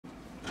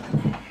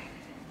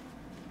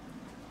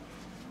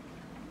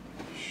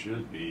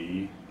should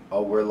be.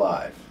 Oh, we're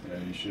live. Yeah,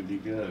 you should be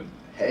good.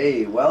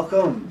 Hey,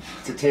 welcome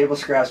to Table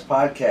Scraps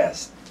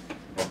Podcast.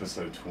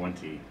 Episode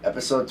 20.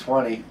 Episode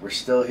 20. We're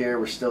still here.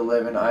 We're still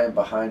living. I am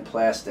behind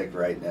plastic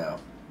right now.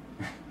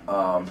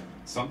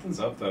 Something's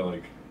up though,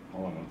 like,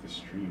 hold on, with the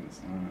stream,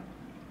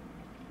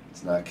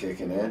 It's not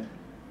kicking in.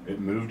 It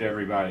moved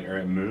everybody, or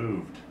it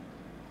moved.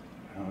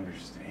 I don't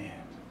understand.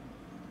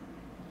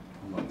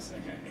 Hold on a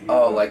second.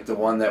 Oh, like the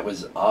one that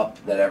was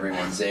up that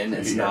everyone's in,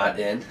 it's not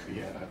in?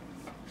 Yeah.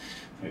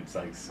 It's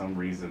like some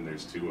reason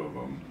there's two of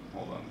them.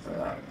 Hold on a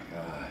second. Oh,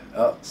 God.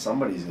 Oh,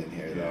 somebody's in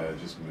here, though. Yeah, it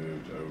just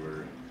moved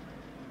over.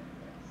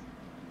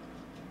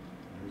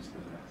 Where's the...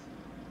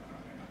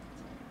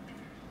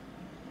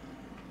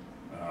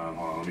 hold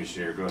on, let me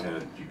share. Go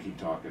ahead. You keep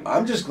talking.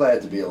 I'm just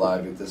glad to be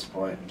alive at this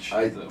point.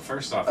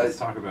 First off, let's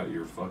talk about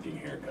your fucking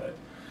haircut.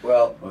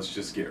 Well, let's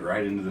just get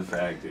right into the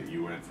fact that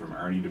you went from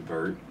Ernie to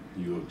Bert.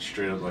 You look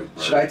straight up like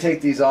Bert. Should I take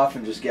these off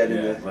and just get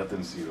into it? Let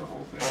them see the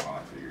whole thing while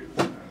I figure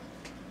this out.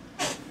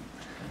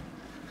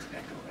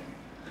 Echoing.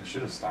 I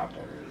should have stopped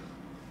already.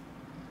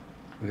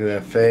 Look at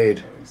that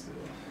fade.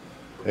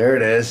 There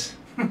it is.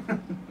 Let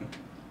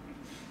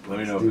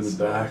me know if it's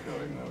still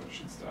echoing, though. It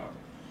should stop.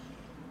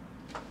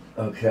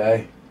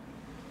 Okay.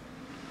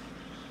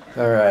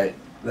 Alright.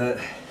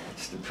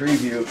 That's the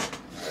preview.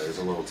 There's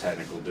a little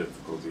technical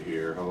difficulty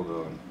here. Hold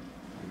on.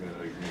 I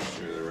gotta make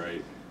sure the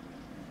right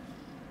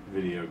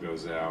video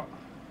goes out.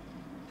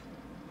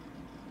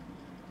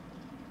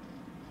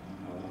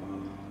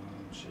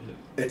 Shit.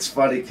 It's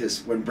funny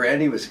because when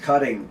Brandy was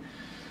cutting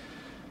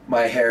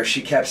my hair,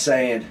 she kept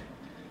saying,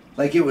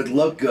 like, it would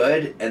look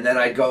good, and then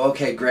I'd go,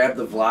 okay, grab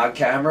the vlog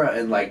camera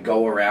and, like,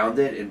 go around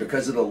it, and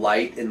because of the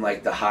light and,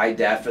 like, the high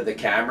def of the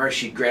camera,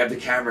 she'd grab the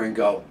camera and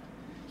go,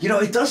 you know,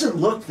 it doesn't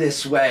look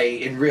this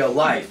way in real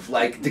life.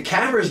 Like, the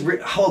camera's...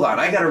 hold on,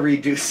 I gotta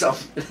redo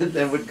something. And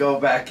then would go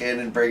back in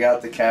and bring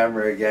out the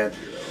camera again.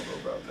 Dude, I don't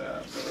know about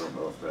that. I don't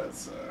know if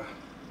that's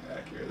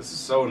accurate. This is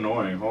so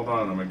annoying. Hold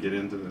on, I'm gonna get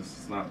into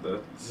this.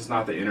 This is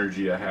not the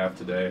energy I have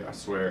today, I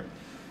swear.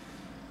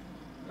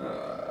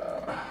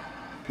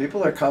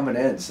 People are coming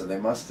in, so they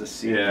must have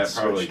seen it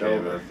probably switched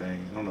over. a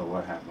thing. I don't know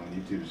what happened.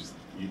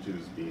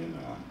 YouTube's being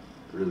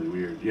really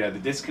weird. Yeah, the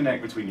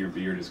disconnect between your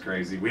beard is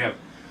crazy.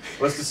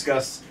 Let's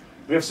discuss.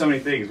 We have so many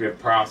things. We have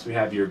props. We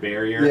have your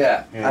barrier.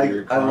 Yeah,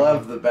 I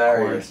love the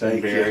barrier.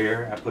 Thank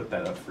you. I put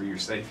that up for your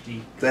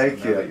safety.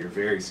 Thank you. That you're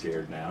very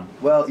scared now.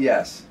 Well,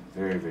 yes.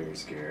 Very, very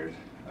scared.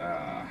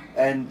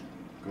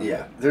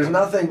 There's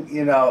nothing,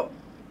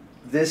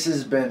 this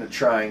has been a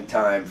trying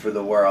time for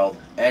the world,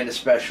 and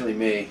especially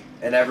me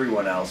and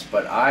everyone else,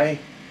 but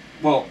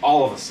well,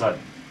 all of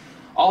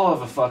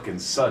a fucking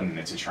sudden,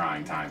 it's a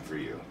trying time for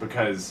you,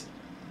 because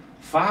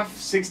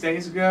 5-6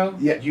 days ago,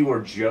 you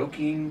were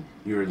joking,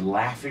 you were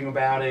laughing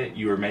about it,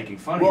 you were making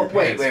fun of your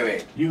parents.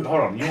 Wait.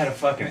 Hold on, you had a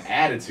fucking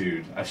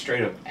attitude, a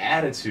straight up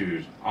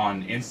attitude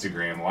on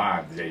Instagram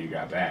Live the day you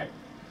got back,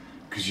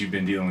 because you've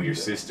been dealing with your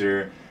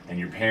sister and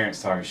your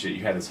parents talking shit.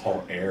 You had this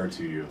whole air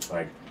to you,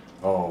 like,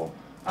 oh,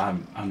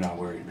 I'm not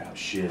worried about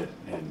shit.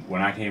 And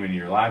when I came into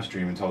your live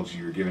stream and told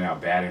you were giving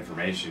out bad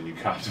information, you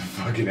copped a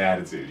fucking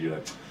attitude. You're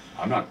like,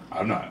 I'm not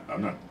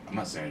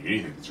saying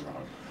anything that's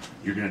wrong.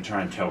 You're gonna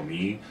try and tell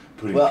me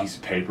putting a piece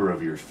of paper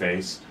over your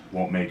face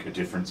won't make a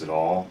difference at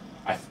all?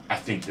 I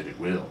think that it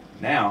will.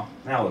 Now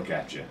look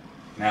at you.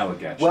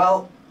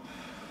 Well,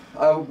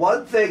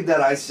 one thing that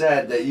I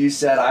said that you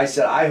said,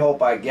 I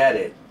hope I get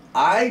it.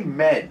 I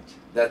meant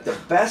that the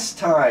best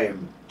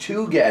time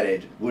to get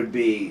it would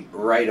be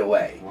right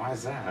away. Why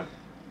is that?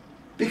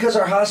 Because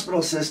our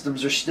hospital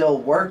systems are still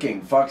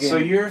working. So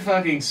you're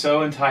fucking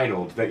so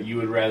entitled that you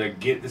would rather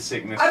get the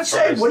sickness I'm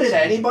saying, wouldn't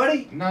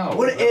anybody? No.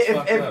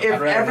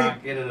 I'd rather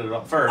not get it at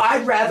all. First,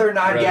 I'd rather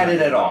not get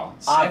it at all.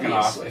 Second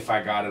Obviously. off, if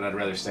I got it, I'd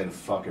rather stay the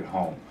fucking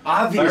home.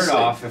 Obviously. Third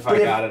off, if I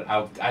got it,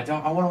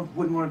 I wouldn't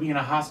want to be in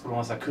a hospital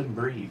unless I couldn't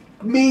breathe.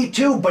 Me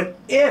too, but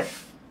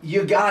if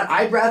you got,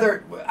 I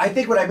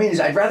think what I mean is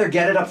I'd rather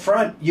get it up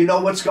front. You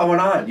know what's going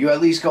on. You at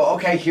least go,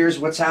 okay, here's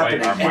what's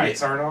happening. Wait, our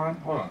mics aren't on?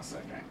 Hold on a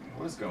second.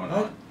 What is going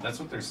on? That's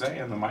what they're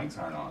saying. The mics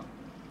aren't on.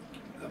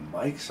 The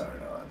mics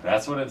aren't on.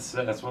 That's what it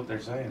said. That's what they're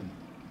saying.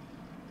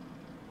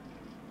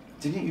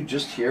 Didn't you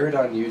just hear it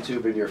on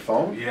YouTube in your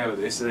phone? Yeah,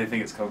 but they said they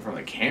think it's coming from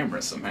the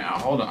camera somehow.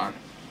 Hold on.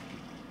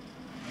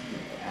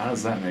 How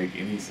does that make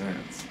any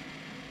sense?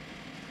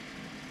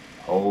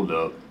 Hold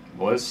up.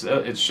 Well,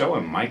 it's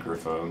showing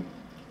microphone.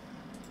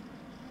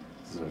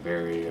 This is a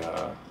very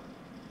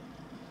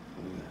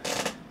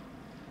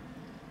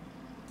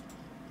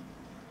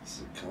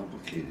It's a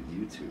complicated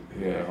YouTube.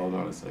 Yeah, hold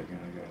on a second.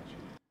 I got you.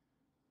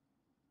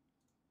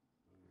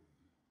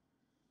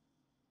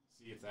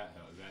 See if that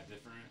helps. Is that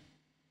different?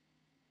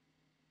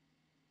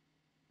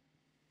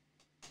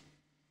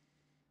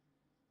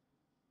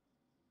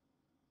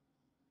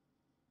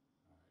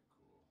 Alright,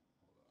 cool.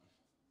 Hold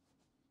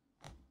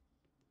on.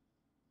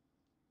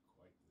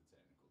 Quite the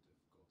technical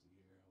difficulty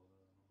here. Hold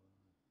on.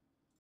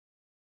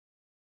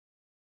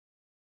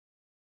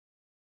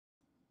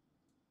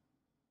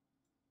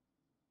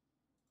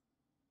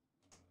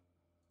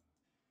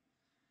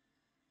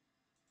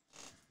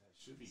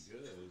 Should be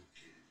good.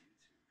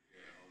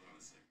 Yeah, hold on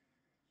a second.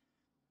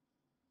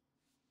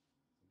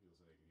 Some people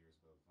say they can hear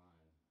us both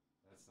fine.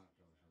 That's not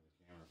coming from the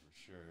camera for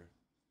sure.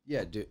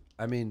 Yeah, dude.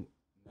 I mean,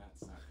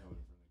 That's not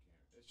coming from the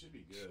camera. It should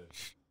be good.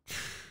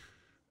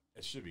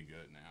 It should be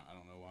good now. I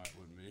don't know why it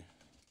wouldn't be.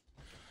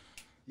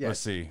 yeah. Let's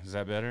see. Is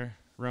that better,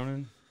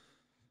 Ronan?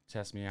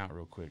 Test me out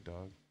real quick,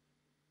 dog.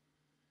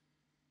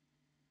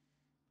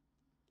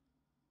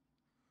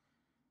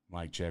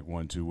 Mic check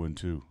 1 2 1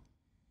 2.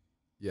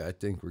 Yeah, I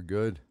think we're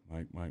good.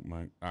 Mike.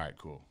 All right,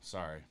 cool.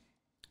 Sorry.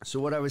 So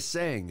what I was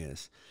saying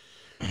is,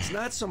 it's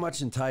not so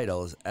much in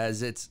titles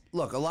as it's,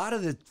 look, a lot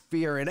of the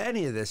fear in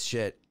any of this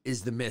shit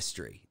is the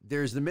mystery.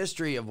 There's the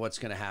mystery of what's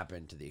going to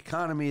happen to the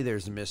economy.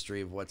 There's the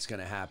mystery of what's going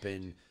to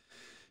happen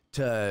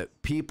to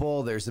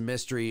people. There's the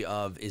mystery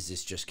of, is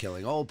this just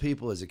killing old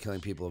people? Is it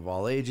killing people of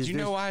all ages? Do you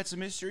know why it's a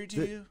mystery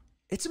to you?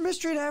 It's a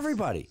mystery to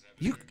everybody.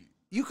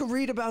 You can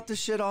read about this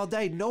shit all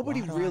day.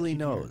 Nobody Why do I really keep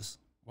knows.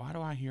 Why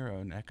do I hear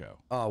an echo?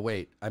 Oh,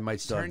 wait. I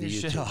might still Turn have the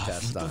your shit YouTube off.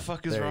 test What on. the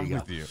fuck is There wrong you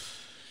go. with you?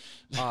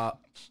 We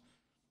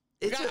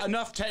It's got a,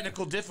 enough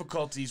technical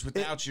difficulties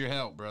without your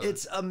help, brother.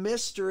 it's a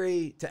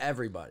mystery to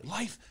everybody.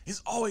 Life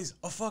is always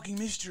a fucking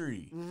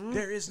mystery.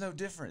 There is no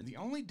difference. The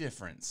only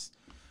difference,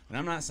 and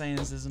I'm not saying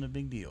this isn't a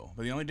big deal,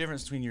 but the only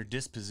difference between your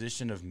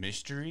disposition of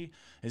mystery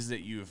is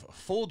that you've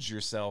fooled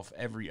yourself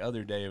every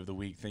other day of the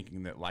week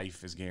thinking that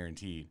life is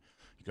guaranteed.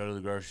 You go to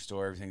the grocery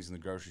store, everything's in the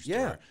grocery store,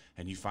 Yeah.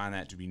 and you find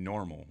that to be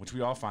normal, which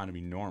we all find to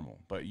be normal.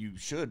 But you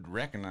should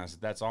recognize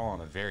that that's all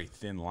on a very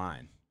thin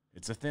line.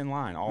 It's a thin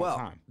line all the Well,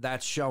 time,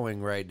 that's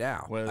showing right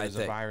now. whether I there's a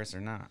think. virus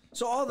or not.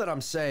 So all that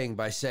I'm saying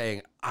by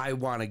saying I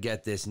want to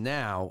get this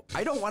now,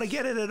 I don't want to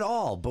get it at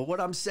all. But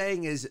what I'm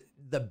saying is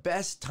the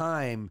best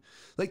time,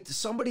 like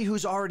somebody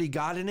who's already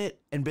gotten it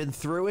and been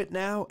through it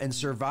now and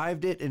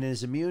survived it and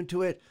is immune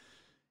to it,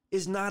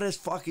 is not as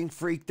fucking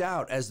freaked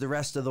out as the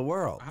rest of the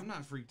world. I'm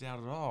not freaked out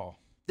at all.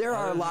 There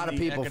are a Other lot than of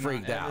the people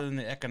freaked Other out. than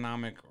the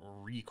economic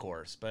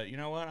recourse. But you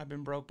know what? I've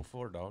been broke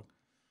before, dog.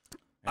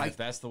 And if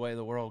that's the way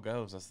the world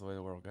goes, that's the way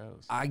the world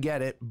goes. I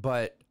get it,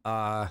 but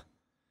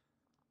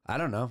I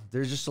don't know.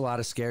 There's just a lot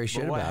of scary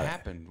shit But what about it.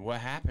 happened? What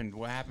happened?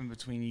 What happened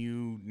between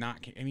you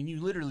not? I mean,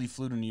 you literally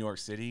flew to New York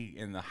City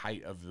in the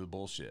height of the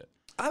bullshit.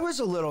 I was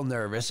a little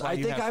nervous. why I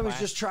you think have I was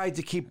plas- just trying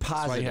to keep That's why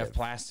positive. you have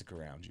plastic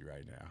around you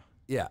right now.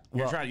 Yeah.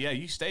 You're Well, trying. Yeah,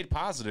 you stayed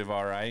positive,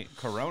 all right.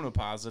 Corona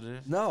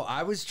positive. no,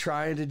 I was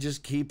trying to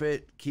just keep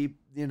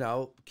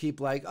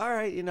like, all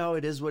right,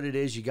 it is what it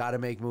is. You got to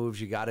make moves.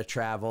 You got to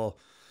travel.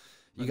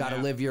 You got to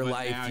live your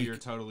life. Now You you're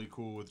totally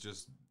cool with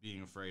just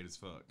being afraid as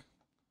fuck.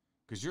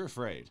 Because you're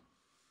afraid.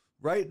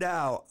 Right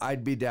now,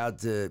 I'd be down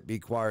to be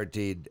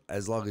quarantined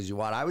as long as you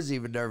want. I was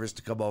even nervous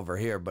to come over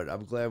here, but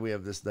I'm glad we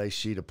have this nice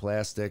sheet of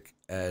plastic.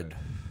 And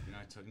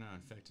You're not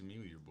infecting me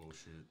with your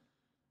bullshit.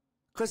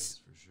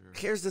 because For sure.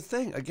 here's the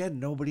thing, again,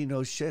 nobody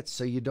knows shit,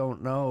 so you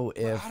don't know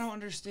if I don't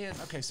understand.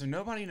 Okay, so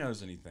nobody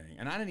knows anything,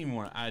 and I didn't even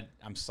want.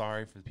 I'm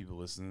sorry for the people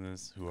listening to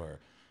this who are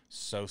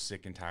so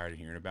sick and tired of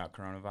hearing about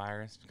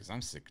coronavirus because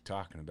I'm sick of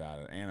talking about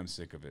it and I'm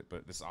sick of it.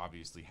 But this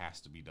obviously has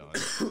to be done.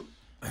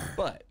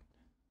 But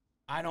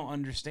I don't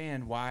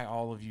understand why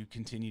all of you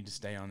continue to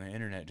stay on the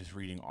internet just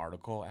reading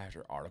article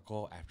after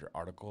article after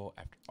article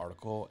after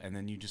article, and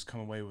then you just come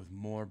away with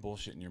more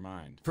bullshit in your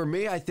mind. for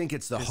me, I think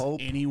it's the Does hope.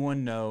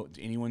 anyone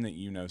that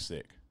you know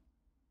sick?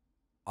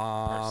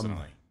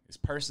 Personally, is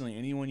personally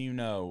anyone you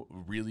know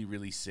really,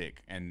 really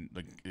sick, and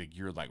like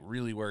you're like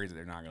really worried that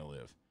they're not gonna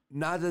live?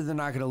 Not that they're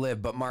not going to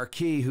live, but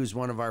Marquis, who's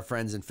one of our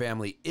friends and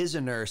family, is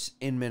a nurse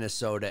in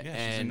Minnesota Yeah, she's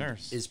a and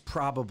nurse. is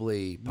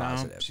probably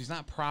positive. No, she's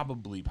not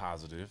probably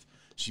positive.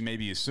 She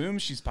maybe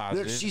assumes she's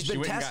positive. She's She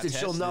been went and got tested.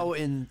 She'll know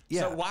in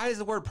So why is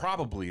the word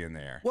probably in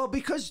there? Well,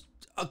 because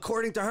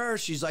according to her,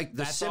 she's like,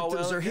 the That's all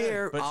symptoms well are and good,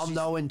 here. but I'll she's-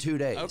 know in 2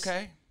 days.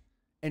 Okay,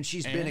 And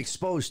she's been And?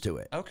 exposed to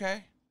it.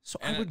 okay. So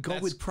And I would go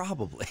that's- with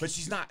probably. But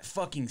she's not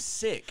fucking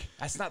sick.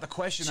 That's not the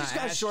question. She's I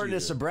got asked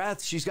shortness you. of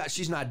breath.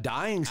 She's not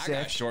dying I sick.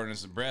 got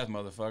shortness of breath,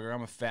 motherfucker.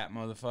 I'm a fat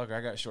motherfucker.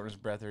 I got shortness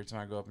of breath every time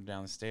I go up and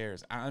down the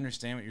stairs. I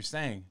understand what you're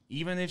saying.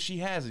 Even if she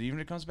has it, even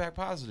if it comes back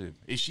positive,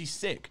 is she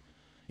sick?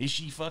 Is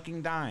she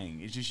fucking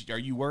dying? Are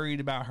you worried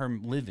about her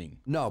living?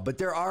 No, but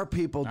there are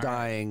people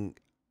dying.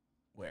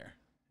 Where?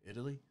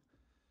 Italy?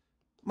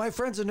 My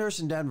friend's a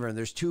nurse in Denver, and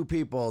there's 2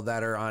 people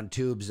that are on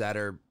tubes that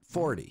are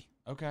 40.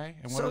 Okay.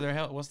 And So-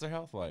 what's their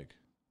health like?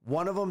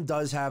 One of them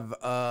does have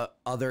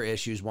other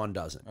issues. One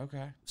doesn't.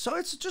 Okay. So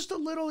it's just a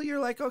little. You're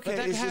like, okay, But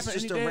that can is this happen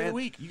just any a day of the rant?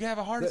 week. You can have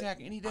a heart attack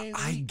any day of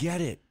the I week.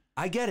 get it.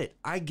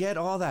 I get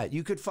all that.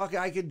 You could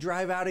I could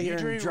drive out of here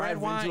and drink drive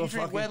red wine. into a You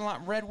drink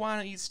fucking. red wine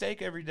and eat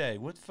steak every day.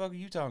 What the fuck are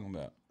you talking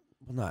about?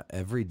 Well, not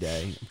every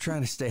day. I'm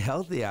trying to stay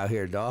healthy out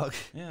here, dog.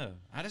 Yeah,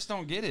 I just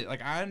don't get it.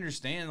 Like, I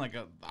understand, like,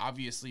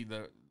 obviously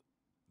the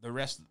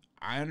rest.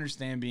 I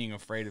understand being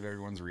afraid of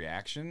everyone's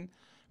reaction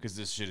because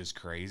this shit is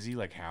crazy.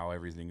 Like how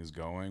everything is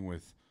going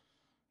with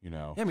you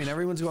know. Yeah, I mean,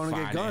 everyone's going to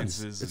get guns.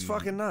 finances It's and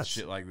fucking nuts.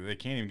 Shit like that. They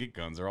can't even get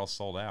guns. They're all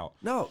sold out.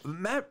 No,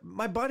 Matt,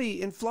 my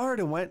buddy in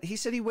Florida went. He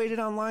said he waited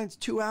online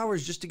 2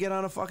 hours just to get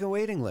on a fucking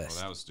waiting list.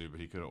 Well, that was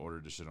stupid. He could have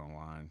ordered the shit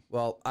online.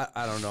 Well,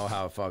 I don't know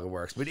how it fucking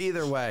works, but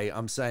either way,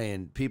 I'm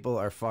saying people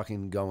are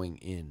fucking going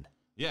in.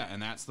 Yeah,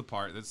 and that's the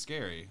part that's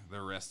scary.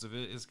 The rest of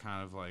it is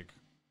kind of like,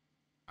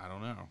 I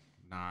don't know,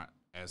 not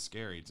as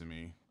scary to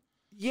me.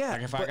 Yeah,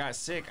 Like if I got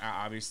sick,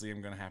 I obviously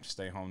am going to have to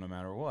stay home no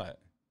matter what.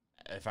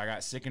 If I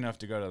got sick enough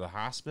to go to the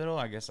hospital,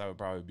 I guess I would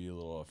probably be a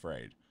little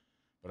afraid.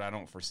 But I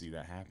don't foresee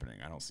that happening.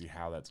 I don't see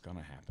how that's going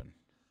to happen.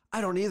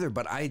 I don't either,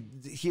 but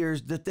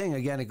here's the thing.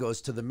 Again, it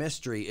goes to the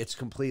mystery. It's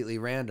completely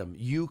random.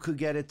 You could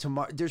get it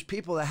tomorrow. There's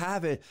people that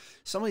have it.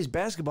 Some of these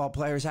basketball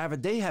players have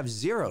it. They have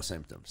zero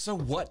symptoms. So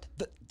what?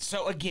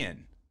 So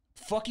again,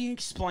 fucking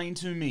explain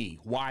to me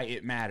why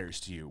it matters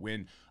to you.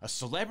 When a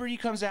celebrity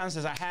comes out and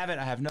says, I have it,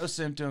 I have no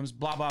symptoms,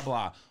 blah, blah,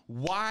 blah.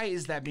 Why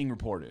is that being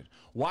reported?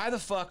 Why the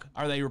fuck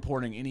are they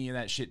reporting any of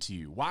that shit to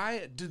you?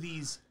 Why do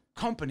these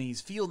companies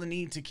feel the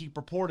need to keep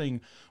reporting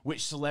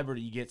which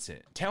celebrity gets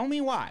it? Tell me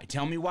why.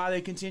 Tell me why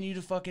they continue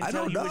to fucking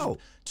tell you.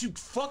 To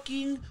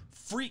fucking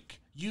freak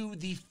you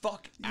the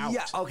fuck out.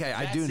 Yeah, okay,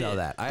 I do know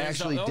that. I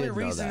actually did know that. The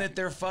only reason that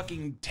they're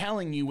fucking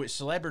telling you which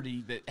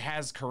celebrity that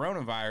has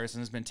coronavirus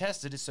and has been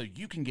tested is so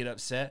you can get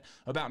upset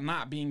about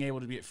not being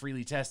able to get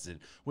freely tested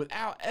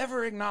without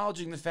ever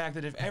acknowledging the fact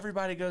that if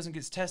everybody goes and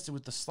gets tested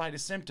with the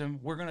slightest symptom,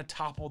 we're going to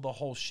topple the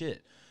whole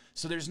shit.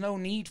 So there's no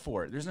need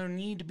for it. There's no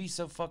need to be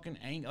so fucking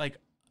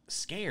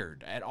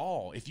scared at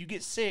all. If you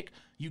get sick,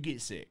 you get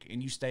sick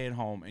and you stay at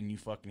home and you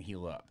fucking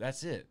heal up.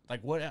 That's it.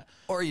 Like what?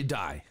 Or you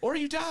die. Or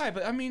you die.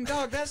 But I mean,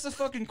 dog, that's the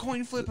fucking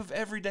coin flip of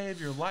every day of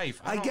your life.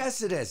 I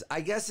guess it is.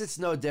 I guess it's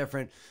no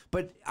different.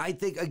 But I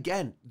think,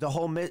 again, the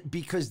whole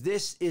because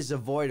this is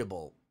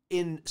avoidable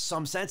in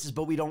some senses,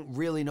 but we don't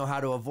really know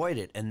how to avoid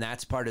it. And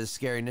that's part of the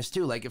scariness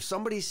too. Like if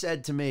somebody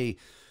said to me,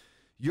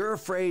 you're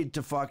afraid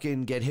to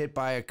fucking get hit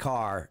by a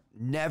car,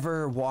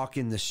 never walk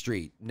in the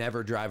street,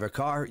 never drive a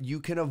car, you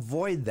can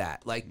avoid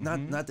that. Like,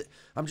 not that,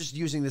 I'm just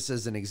using this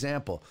as an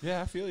example. Yeah,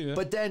 I feel you.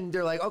 But then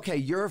they're like, okay,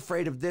 you're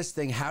afraid of this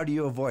thing. How do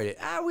you avoid it?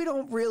 We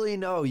don't really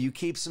know. You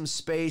keep some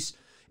space.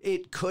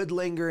 It could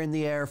linger in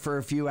the air for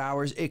a few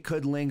hours. It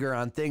could linger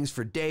on things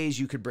for days.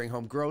 You could bring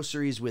home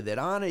groceries with it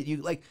on it. You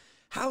like,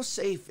 how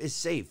safe is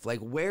safe? Like,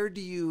 where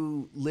do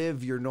you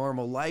live your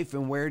normal life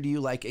and where do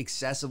you like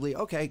excessively,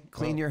 okay,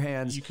 clean your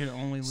hands. You can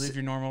only live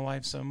your normal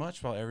life so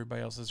much while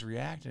everybody else is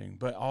reacting.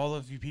 But all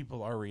of you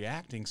people are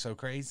reacting so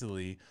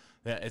crazily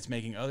that it's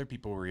making other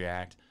people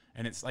react.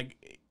 And it's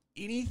like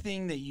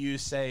anything that you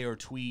say or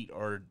tweet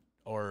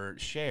or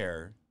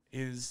share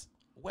is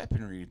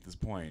weaponry at this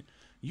point.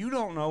 You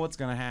don't know what's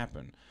going to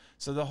happen.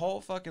 So the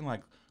whole fucking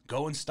like,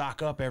 go and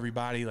stock up,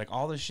 everybody. Like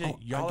all this shit,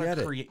 y'all are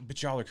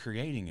but y'all are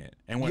creating it.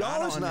 And when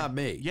y'all is not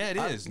me. Yeah, it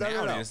is.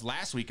 Now it is.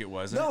 Last week it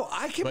wasn't. No,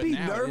 I can be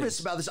nervous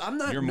about this. I'm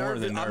not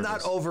nervous. I'm not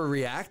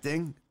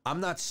overreacting. I'm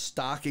not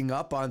stocking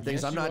up on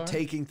things. I'm not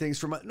taking things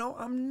from. No,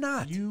 I'm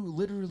not. You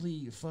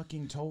literally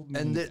fucking told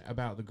me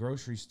about the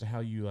grocery store.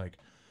 How you like.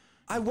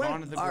 I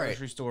went to the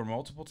grocery store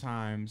multiple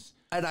times.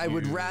 And I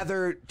would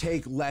rather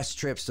take less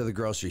trips to the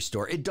grocery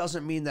store. It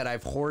doesn't mean that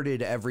I've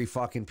hoarded every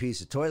fucking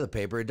piece of toilet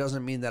paper. It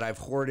doesn't mean that I've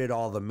hoarded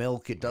all the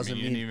milk. It doesn't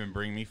mean... You didn't even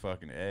bring me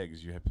fucking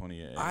eggs. You had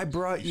plenty of eggs. I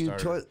brought you...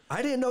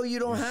 I didn't know you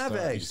don't have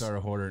eggs. You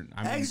started hoarding...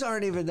 Eggs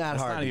aren't even that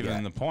hard to get. That's not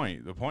even the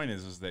point. The point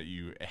is that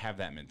you have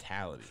that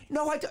mentality.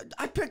 No,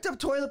 I picked up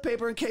toilet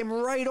paper and came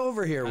right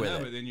over here with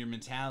it. But then your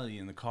mentality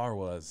in the car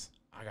was,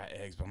 I got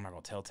eggs, but I'm not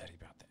going to tell Teddy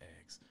about the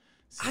eggs.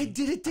 See, I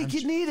didn't think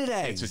you needed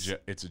eggs.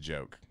 It's a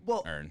joke.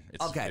 Well, Ern.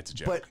 It's a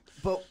joke.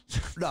 But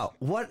no,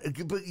 what?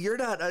 But you're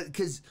not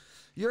because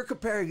you're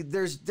comparing.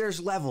 There's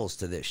levels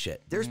to this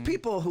shit. There's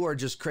people who are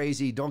just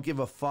crazy, don't give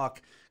a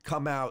fuck,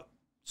 come out,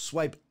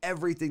 swipe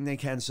everything they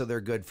can so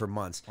they're good for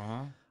months.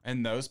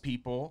 And those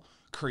people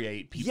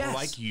create people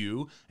like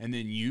you, and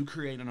then you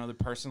create another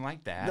person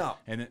like that. No.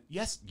 And then,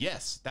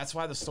 yes, that's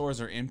why the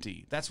stores are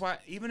empty. That's why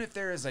even if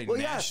there is a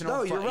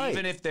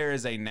even if there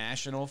is a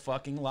national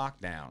fucking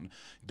lockdown,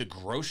 the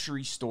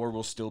grocery store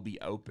will still be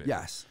open.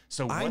 Yes.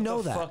 So what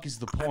the fuck is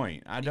the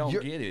point? I don't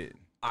get it.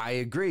 I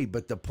agree,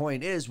 but the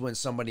point is when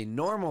somebody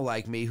normal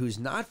like me who's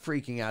not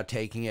freaking out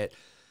taking it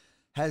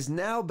has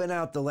now been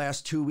out the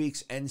last 2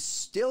 weeks and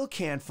still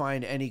can't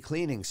find any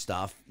cleaning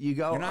stuff, you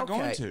go, you're not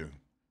going to.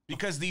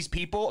 Because these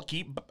people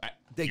keep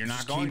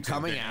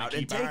coming out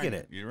and taking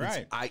it. You're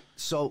right.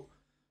 So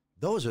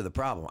those are the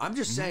problem. I'm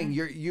just saying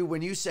you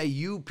when you say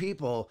you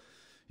people,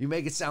 you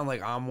make it sound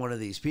like I'm one of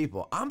these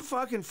people. I'm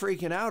fucking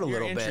freaking out a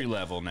little bit. Entry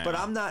level now. But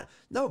I'm not.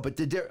 No, but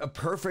a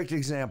perfect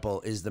example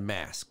is the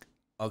mask.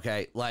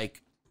 Okay?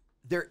 Like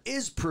there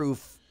is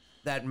proof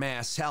that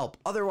masks help.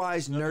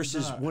 Otherwise,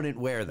 nurses wouldn't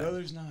wear them. No,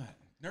 there's not.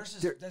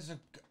 Nurses,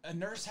 a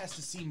nurse has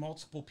to see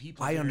multiple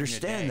people. I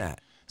understand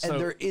that. So,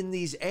 and they're in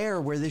these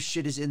air where this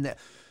shit is in there.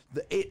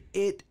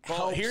 It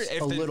helps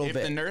a little bit.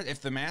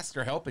 If the masks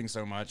are helping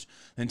so much,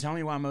 then tell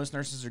me why most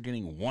nurses are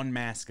getting one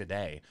mask a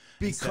day.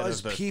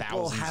 Because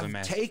people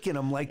have taken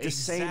them like the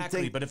same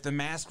thing. But if the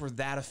masks were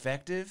that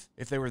effective,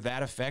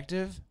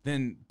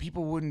 then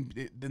people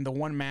wouldn't. Then the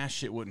one mask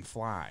shit wouldn't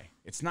fly.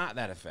 It's not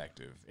that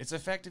effective. It's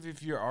effective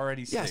if you're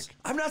already sick. Yes,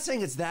 I'm not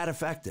saying it's that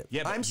effective.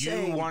 Yeah, but I'm you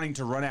saying wanting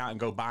to run out and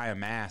go buy a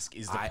mask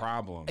is the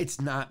problem.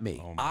 It's not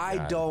me. Oh my I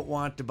God. don't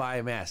want to buy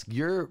a mask.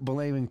 You're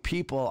blaming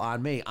people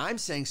on me. I'm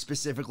saying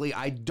specifically,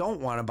 I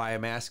don't want to buy a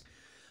mask.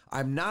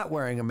 I'm not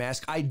wearing a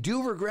mask. I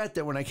do regret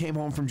that when I came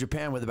home from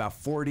Japan with about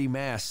 40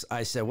 masks,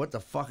 I said, what the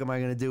fuck am I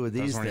going to do with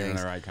these Those weren't even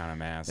things? the right kind of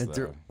mask, And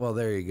though. well,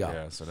 there you go.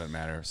 Yeah, so it doesn't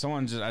matter.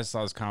 I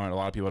saw this comment. A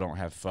lot of people don't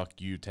have "fuck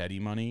you, Teddy"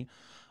 money.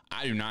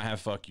 I do not have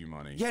 "fuck you"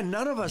 money. Yeah,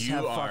 none of us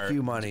have fuck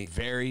you money.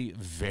 Very,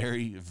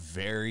 very,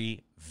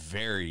 very,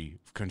 very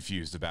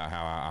confused about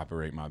how I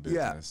operate my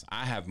business.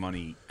 I have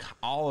money.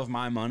 All of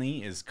my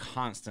money is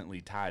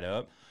constantly tied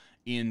up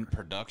in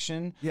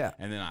production. Yeah.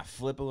 And then I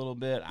flip a little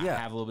bit. I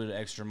have a little bit of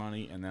extra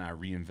money, and then I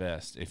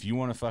reinvest. If you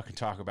want to fucking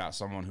talk about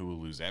someone who will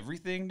lose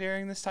everything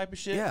during this type of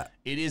shit,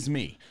 it is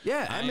me.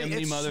 Yeah, I mean, am the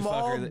it's motherfucker.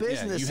 small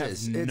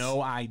businesses. You have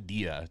no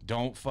idea.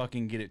 Don't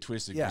fucking get it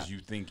twisted because Yeah.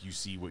 you think you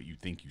see what you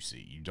think you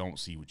see. You don't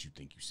see what you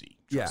think you see.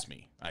 Yeah. Trust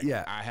me.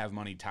 Yeah. I have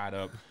money tied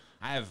up.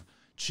 I have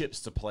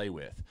chips to play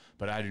with,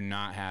 but I do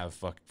not have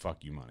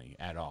fuck you money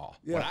at all.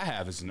 Yeah. What I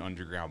have is an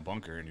underground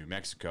bunker in New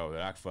Mexico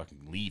that I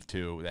fucking leave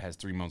to that has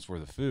 3 months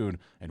worth of food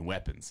and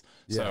weapons.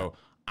 So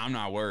I'm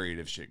not worried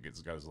if shit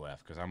goes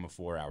left because I'm a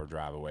 4-hour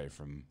drive away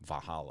from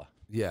Valhalla.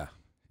 Yeah.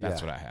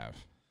 That's what I have.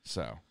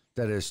 So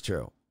that is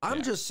true.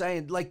 I'm just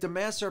saying, like, the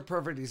masks are a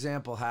perfect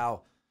example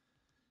how,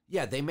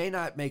 yeah, they may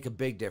not make a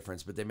big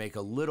difference, but they make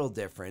a little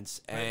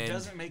difference. But And it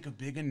doesn't make a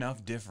big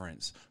enough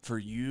difference for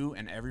you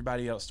and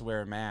everybody else to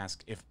wear a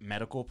mask if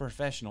medical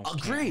professionals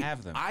Agreed. can't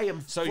have them. I am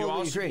so you fully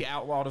all should agree. be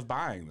outlawed of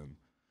buying them.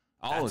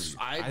 All of you.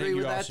 I think agree you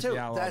with all that should too. be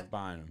outlawed of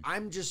buying them.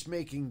 I'm just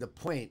making the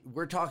point.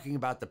 We're talking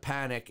about the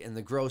panic and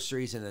the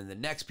groceries, and then the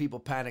next people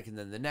panic, and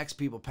then the next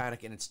people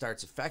panic, and it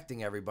starts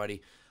affecting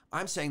everybody.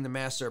 I'm saying the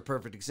masks are a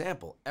perfect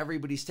example.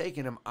 Everybody's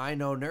taking them. I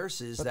know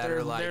nurses But that they're,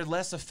 are like, they're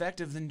less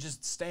effective than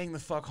just staying the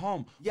fuck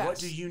home. Yes. What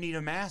do you need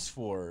a mask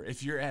for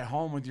if you're at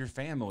home with your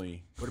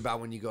family? what about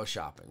when you go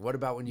shopping? What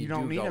about when you,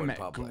 don't do need go a in mask.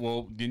 public?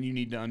 Well, then you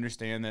need to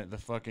understand that the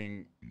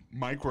fucking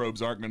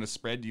microbes aren't going to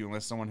spread to you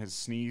unless someone has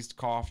sneezed,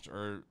 coughed,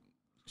 or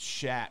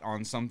shat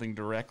on something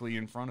directly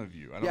in front of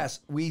you. Yes,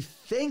 we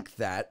think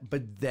that,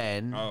 but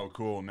then Oh,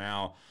 cool.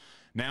 Now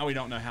we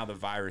don't know how the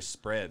virus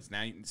spreads.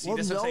 Now, see, Well,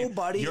 this is what I'm saying.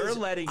 nobody You're is-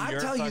 letting I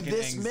your tell you, fucking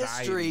this anxiety-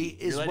 mystery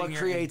is you're letting what your-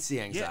 creates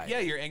the anxiety.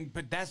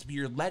 But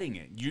you're letting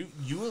it. You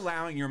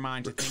allowing your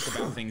mind to think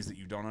about things that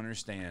you don't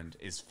understand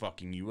is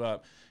fucking you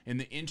up. In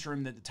the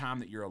interim, the time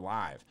that you're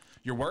alive,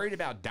 you're worried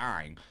about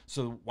dying.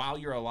 So while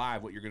you're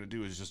alive, what you're going to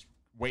do is just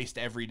waste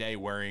every day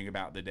worrying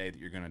about the day that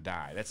you're going to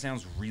die. That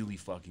sounds really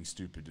fucking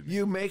stupid to me.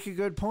 you make a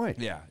good point.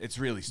 Yeah, it's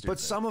really stupid. But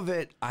some of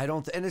it, I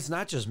don't, and it's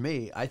not just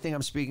me. I think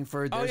I'm speaking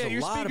for. There's you're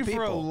a lot speaking of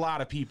people. for a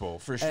lot of people,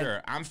 for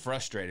sure. I'm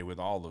frustrated with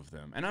all of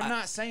them. And I'm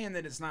not saying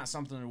that it's not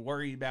something to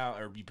worry about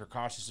or be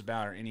precautious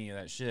about or any of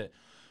that shit.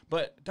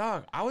 But,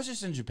 dog, I was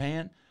just in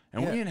Japan,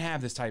 and we didn't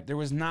have this type. There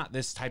was not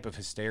this type of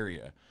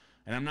hysteria.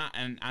 And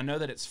I know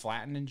that it's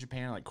flattened in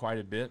Japan like quite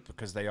a bit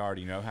because they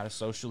already know how to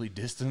socially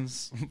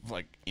distance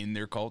like in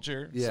their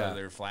culture. Yeah. So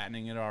they're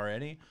flattening it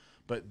already.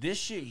 But this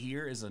shit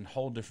here is a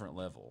whole different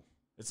level.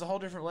 It's a whole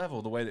different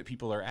level, the way that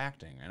people are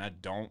acting. And I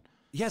don't.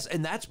 Yes,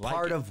 and that's Like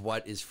part it. of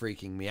what is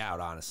freaking me out,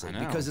 honestly, I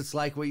know. because it's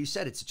like what you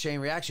said. It's a chain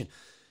reaction.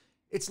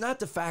 It's not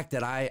the fact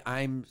that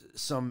I'm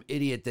some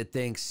idiot that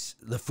thinks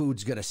the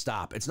food's going to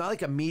stop. It's not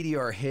like a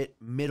meteor hit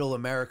middle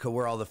America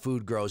where all the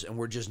food grows and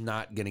we're just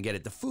not going to get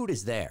it. The food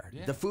is there.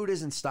 Yeah. The food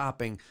isn't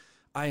stopping.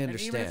 I And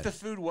understand. even if the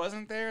food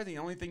wasn't there, the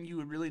only thing you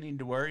would really need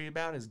to worry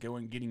about is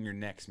getting your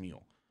next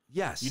meal.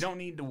 yes. You don't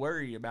need to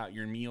worry about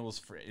your meals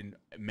for in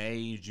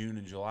May, June,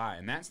 and July.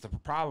 And that's the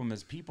problem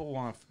is people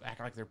want to act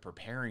like they're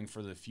preparing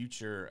for the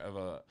future of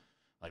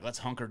like, let's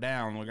hunker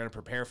down. We're going to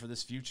prepare for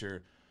this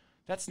future.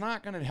 That's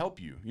not going to help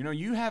you. You know,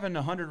 you having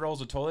 100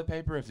 rolls of toilet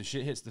paper if the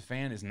shit hits the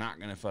fan is not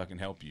going to fucking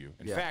help you.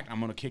 In fact, I'm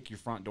going to kick your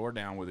front door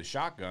down with a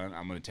shotgun.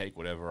 I'm going to take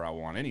whatever I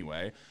want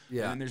anyway.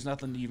 Yeah. And then there's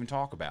nothing to even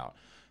talk about.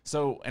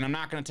 So, and I'm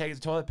not going to take the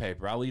toilet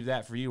paper. I'll leave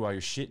that for you while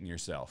you're shitting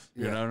yourself.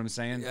 You know what I'm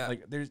saying? Yeah.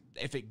 Like,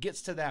 if it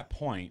gets to that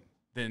point,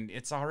 then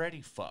it's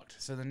already fucked.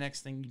 So the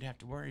next thing you'd have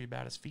to worry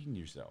about is feeding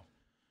yourself.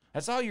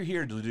 That's all you're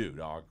here to do,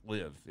 dog.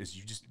 Live is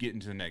you just get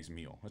into the next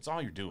meal. That's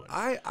all you're doing.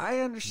 I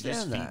You're understand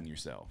just that. feeding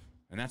yourself,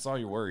 and that's all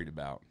you're worried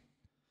about.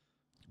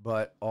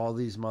 But all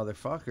these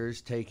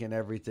motherfuckers taking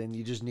everything,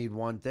 you just need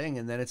one thing.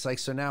 And then it's like,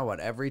 so now what?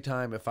 Every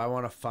time if I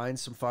want to find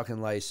some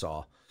fucking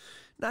Lysol,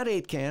 not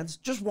 8 cans,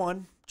 just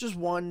one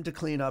to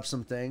clean up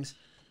some things.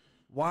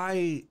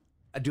 Why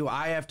do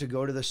I have to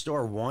go to the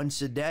store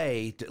once a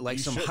day to, like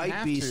You some shouldn't hype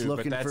have beast to, but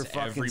looking for that's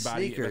fucking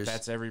sneakers? But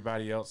that's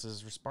everybody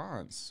else's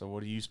response. So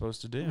what are you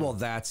supposed to do? Well,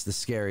 that's the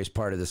scariest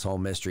part of this whole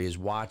mystery is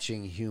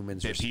watching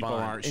humans that respond people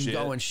aren't and shit,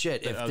 going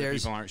shit. That If other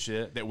there's people aren't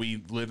shit. That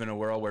we live in a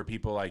world where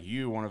people like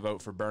you want to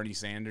vote for Bernie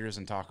Sanders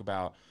and talk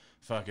about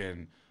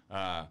fucking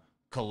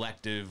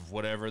collective,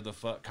 whatever the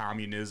fuck,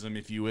 communism,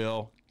 if you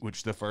will,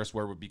 which the first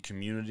word would be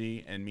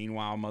community. And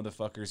meanwhile,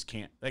 motherfuckers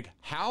can't, like,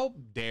 how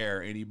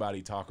dare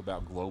anybody talk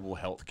about global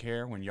health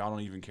care when y'all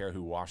don't even care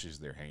who washes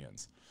their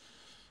hands?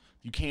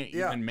 You can't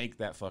even make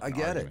that fucking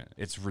argument.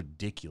 It's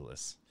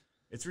ridiculous.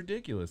 It's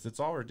ridiculous. It's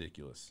all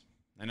ridiculous.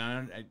 And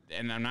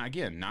I'm not,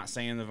 again, not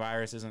saying the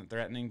virus isn't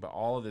threatening, but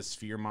all of this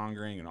fear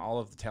mongering and all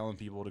of the telling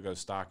people to go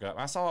stock up.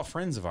 I saw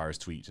friends of ours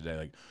tweet today,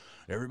 like,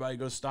 everybody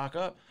go stock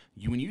up.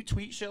 When you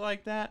tweet shit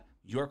like that,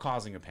 you're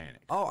causing a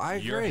panic. Oh, I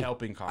agree. You're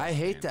helping cause I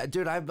hate panic. that.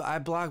 Dude, I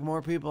block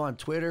more people on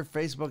Twitter,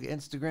 Facebook,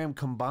 Instagram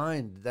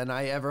combined than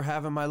I ever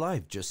have in my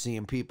life. Just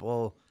seeing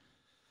people...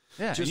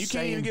 Yeah, just and you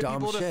can't even get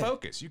dumb people shit. to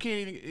focus. You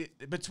can't even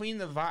between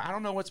the I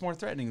don't know what's more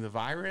threatening, the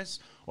virus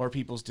or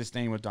people's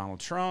disdain with Donald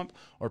Trump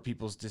or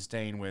people's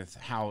disdain with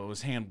how it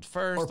was handled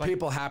first, Or like,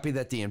 people happy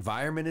that the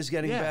environment is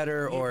getting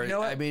better, or you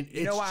know what? I mean, it's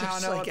you know just how I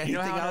know, like anything you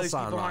know how else these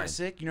people online. aren't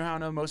sick. You know how I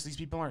know most of these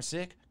people aren't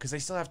sick because they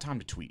still have time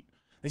to tweet.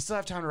 They still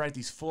have time to write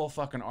these full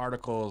fucking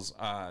articles.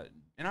 And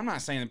I'm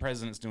not saying the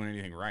president's doing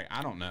anything right.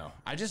 I don't know.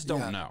 I just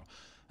don't know.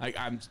 Like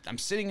I'm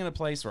sitting in a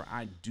place where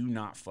I do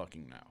not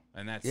fucking know,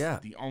 and that's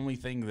the only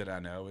thing that I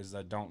know is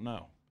I don't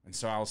know. And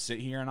so I'll sit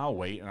here and I'll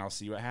wait and I'll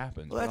see what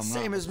happens. Well, that's the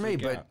same as me,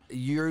 but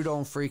you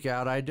don't freak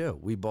out. I do.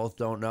 We both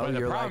don't know. But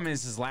the problem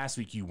is last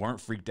week you weren't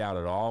freaked out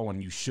at all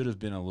when you should have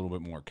been a little bit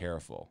more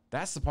careful.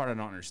 That's the part I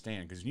don't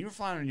understand. Because when you were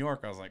flying to New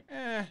York, I was like,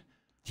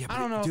 I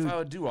don't know if I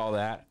would do all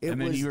that. It and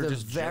then was you were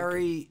just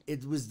joking.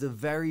 it was the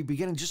very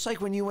beginning. Just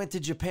like when you went to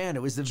Japan,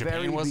 it was the Japan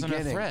very wasn't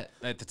beginning. a threat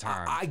at the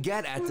time. I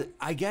get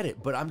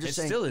it, but I'm just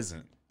saying it still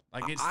isn't.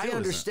 Like it still I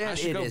understand.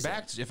 Isn't. I should go isn't.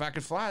 back. If I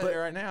could fly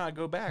there right now, I'd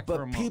go back. But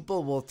for a month.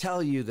 people will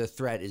tell you the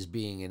threat is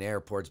being in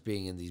airports,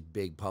 being in these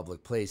big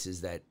public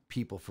places that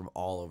people from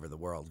all over the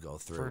world go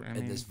through.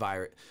 And this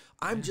virus.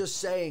 I'm just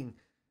saying,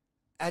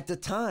 at the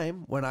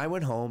time when I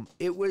went home,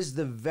 it was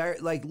the very,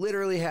 like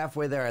literally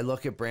halfway there, I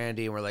look at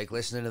Brandy and we're like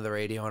listening to the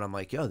radio and I'm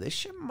like, yo, this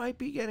shit might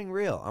be getting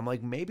real. I'm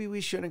like, maybe we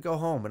shouldn't go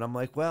home. And I'm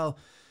like, well,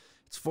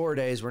 it's 4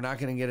 days. We're not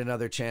going to get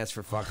another chance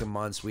for fucking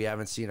months. We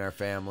haven't seen our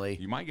family.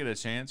 You might get a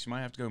chance. You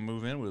might have to go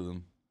move in with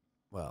them.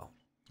 Well,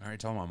 I already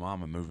told my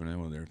mom I'm moving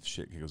in with her if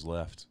shit goes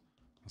left.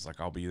 I was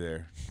like, I'll be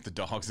there. The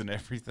dogs and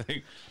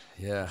everything.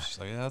 yeah. She's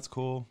like, yeah, that's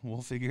cool.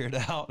 We'll figure it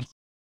out.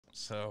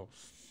 So,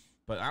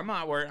 but I'm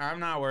not worried.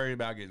 I'm not worried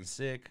about getting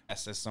sick.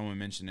 As someone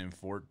mentioned,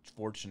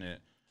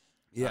 fortunate.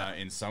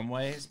 In some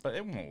ways, but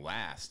it won't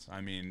last.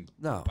 I mean,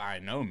 no. By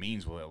no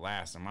means will it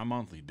last. And my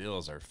monthly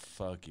bills are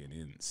fucking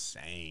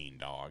insane,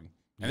 dog.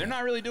 And they're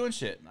not really doing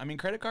shit. I mean,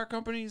 credit card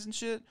companies and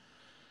shit.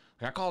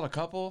 Like, I called a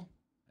couple,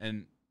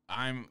 and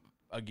I'm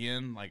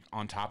again like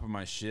on top of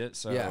my shit.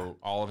 So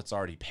all of it's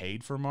already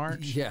paid for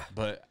March. Yeah.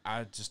 But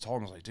I just told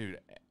them, I was like, dude,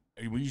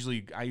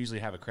 I usually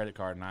have a credit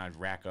card, and I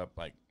rack up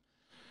like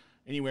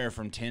anywhere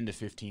from $10,000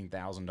 to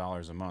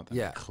 $15,000 a month.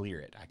 And I clear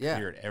it. I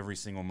clear it every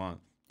single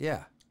month.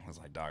 Yeah. I was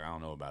like, dog, I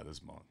don't know about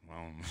this month.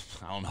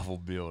 I don't know if we'll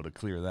be able to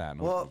clear that.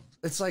 Well,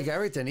 it's like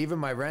everything. Even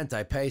my rent,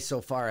 I pay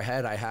so far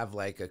ahead. I have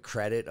like a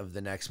credit of the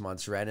next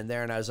month's rent in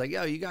there. And I was like,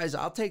 yo, you guys,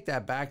 I'll take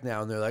that back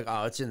now. And they're like,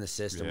 oh, it's in the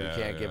system. We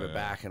can't give it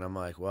back. And I'm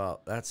like,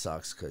 well, that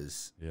sucks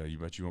because... Yeah, you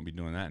bet you won't be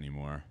doing that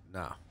anymore.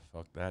 No.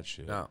 Fuck that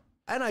shit. No.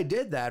 And I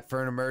did that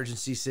for an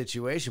emergency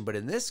situation. But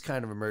in this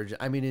kind of emergency...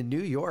 I mean, in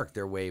New York,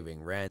 they're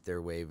waiving rent. They're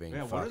waiving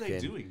what are they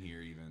doing here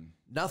even?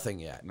 Nothing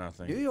yet.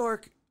 Nothing. New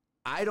York...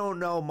 I don't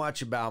know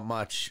much about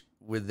much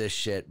with this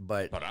shit,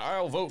 but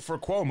I'll vote for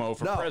Cuomo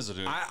for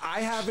president.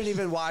 I haven't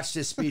even watched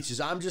his speeches.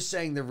 I'm just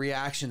saying the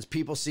reactions.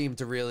 People seem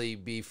to really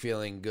be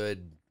feeling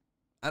good.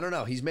 I don't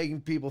know. He's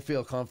making people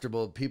feel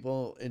comfortable.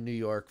 People in New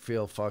York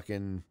feel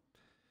fucking...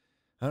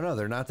 I don't know.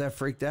 They're not that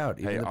freaked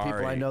out. Even the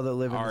people I know that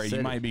live in the city.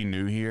 You might be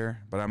new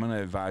here, but I'm going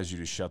to advise you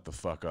to shut the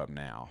fuck up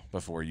now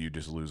before you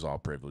just lose all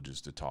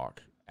privileges to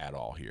talk at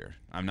all here.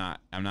 I'm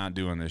not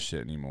doing this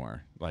shit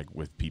anymore, like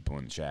with people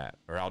in chat,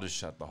 or I'll just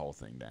shut the whole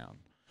thing down.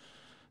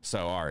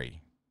 So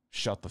Ari,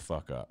 shut the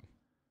fuck up.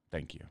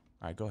 Thank you.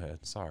 All right, go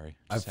ahead. Sorry,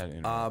 just had to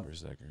interrupt for a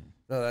second.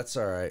 No, that's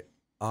all right.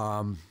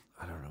 I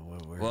don't know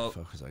where the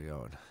fuck was I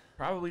going.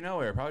 Probably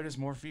nowhere. Probably just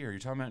more fear. You're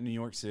talking about New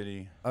York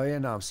City. Oh yeah,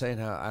 no, I'm saying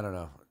how I don't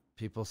know.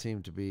 People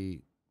seem to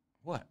be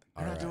what?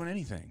 They're not doing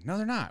anything. No,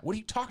 they're not. What are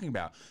you talking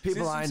about?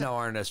 People I know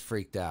aren't as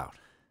freaked out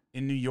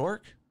in New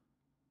York.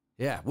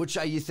 Yeah, which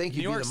you think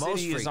you'd be the most freaked out. New York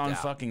City is on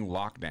fucking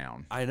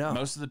lockdown. I know.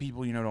 Most of the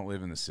people you know don't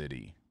live in the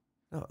city.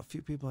 No, a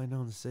few people I know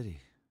in the city.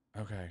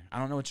 Okay. I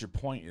don't know what your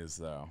point is,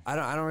 though. I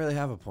don't really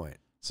have a point.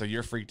 So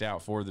you're freaked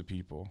out for the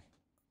people.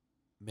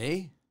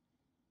 Me?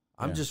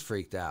 I'm just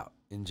freaked out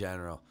in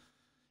general.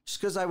 Just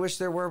because I wish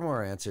there were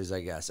more answers,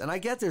 I guess. And I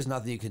get there's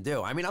nothing you can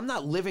do. I mean, I'm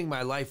not living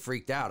my life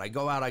freaked out. I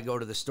go out, I go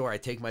to the store, I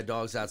take my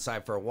dogs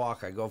outside for a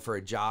walk, I go for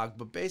a jog.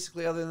 But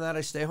basically, other than that,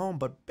 I stay home.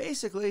 But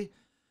basically,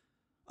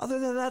 other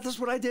than that, that's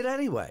what I did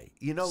anyway.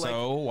 You know,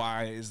 so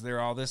why is there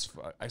all this?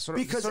 I sort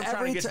of because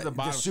trying to get to the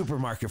bottom. The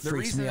supermarket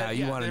freaks me out.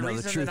 You want to know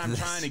the truth of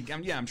this.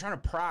 I'm trying to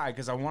pry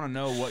because I want to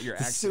know what you're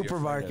the actually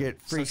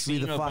supermarket freaks me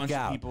the fuck a bunch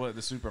out. Of people at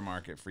the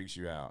supermarket freaks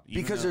you out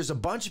because there's a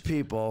bunch of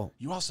people.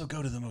 You also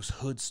go to the most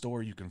hood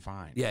store you can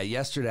find. Yeah,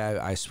 yesterday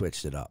I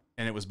switched it up.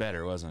 And it was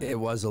better, wasn't it? It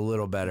was a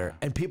little better.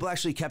 And people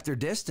actually kept their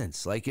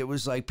distance. Like, it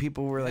was like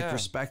people were like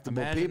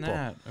respectable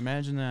people.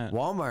 Imagine that.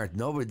 Walmart,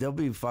 nobody, they'll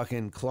be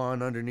fucking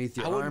clawing underneath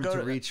your arm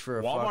to reach for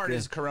a Walmart fucking...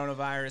 is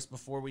coronavirus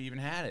before we even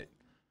had it.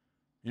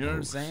 You know what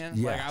I'm saying?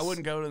 Yes. Like, I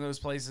wouldn't go to those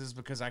places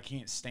because I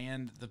can't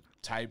stand the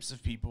types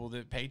of people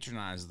that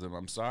patronize them.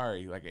 I'm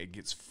sorry. Like, it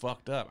gets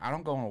fucked up. I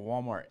don't go into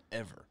Walmart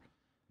ever.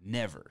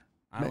 Never.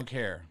 I don't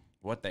care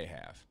what they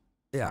have.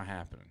 It's not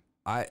happening.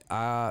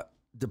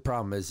 The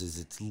problem is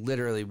it's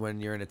literally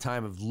when you're in a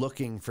time of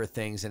looking for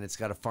things and it's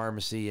got a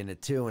pharmacy in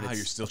it too. And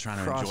you're still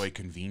trying to enjoy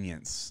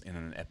convenience in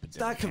an epidemic. It's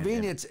not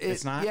convenience.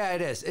 It's not? Yeah,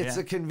 it is. It's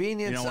a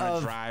convenience of... You don't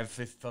want to drive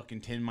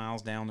fucking 10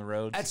 miles down the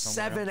road at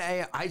 7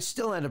 a.m. I'd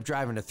still end up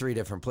driving to 3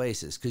 different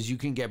places because you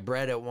can get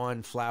bread at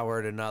one, flour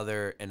at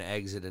another, and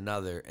eggs at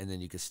another, and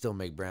then you can still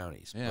make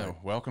brownies. Yeah,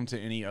 welcome to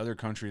any other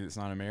country that's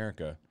not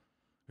America.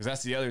 Because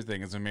that's the other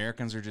thing is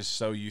Americans are just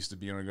so used to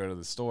being able to go to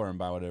the store and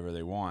buy whatever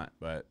they want,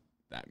 but...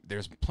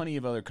 There's plenty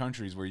of other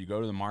countries where you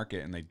go to the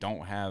market and they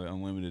don't have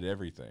unlimited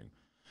everything.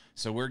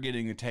 So we're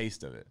getting a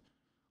taste of it.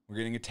 We're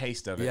getting a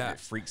taste of it. Yeah. It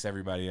freaks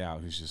everybody out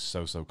who's just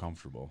so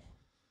comfortable.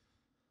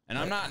 And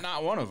I'm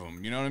not one of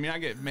them. You know what I mean? I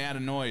get mad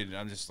annoyed.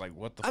 I'm just like,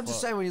 what the fuck? I'm just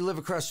saying when you live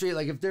across the street,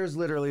 like if there's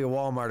literally a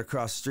Walmart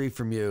across the street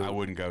from you. I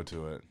wouldn't go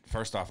to it.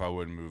 First off, I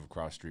wouldn't move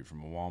across the street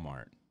from a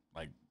Walmart.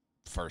 Like,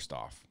 first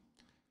off.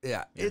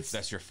 Yeah.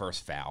 That's your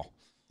first foul.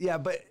 Yeah,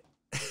 but...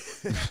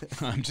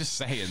 I'm just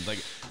saying, like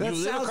that you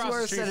live sounds across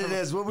worse the street than from,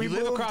 it is. When we you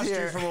live across the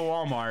here, street from a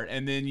Walmart,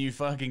 and then you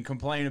fucking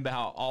complain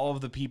about all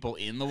of the people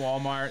in the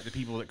Walmart, the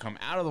people that come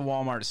out of the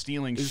Walmart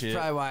stealing shit. That's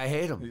probably why I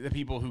hate them. The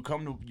people who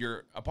come to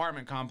your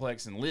apartment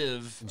complex and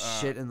live and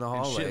shit in the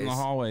hallways. Shit in the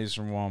hallways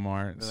from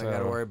Walmart. Then I got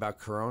to worry about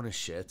Corona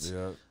shits.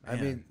 Yeah, I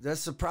mean,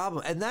 that's the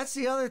problem, and that's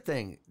the other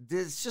thing.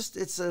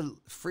 It's a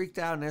freaked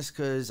outness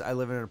because I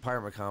live in an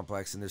apartment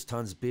complex and there's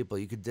tons of people.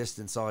 You could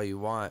distance all you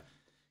want.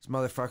 These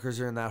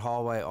motherfuckers are in that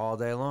hallway all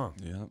day long.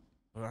 Yeah,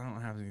 but I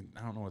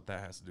don't know what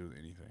that has to do with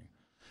anything.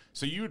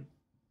 So you would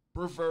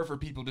prefer for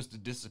people just to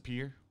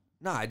disappear?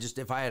 No,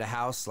 if I had a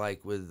house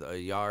like with a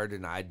yard,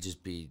 and I'd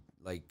just be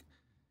like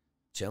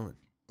chilling.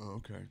 Oh,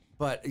 okay.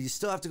 But you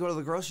still have to go to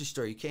the grocery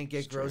store. You can't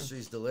get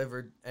groceries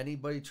delivered.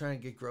 Anybody trying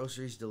to get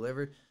groceries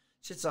delivered,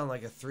 shit's on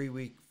like a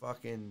 3-week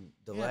fucking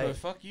delay. Yeah, but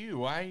fuck you.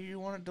 Why you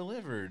want it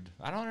delivered?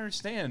 I don't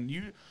understand.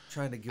 You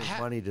trying to give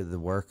money to the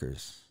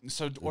workers.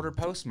 So order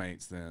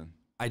Postmates then.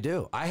 I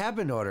do. I have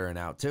been ordering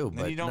out too,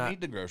 but then you don't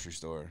need the grocery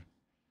store.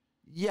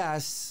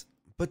 Yes,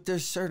 but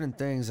there's certain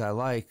things I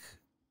like.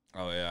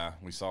 Oh yeah,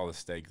 we saw the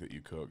steak that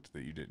you cooked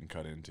that you didn't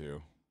cut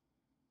into.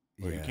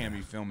 Well, you can't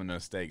be filming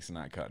those steaks and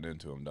not cutting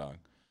into them, dog.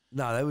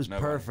 No, that was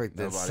perfect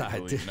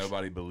inside.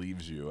 Nobody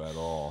believes you at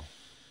all.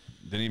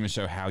 Didn't even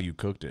show how you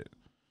cooked it.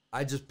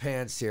 I just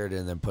pan-seared it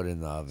and then put it in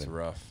the oven. It's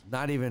rough.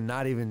 Not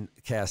even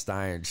cast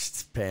iron,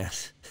 just pan.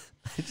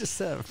 I just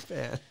had a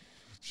pan.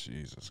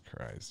 Jesus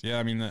Christ. Yeah,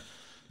 I mean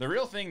the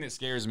real thing that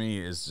scares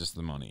me is just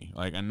the money.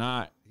 Like, and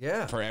not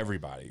for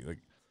everybody. Like,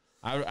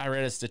 I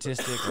read a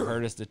statistic or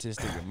heard a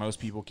statistic that most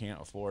people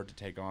can't afford to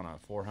take on a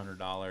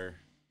 $400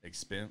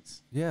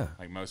 expense. Yeah.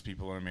 Like most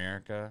people in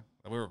America.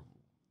 We're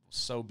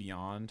so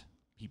beyond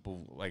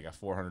people like a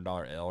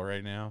 $400 L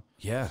right now.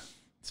 Yeah.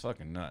 It's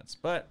fucking nuts.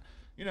 But,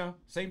 you know,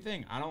 same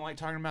thing. I don't like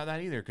talking about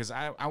that either because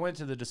I went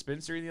to the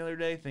dispensary the other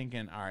day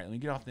thinking, all right, let me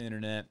get off the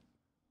internet.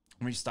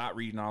 Let me stop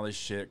reading all this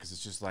shit because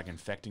it's just like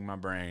infecting my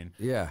brain.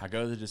 Yeah. I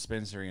go to the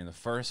dispensary and the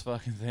first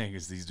fucking thing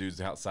is these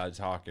dudes outside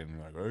talking.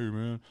 Like, hey,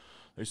 man,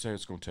 they say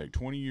it's going to take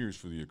 20 years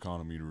for the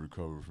economy to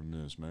recover from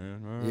this,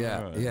 man.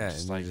 Yeah, yeah.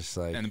 And just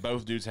like, and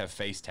both dudes have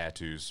face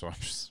tattoos. So I'm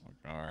just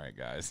like, all right,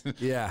 guys.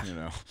 Yeah. You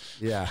know.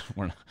 Yeah.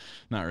 We're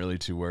not really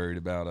too worried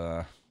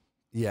about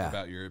yeah,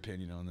 about your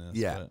opinion on this.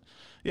 Yeah. But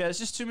yeah, it's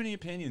just too many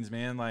opinions,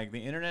 man. Like,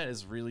 the internet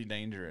is really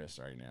dangerous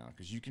right now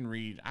because you can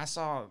read.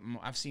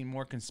 I've seen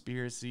more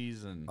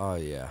conspiracies and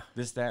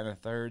this, that, and the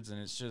thirds,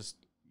 and it's just,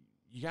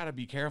 you got to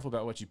be careful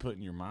about what you put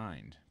in your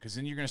mind because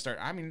then you're going to start.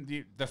 I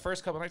mean, the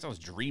first couple of nights I was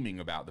dreaming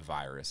about the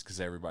virus because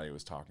everybody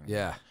was talking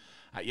about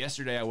it.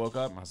 Yesterday I woke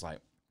up and I was like,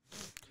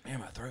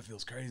 man, my throat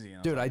feels crazy.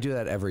 Dude, I do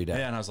that every day.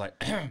 Yeah, and I was like,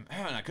 and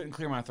I couldn't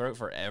clear my throat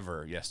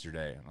forever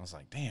yesterday. And I was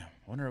like, damn,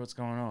 I wonder what's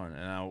going on.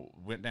 And I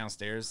went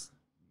downstairs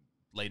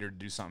later to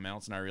do something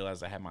else, and I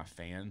realized I had my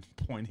fan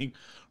pointing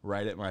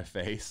right at my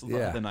face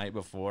the night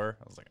before.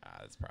 I was like,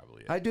 that's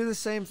probably it. I do the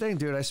same thing,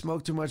 dude. I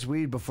smoke too much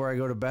weed before I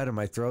go to bed, and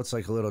my throat's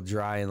like a little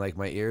dry, and like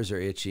my ears are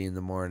itchy in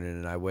the morning,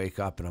 and I wake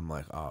up, and I'm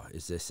like, oh,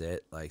 is this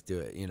it? Like, do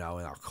it, you know,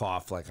 and I'll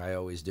cough like I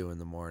always do in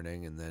the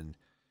morning, and then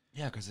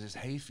Yeah, because there's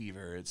hay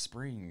fever. It's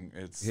spring.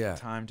 It's Yeah.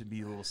 time to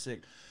be a little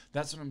sick.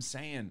 That's what I'm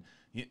saying.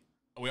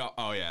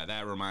 Oh yeah,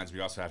 that reminds me.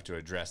 We also have to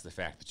address the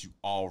fact that you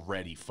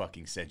already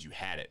fucking said you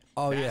had it.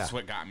 Oh, That's yeah.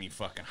 what got me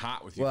fucking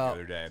hot with you Well, the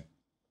other day.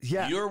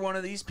 Yeah. You're one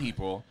of these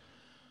people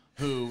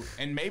who,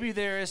 and maybe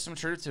there is some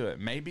truth to it.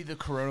 Maybe the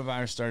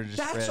coronavirus started to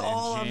That's spread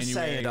all in I'm January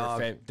saying, or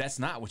dog. That's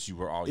not what you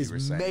were. All Is you were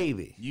saying.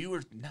 maybe. You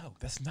were no.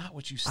 That's not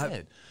what you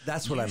said.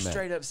 That's what I meant. You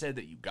straight up said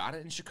that you got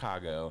it in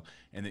Chicago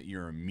and that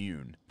you're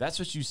immune. That's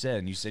what you said.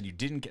 And you said you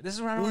didn't get. This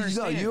is what I don't Well,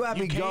 understand. you had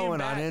me came going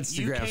back- on you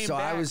Instagram, came so I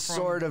back was from-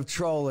 sort of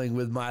trolling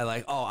with my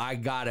like, oh, I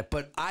got it.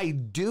 But I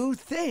do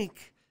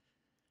think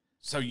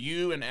So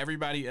you and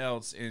everybody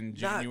else in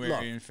January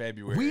look, and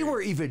February. we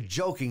were even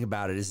joking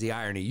about it. Is the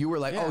irony? You were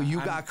like, Yeah, oh, you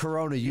I'm- got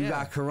corona, you Yeah.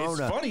 got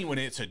corona. It's funny when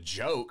it's a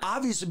joke.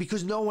 Obviously,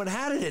 because no one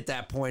had it at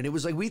that point. It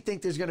was like we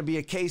think there's going to be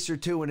a case or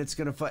two, and it's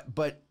going to fight.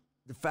 But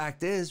the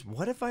fact is,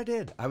 what if I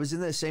did? I was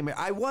in the same.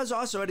 I was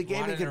also at a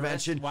gaming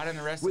convention Why didn't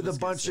the rest with of us a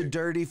get bunch sick? of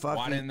dirty Why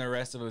fucking. didn't the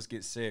rest of us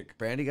get sick?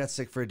 Brandy got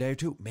sick for a day or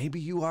two. Maybe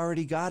you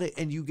already got it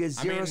and you get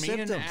zero I mean,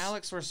 symptoms. me and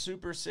Alex were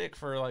super sick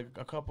for like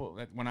a couple.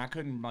 When I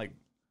couldn't like,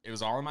 it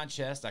was all in my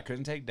chest. I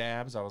couldn't take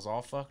dabs. I was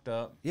all fucked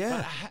up.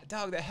 Yeah. but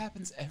dog, that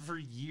happens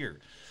every year.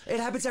 It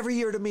happens every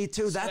year to me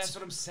too. That's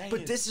what I'm saying.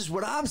 But this is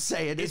what I'm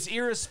saying. It's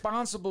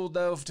irresponsible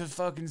though to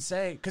fucking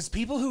say, because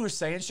people who are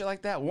saying shit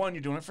like that, one,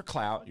 you're doing it for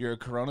clout. You're a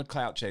corona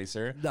clout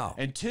chaser. No,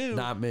 and two,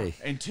 not me.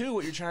 And two,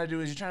 what you're trying to do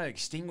is you're trying to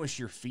extinguish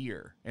your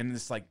fear and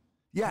this like.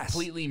 Yes.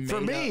 Completely made For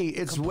up, me,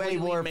 it's way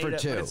completely more made for up,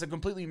 two. But it's a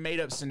completely made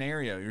up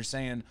scenario. You're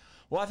saying,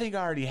 well, I think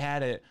I already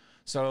had it,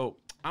 so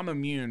I'm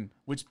immune,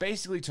 which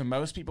basically to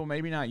most people,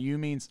 maybe not you,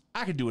 means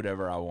I can do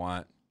whatever I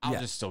want. I'll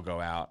Yeah. just still go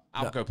out.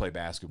 I'll go play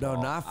basketball.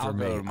 No, not for I'll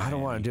me. go to I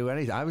don't want Miami. to do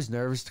anything. I was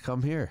nervous to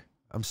come here.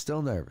 I'm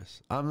still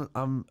nervous.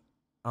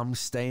 I'm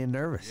staying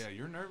nervous. Yeah,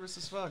 you're nervous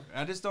as fuck.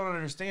 I just don't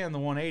understand the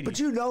 180. But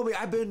you know me,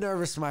 I've been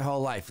nervous my whole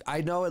life.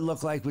 I know it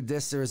looked like with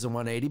this there is a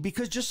 180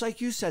 because just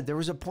like you said, there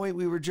was a point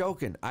we were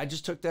joking. I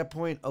just took that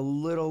point a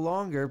little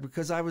longer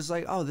because I was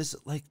like, oh, this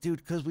like, dude,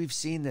 because we've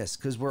seen this,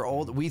 because we're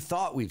old. We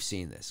thought we've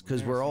seen this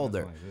because we're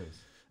older.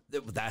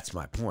 That's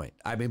my point.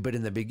 I mean, but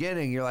in the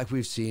beginning, you're like,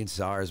 we've seen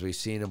SARS, we've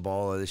seen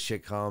Ebola. This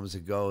shit comes,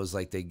 it goes.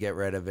 Like they get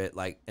rid of it,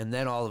 like, and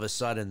then all of a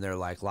sudden they're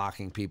like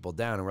locking people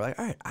down, and we're like,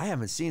 all right, I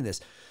haven't seen this.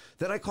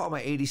 Then I call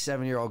my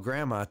 87-year-old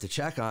grandma to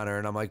check on her,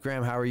 and I'm like,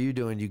 Graham, how are you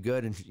doing? You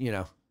good? And you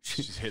know,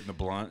 she's hitting the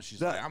blunt.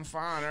 She's like, I'm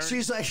fine. Ernie."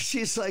 she's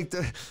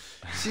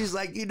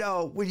like, you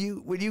know, when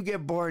you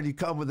get born, you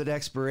come with an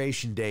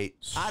expiration date.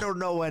 I don't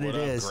know when What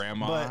it up, is,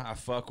 Grandma? but I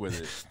fuck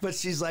with it. but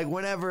she's like,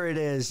 whenever it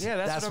is, Yeah,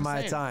 that's what I'm my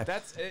saying. time.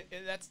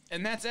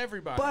 That's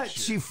everybody. But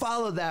she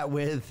followed that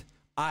with,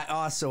 I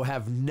also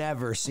have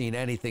never seen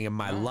anything in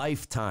my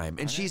lifetime.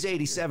 And she's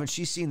 87.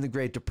 She's seen the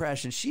Great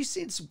Depression. She's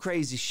seen some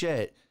crazy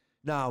shit.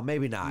 No,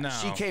 maybe not. No,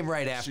 She came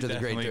right she after the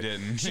Great definitely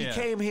Depression. didn't. She Yeah.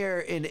 came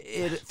here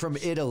from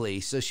Italy,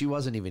 so she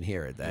wasn't even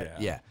here at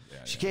that. Yeah.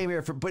 She came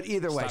here from, but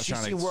either way, she's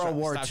seen World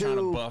War II.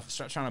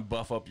 Stop trying to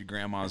buff up your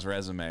grandma's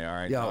resume, all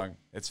right, Yo, dog?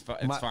 It's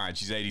fine.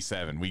 She's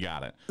 87. We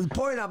got it. The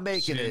point I'm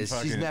making She didn't is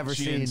fucking- she's never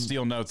she seen. didn't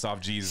steal notes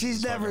off Jesus.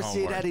 She's never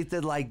seen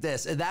anything like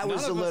this. And that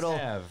was None a of us little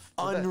have.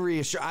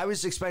 unreassuring. I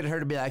was expecting her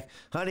to be like,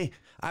 honey,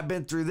 I've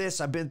been through this,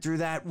 I've been through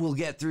that, we'll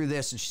get through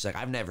this. And she's like,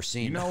 I've never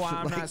seen You know why I'm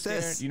nothing like not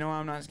scared? this. You know why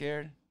I'm not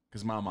scared?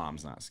 Because my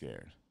mom's not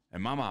scared.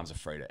 And my mom's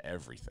afraid of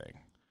everything.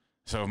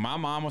 So if my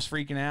mom was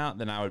freaking out,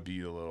 then I would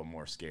be a little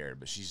more scared.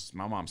 But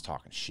my mom's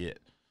talking shit.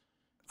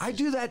 I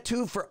do that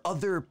too for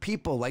other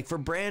people. Like for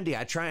Brandy,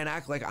 I try and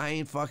act like I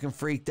ain't fucking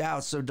freaked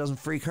out so it doesn't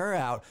freak her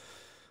out.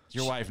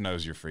 Your wife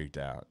knows you're freaked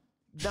out.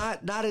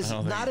 Not don't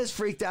think- as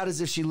freaked out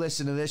as if she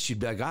listened to this. She'd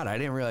be like, God, I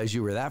didn't realize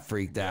you were that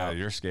freaked Yeah, out.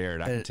 you're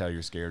scared. I can tell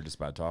you're scared just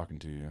by talking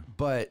to you.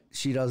 But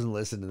she doesn't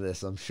listen to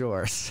this, I'm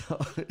sure. So,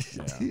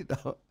 you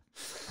know.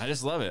 I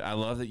just love it. I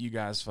love that you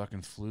guys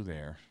fucking flew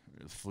there.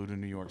 Flew to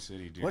New York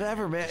City. Dude.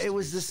 Whatever, man. It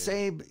was the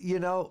same, you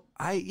know.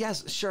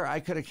 Yes, sure, I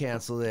could have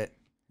canceled it.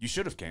 You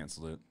should have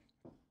canceled it.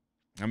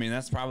 I mean,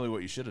 that's probably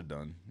what you should have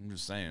done. I'm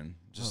just saying.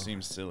 It just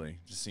seems silly.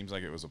 It just seems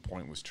like it was a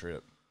pointless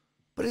trip.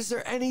 But is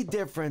there any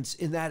difference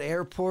in that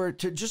airport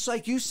to, just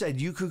like you said,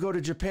 you could go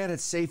to Japan,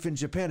 it's safe in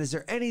Japan. Is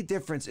there any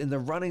difference in the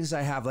runnings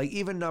I have? Like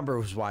even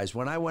numbers wise,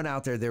 when I went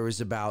out there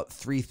was about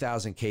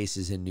 3,000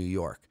 cases in New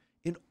York.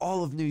 In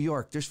all of New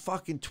York, there's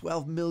fucking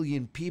 12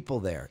 million people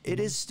there.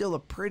 It is still a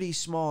pretty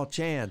small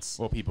chance.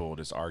 Well, people will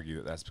just argue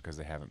that that's because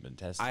they haven't been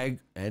tested.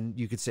 And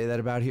you could say that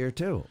about here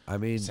too. I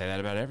mean, Say that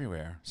about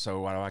everywhere.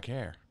 So why do I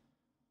care?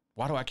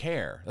 Why do I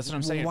care? That's what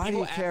I'm saying. Why do People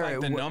you act care? like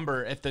the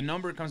number, if the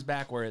number comes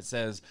back where it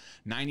says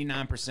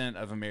 99%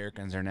 of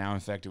Americans are now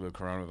infected with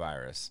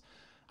coronavirus,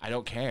 I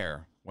don't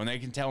care. When they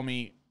can tell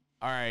me,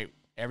 all right,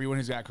 everyone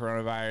who's got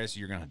coronavirus,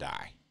 you're going to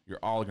die. You're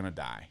all going to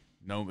die.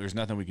 No, there's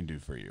nothing we can do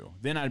for you.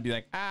 Then I'd be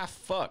like,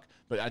 fuck.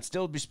 But I'd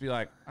still just be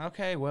like,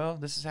 okay, well,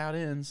 this is how it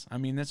ends. I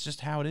mean, that's just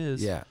how it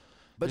is. yeah.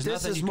 But There's this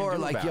nothing is you can more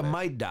do like about you it.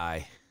 might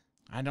die.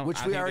 I don't. Which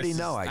I we think already this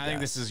know, is- I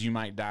think guess. this is you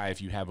might die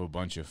if you have a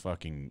bunch of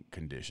fucking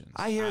conditions.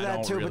 I hear that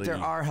don't too, but really- there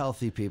are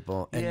healthy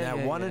people. And that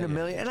one in a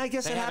million. And I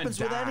guess They it happens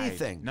with haven't died.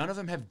 anything. None of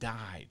them have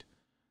died.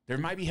 there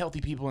might be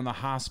healthy people in the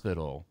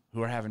hospital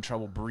who are having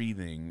trouble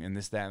breathing and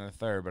this, that, and the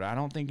third, but I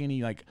don't think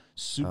any like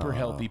super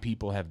healthy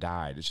people have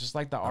died. It's just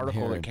like the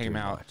article that came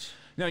out. Much.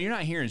 No, you're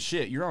not hearing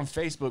shit. You're on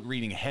Facebook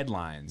reading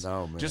headlines.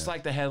 No, man. Just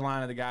like the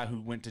headline of the guy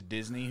who went to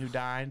Disney who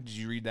died. Did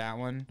you read that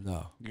one?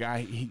 No. The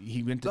guy,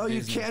 he went to No,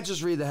 Disney. you can't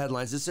just read the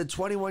headlines. It said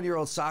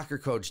 21-year-old soccer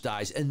coach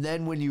dies, and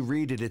then when you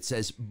read it, it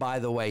says, by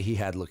the way, he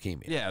had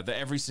leukemia. Yeah,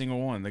 every single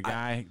one. The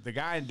guy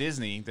at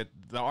Disney,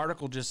 the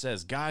article just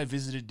says, guy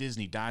visited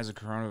Disney, dies of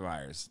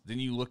coronavirus. Then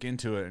you look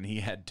into it, and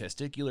he had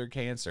testicular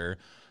cancer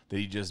that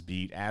he just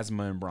beat,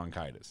 asthma and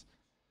bronchitis.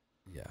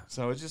 Yeah.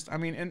 So it's just, I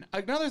mean, and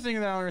another thing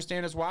that I don't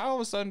understand is why all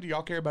of a sudden do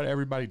y'all care about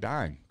everybody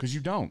dying? Because you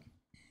don't.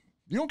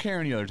 You don't care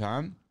any other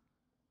time.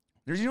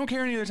 You don't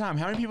care any other time.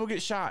 How many people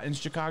get shot in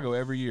Chicago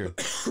every year?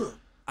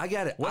 I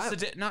get it.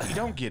 What's no, you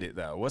don't get it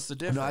though. What's the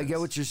difference? No, I get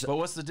what you're saying. But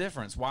what's the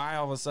difference? Why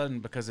all of a sudden?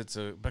 Because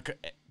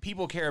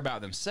people care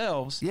about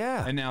themselves.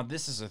 Yeah. And now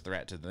this is a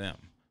threat to them.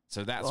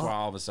 So that's why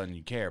all of a sudden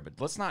you care. But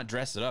let's not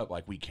dress it up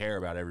like we care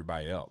about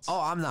everybody else. Oh,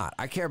 I'm not.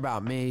 I care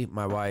about me,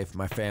 my wife,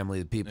 my family,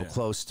 the people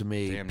close to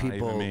me. Damn,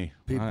 people, not even me.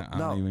 people. I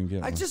don't even get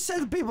I one. just said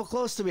the people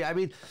close to me. I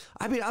mean,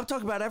 I'm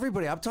talking about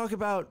everybody. I'm talking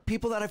about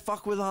people that I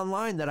fuck with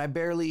online that I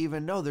barely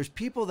even know. There's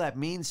people that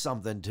mean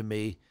something to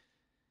me.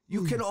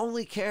 You can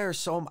only care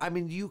so. I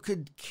mean, you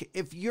could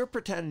if you're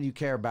pretending you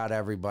care about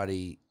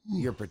everybody,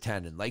 you're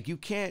pretending. Like you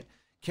can't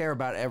care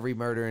about every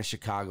murder in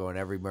Chicago and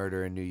every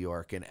murder in New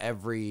York and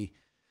every.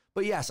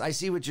 But yes, I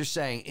see what you're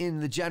saying. In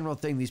the general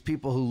thing, these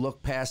people who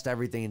look past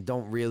everything and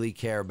don't really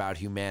care about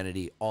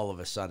humanity all of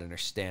a sudden are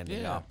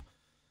standing up.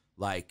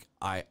 Like,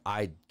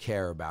 I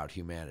care about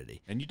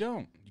humanity. And you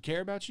don't. You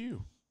care about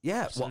you.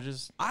 Yeah, So well,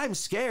 just I'm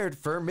scared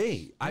for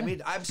me. I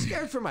mean, I'm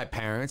scared for my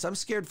parents. I'm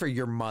scared for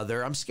your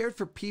mother. I'm scared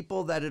for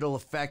people that it'll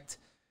affect.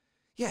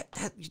 Yeah,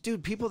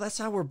 dude, people, that's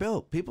how we're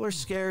built. People are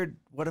scared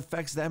what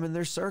affects them in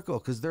their circle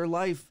because their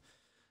life.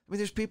 I mean,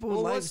 there's people with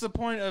Well, lives. what's the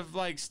point of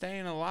like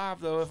staying alive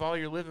though if all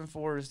you're living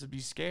for is to be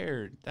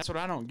scared? That's what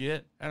I don't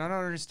get, and I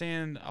don't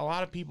understand. A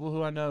lot of people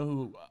who I know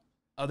who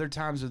other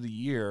times of the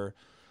year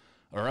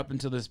or up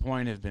until this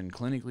point have been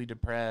clinically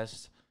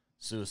depressed,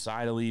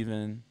 suicidal,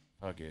 even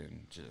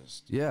fucking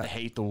just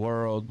hate the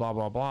world, blah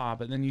blah blah.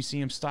 But then you see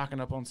them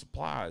stocking up on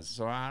supplies,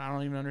 so I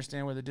don't even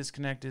understand where the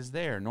disconnect is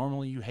there.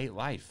 Normally, you hate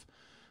life.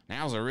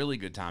 Now's a really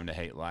good time to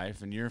hate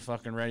life, and you're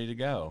fucking ready to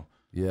go.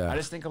 Yeah, I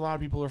just think a lot of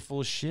people are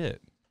full of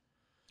shit.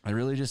 I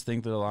really just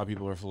think that a lot of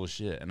people are full of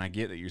shit, and I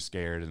get that you're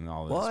scared and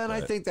all this. Well, and I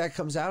think that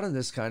comes out in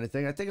this kind of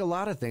thing. I think a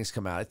lot of things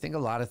come out. I think a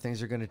lot of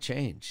things are going to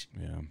change.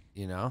 yeah,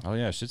 You know? oh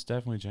yeah, shit's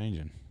definitely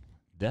changing.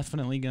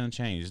 Definitely gonna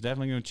change. It's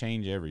definitely gonna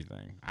change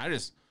everything. I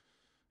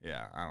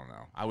don't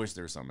know. I wish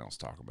there was something else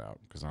to talk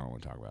about because I don't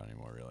want to talk about it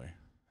anymore.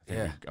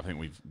 Really. I think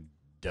we've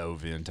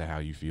dove into how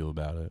you feel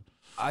about it.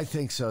 I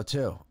think so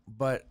too.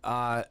 But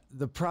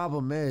the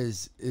problem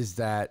is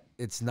that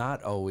it's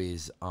not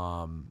always.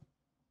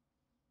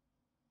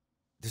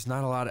 There's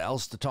not a lot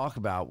else to talk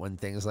about when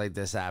things like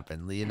this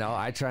happen. You know,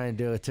 I try and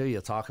do it too.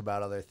 You'll talk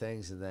about other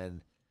things and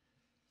then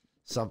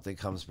something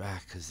comes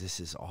back because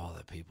this is all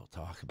that people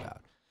talk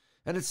about.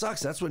 And it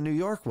sucks. That's what New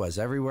York was.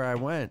 Everywhere I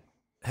went,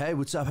 hey,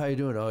 what's up? How you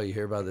doing? Oh, you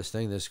hear about this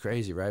thing? This is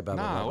crazy, right? Blah,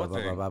 blah, blah,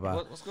 blah, blah, blah,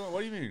 blah. What's going on? What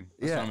do you mean?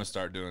 That's Yeah. what I'm going to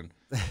start doing.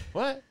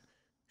 What?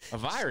 A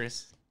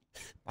virus?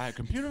 Like a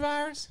computer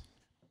virus?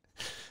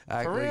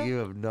 Act For like real? you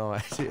have no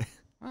idea.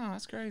 Oh,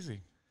 that's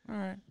crazy. All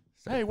right.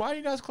 Hey, why are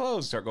you guys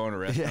closed? Start going to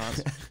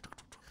restaurants.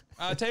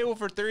 Table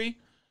for 3.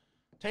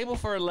 Table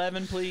for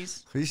 11,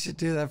 please. We should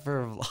do that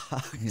for a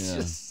vlog. Yeah.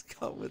 Just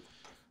come with.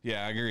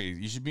 Yeah, I agree.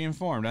 You should be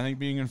informed. I think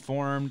being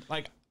informed,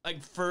 like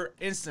for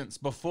instance,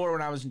 before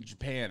when I was in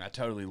Japan, I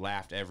totally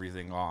laughed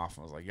everything off.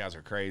 I was like, you guys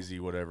are crazy,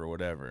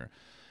 whatever.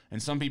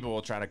 And some people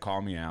will try to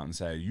call me out and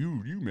say,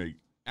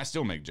 I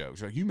still make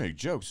jokes. Like, you make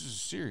jokes. This is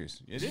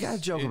serious. You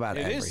gotta joke about it.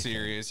 It everything. is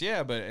serious,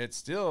 yeah, but it's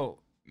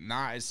still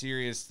not as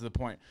serious to the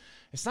point.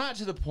 It's not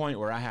to the point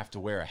where I have to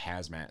wear a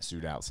hazmat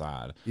suit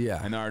outside. Yeah.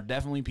 And there are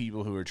definitely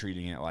people who are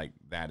treating it like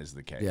that is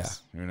the case.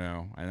 Yeah. You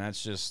know? And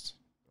that's just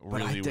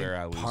But I really think where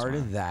I lose part my-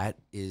 of that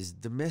is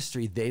the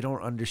mystery. They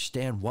don't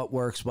understand what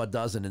works, what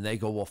doesn't, and they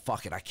go, "Well,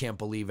 fuck it, I can't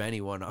believe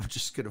anyone. I'm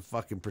just gonna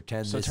fucking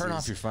pretend." So this turn is...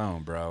 off your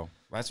phone, bro.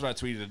 That's what I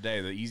tweeted today.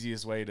 The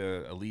easiest way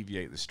to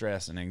alleviate the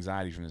stress and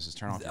anxiety from this is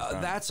turn off your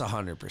phone. That's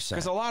 100%.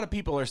 Because a lot of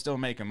people are still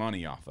making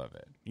money off of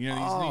it. You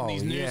know,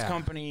 these news yeah.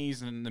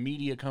 companies and the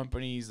media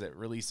companies that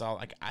release all.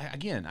 Like, I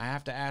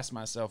have to ask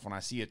myself when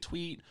I see a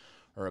tweet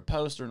or a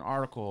post or an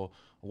article,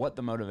 what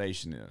the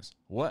motivation is.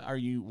 What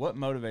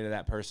motivated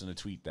that person to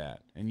tweet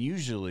that? And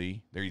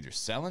usually they're either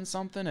selling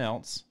something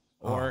else,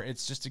 or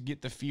it's just to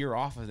get the fear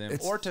off of them,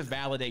 or to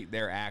validate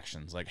their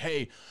actions. Like,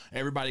 hey,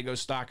 everybody go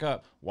stock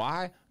up.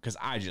 Why? Because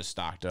I just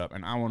stocked up,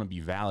 and I want to be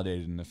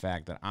validated in the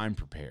fact that I'm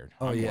prepared.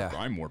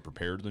 I'm more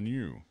prepared than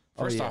you.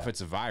 First off, it's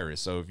a virus,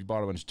 so if you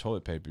bought a bunch of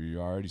toilet paper,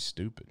 you're already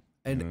stupid.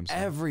 You know what I'm And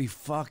saying? every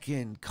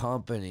fucking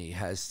company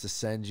has to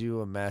send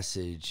you a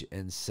message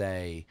and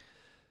say,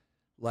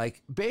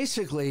 like,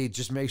 basically,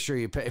 just make sure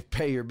you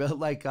pay your bill.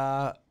 Like,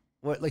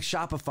 what like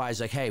Shopify's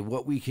like, hey,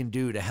 what we can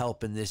do to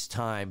help in this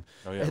time.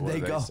 Oh yeah, and what they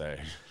do go, they say?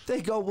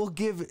 they go, we'll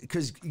give,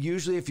 because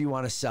usually if you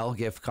want to sell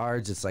gift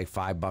cards, it's like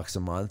 $5 a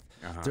month.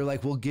 They're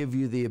like, we'll give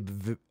you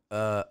the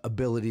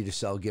ability to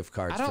sell gift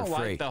cards I don't for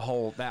free. like that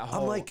whole.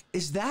 I'm like,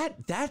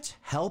 that's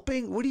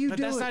helping? What are you But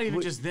doing? that's not even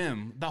What- just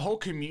them. The whole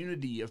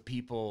community of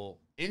people.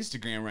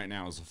 Instagram right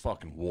now is a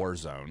fucking war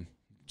zone.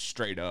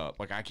 Straight up.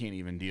 Like, I can't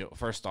even deal.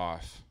 First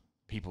off,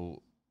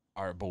 people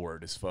are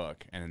bored as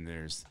fuck. And then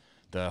there's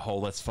the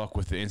whole let's fuck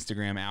with the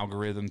Instagram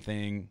algorithm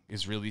thing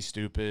is really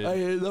stupid. I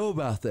didn't know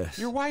about this.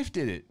 Your wife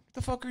did it. What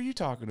the fuck are you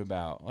talking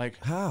about? Like,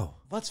 How?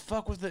 let's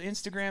fuck with the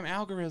Instagram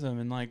algorithm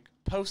and like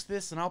post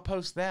this and I'll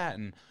post that,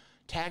 and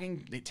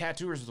tagging the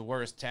tattooers is the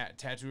worst.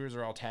 Tattooers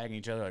are all tagging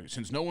each other. Like,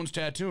 since no one's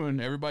tattooing,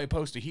 everybody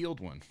post a healed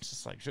one. It's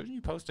just like, shouldn't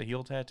you post a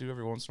healed tattoo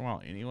every once in a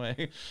while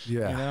anyway?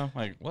 Yeah. You know,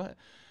 like what?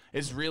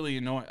 It's really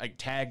annoying. Like,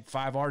 tag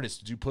 5 artists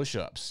to do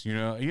push-ups. You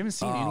know, you haven't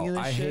seen any of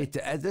this I shit. hate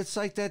that. That's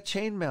like that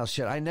chainmail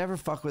shit. I never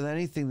fuck with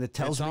anything that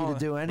tells It's me all- to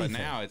do anything. But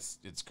now it's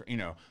you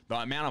know, the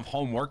amount of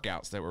home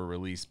workouts that were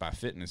released by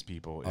fitness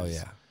people. Is, oh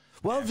yeah.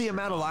 Well, the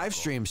amount of live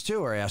streams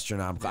too are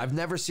astronomical. I've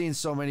never seen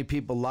so many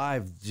people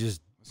live.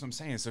 Just That's what I'm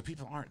saying. So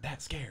people aren't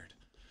that scared.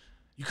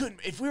 You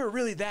couldn't, if we were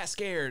really that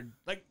scared,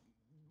 like,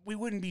 we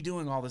wouldn't be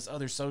doing all this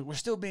other. So we're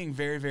still being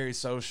very, very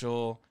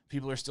social.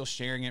 People are still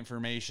sharing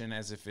information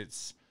as if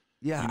it's,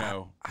 yeah. you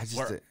know, I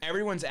just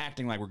everyone's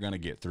acting like we're going to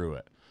get through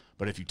it.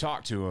 But if you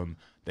talk to them,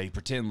 they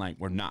pretend like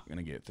we're not going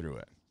to get through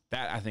it.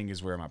 That, I think,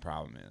 is where my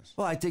problem is.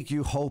 well, I think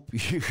you hope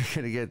you're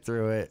gonna get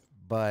through it,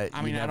 but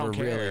I mean, you I never don't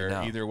care really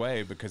know. either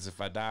way, because if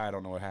I die, I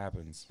don't know what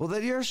happens. Well,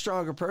 then you're a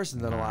stronger person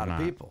than a No, lot I'm of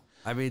not. people.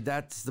 I mean,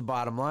 that's the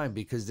bottom line,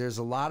 because there's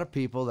a lot of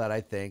people that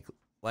I think,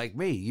 like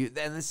me,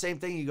 and the same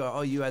thing, you go,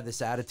 oh, you had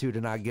this attitude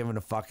of not giving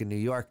a fuck in New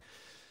York.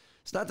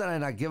 It's not that I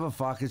not give a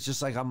fuck. It's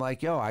just like, I'm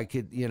like, yo, I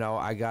could, you know,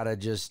 I gotta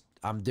just,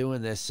 I'm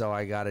doing this, so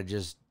I gotta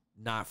just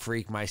not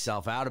freak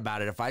myself out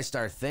about it. If I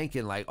start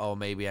thinking like, oh,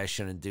 maybe I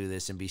shouldn't do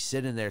this, and be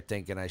sitting there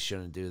thinking I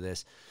shouldn't do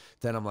this,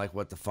 then I'm like,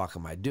 what the fuck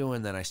am I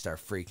doing? Then I start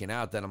freaking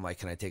out. Then I'm like,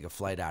 can I take a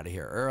flight out of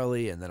here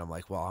early? And then I'm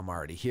like, well, I'm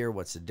already here.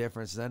 What's the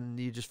difference? Then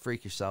you just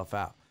freak yourself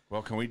out.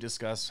 Well, can we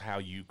discuss how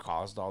you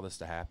caused all this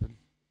to happen?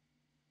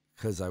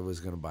 Because I was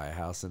going to buy a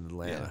house in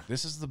Atlanta.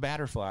 This is the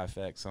butterfly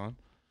effect, son.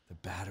 The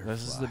butterfly.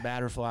 This is the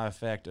butterfly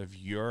effect of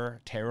your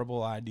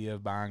terrible idea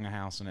of buying a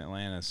house in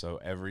Atlanta, so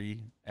every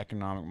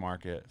economic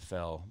market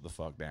fell the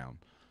fuck down.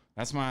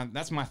 That's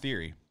my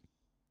theory.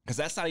 Because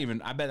that's not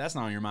even, I bet that's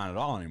not on your mind at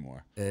all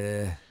anymore.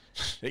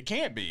 It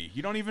can't be.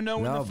 You don't even know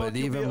when No, the fuck but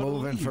you'll be even able to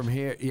moving leave. from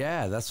here,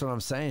 yeah, that's what I'm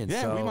saying.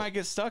 Yeah, so we might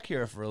get stuck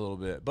here for a little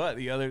bit. But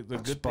the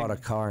just good bought thing,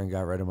 a car and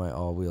got rid of my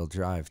all-wheel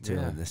drive too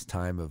Yeah. in this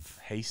time of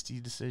hasty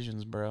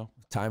decisions, bro.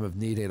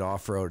 needed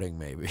off-roading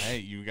maybe. Hey,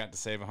 you got to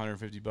save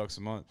 $150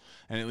 a month,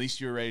 and at least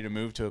you're ready to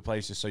move to a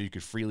place just so you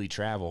could freely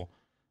travel.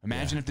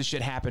 Imagine if this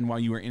shit happened while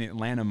you were in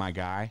Atlanta, my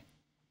guy.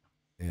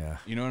 Yeah.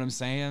 You know what I'm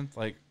saying?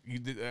 Like,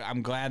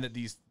 I'm glad that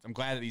these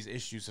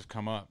issues have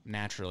come up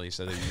naturally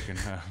so that you can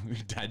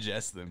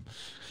digest them,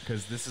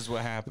 because this is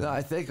what happened. No,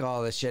 I think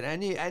all this shit,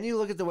 and you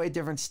look at the way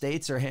different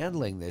states are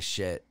handling this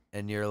shit,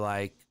 and you're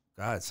like,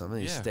 God, some of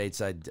these Yeah.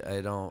 states I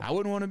don't. I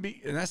wouldn't want to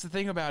be, and that's the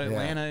thing about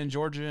Atlanta and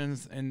Georgia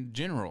in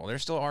general. They're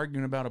still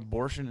arguing about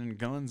abortion and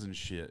guns and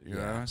shit, you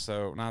know?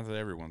 So, not that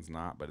everyone's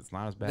not, but it's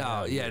not as bad. No,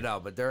 out yeah, here. no,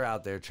 but they're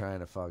out there trying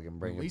to fucking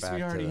bring At it least back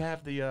we already to the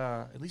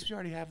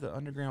have the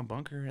underground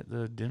bunker at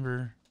the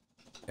Denver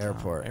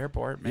airport.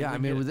 airport. Maybe Yeah, I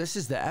we mean, get- this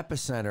is the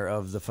epicenter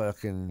of the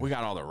fucking. we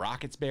got all the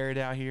rockets buried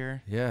out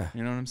here. Yeah.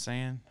 You know what I'm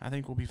saying? I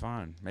think we'll be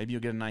fine. Maybe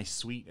you'll get a nice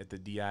suite at the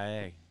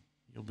DIA.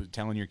 You'll be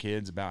telling your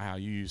kids about how I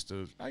used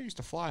to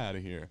fly out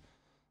of here.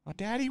 Oh,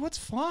 Daddy, what's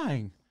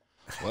flying?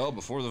 Well,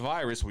 before the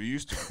virus, we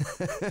used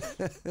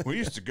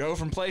to go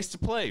from place to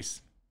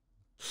place.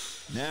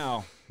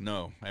 Now,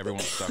 no,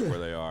 everyone's stuck where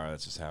they are.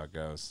 That's just how it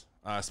goes.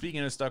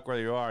 Speaking of stuck where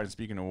they are, and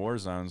speaking of war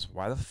zones,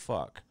 why the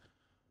fuck?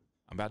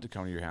 I'm about to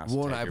come to your house.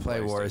 Won't and take I your play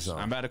PlayStation. Warzone?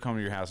 I'm about to come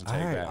to your house and All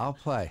take right, that. I'll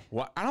play.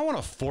 What? I don't want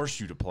to force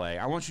you to play.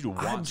 I want you to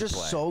want I'm just to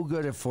play. so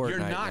good at Fortnite. You're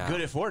not now.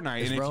 good at Fortnite.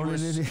 Is And if Ronan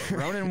you in were, here?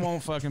 Ronan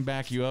won't fucking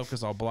back you up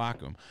because I'll block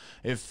him.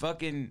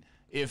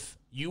 If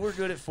you were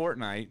good at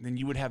Fortnite, then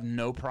you would have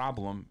no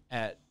problem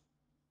at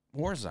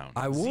Warzone.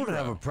 I won't Zero.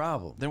 have a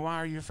problem. Then why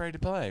are you afraid to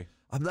play?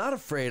 I'm not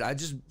afraid.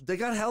 They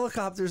got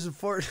helicopters in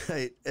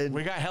Fortnite, and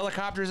We got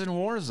helicopters in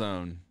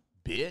Warzone,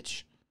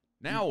 bitch.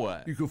 Now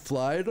what? you can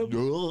fly in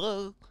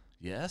them.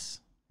 Yes.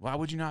 Why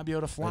would you not be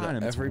able to fly in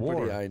them? It's Everybody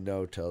war. I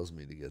know tells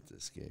me to get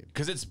this game.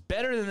 Because it's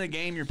better than the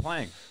game you're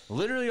playing.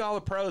 Literally, all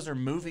the pros are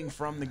moving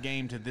from the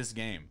game to this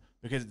game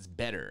because it's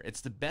better. It's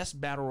the best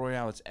battle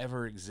royale that's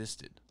ever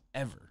existed.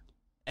 Ever.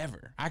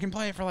 I can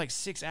play it for like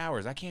 6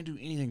 hours. I can't do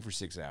anything for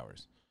 6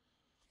 hours.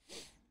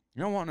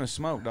 You don't want no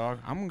smoke, dog.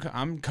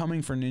 I'm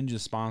coming for Ninja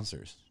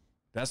sponsors.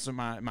 That's what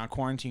my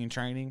quarantine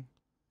training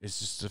is,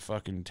 just to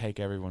fucking take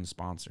everyone's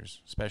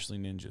sponsors, especially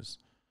Ninjas.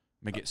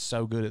 Make it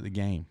so good at the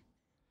game.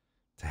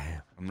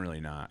 Damn. I'm really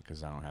not,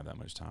 because I don't have that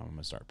much time. I'm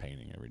gonna start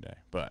painting every day.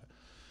 But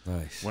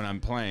Nice. when I'm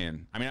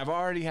playing. I mean, I've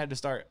already had to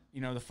start,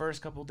 the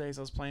first couple of days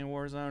I was playing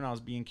Warzone, I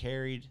was being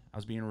carried. I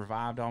was being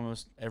revived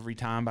almost every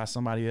time by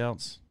somebody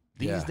else.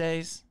 These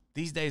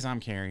days I'm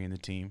carrying the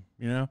team,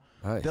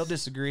 Nice. They'll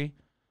disagree.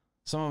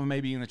 Some of them may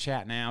be in the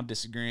chat now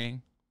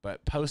disagreeing,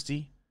 but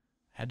Posty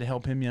had to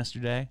help him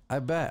yesterday. I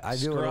bet. I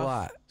do it a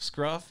lot.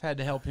 Scruff had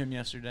to help him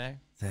yesterday.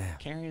 Damn.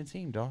 Carrying a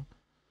team, dog.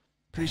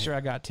 Pretty sure I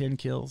got 10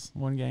 kills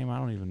one game. I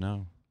don't even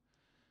know.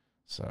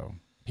 So,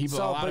 a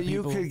lot but of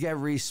people, you could get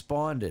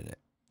respawned in it.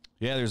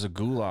 yeah, there's a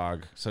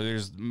gulag. So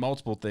there's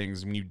multiple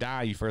things. When you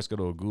die, you first go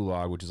to a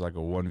gulag, which is like a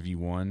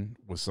 1v1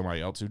 with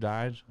somebody else who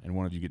died, and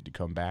one of you get to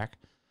come back.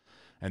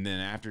 And then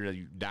after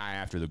you die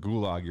after the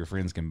gulag, your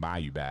friends can buy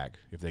you back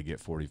if they get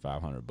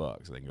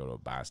 $4,500. They can go to a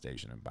buy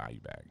station and buy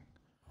you back.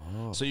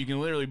 Oh. So you can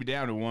literally be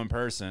down to one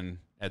person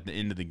at the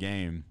end of the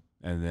game,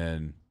 and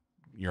then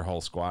your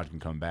whole squad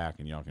can come back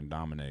and y'all can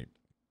dominate.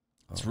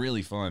 It's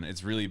really fun.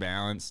 It's really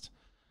balanced.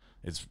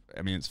 It's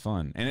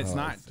fun, and it's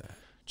not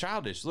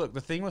childish. Look,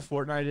 the thing with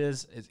Fortnite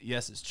is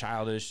yes, it's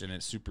childish and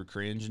it's super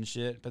cringe and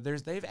shit. But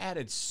they've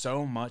added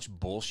so much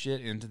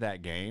bullshit into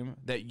that game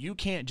that you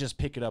can't just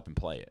pick it up and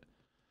play it.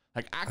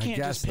 Like I can't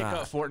just pick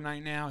up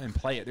Fortnite now and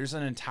play it. There's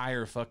an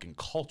entire fucking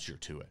culture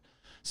to it.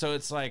 So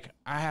it's like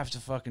I have to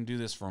fucking do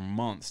this for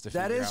months to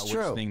figure out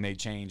which thing they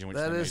change and which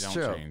thing they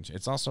don't change.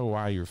 It's also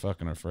why you're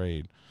fucking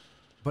afraid.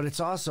 But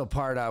it's also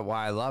part of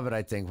why I love it,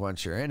 I think,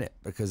 once you're in it,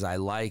 because I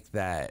like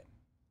that.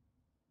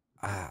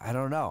 I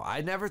don't know.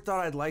 I never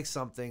thought I'd like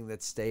something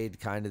that stayed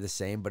kind of the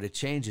same, but it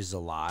changes a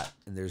lot,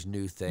 and there's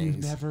new things.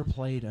 You've never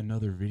played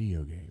another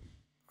video game.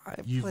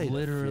 You've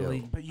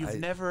literally, but you've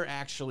never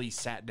actually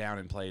sat down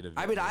and played a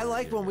video game. I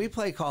like when we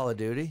play Call of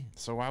Duty.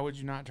 So why would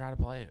you not try to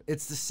play it?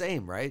 It's the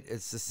same, right?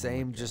 It's the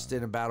same, just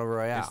in a battle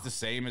royale. It's the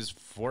same as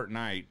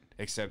Fortnite,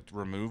 except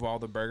remove all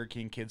the Burger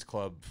King Kids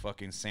Club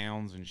fucking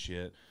sounds and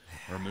shit.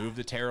 Remove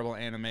the terrible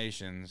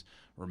animations.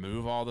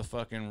 Remove all the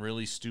fucking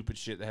really stupid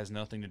shit that has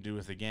nothing to do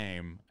with the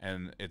game,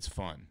 and it's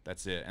fun.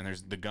 That's it. And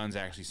the guns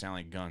actually sound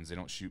like guns. They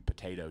don't shoot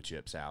potato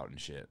chips out and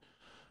shit.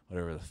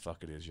 Whatever the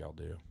fuck it is y'all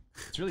do.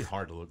 It's really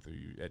hard to look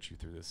at you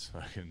through this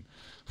fucking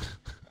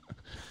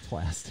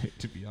plastic,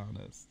 to be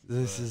honest.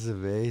 This is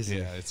amazing.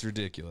 Yeah, it's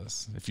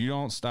ridiculous. If you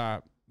don't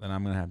stop, then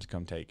I'm going to have to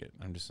come take it.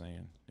 I'm just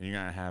saying. And you're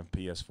going to have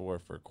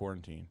PS4 for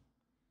quarantine.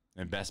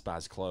 And Best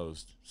Buy's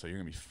closed, so you're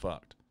going to be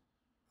fucked.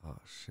 Oh,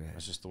 shit.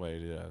 That's just the way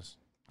it is.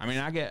 I mean,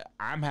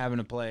 I'm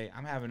having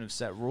to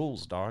set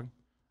rules, dog.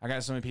 I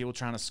got so many people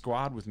trying to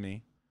squad with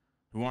me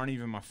who aren't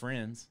even my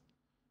friends.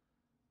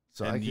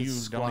 So and you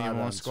don't even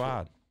want to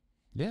squad.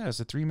 Yeah, it's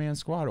a 3-man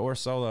squad or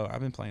solo.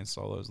 I've been playing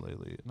solos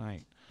lately at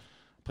night.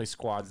 I play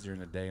squads during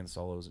the day and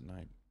solos at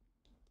night.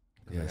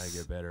 Yes. I gotta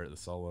get better at the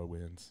solo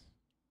wins.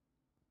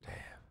 Damn.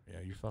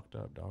 Yeah, you fucked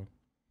up, dog.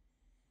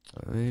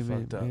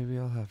 Maybe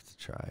I'll have to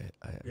try it.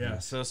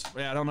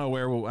 I don't know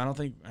where I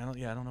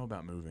don't know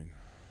about moving.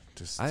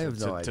 I have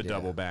no idea. To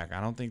double back.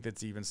 I don't think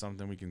that's even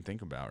something we can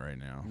think about right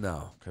now.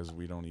 No. Because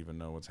we don't even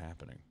know what's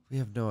happening. We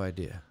have no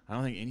idea. I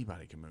don't think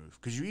anybody can move.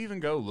 Could you even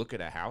go look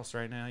at a house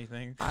right now, you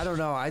think? I don't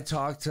know. I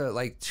talked to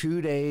like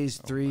 2 days,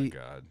 3. Oh, my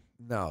God.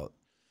 No.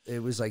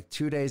 It was like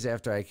 2 days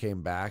after I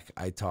came back,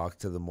 I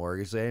talked to the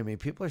mortgage lady. I mean,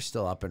 people are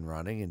still up and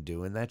running and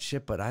doing that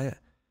shit, but I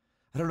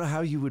don't know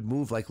how you would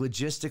move. Like,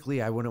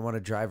 logistically, I wouldn't want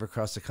to drive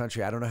across the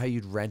country. I don't know how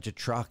you'd rent a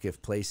truck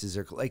if places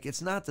are... Like,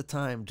 it's not the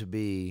time to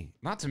be...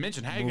 Not to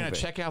mention, how are you going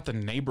to check out the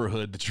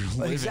neighborhood that you're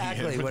living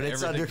exactly, in when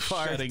it's under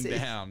shutting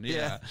down?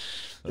 Yeah.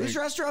 These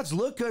restaurants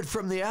look good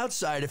from the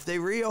outside. If they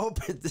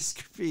reopen, this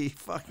could be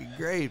fucking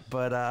great.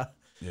 But,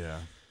 yeah,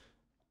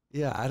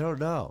 I don't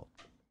know.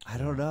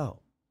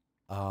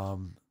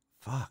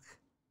 Fuck.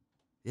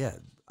 Yeah,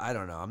 I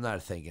don't know. I'm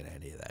not thinking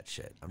any of that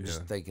shit. I'm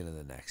just thinking of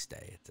the next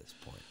day at this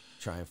point.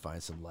 Try and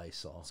find some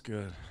Lysol. It's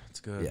good. It's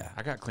good. Yeah.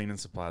 I got cleaning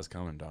supplies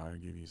coming, dog. I'll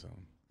give you some.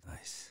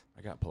 Nice.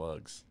 I got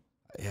plugs.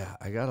 Yeah,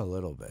 I got a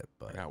little bit,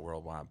 but I got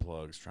worldwide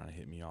plugs trying to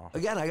hit me off.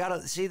 Again, I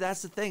gotta see.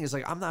 That's the thing. Is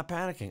like I'm not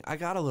panicking. I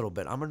got a little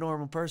bit. I'm a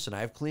normal person. I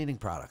have cleaning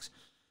products.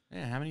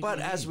 Yeah, how many? But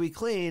as we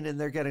clean and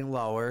they're getting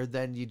lower,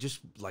 then you just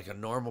like a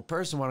normal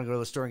person want to go to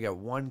the store and get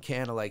 1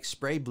 can of like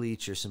spray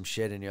bleach or some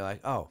shit, and you're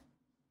like, oh,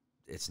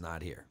 it's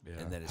not here.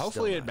 Yeah. And then it's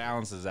hopefully still it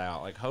balances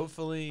out. Like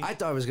hopefully. I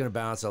thought it was going to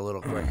balance a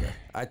little quicker.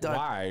 I thought.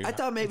 Why? I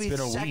thought maybe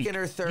second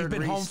or third. You've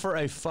been home for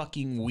a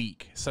fucking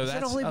week, so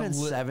that's only been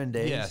 7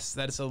 days. Yes,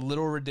 that's a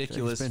little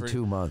ridiculous. It's been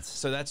 2 months.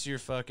 So that's your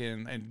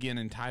fucking again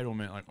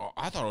entitlement. Like, oh,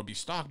 I thought it would be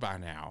stocked by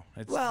now.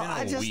 It's well,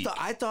 been a week.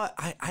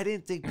 I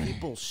didn't think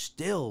people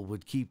still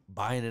would keep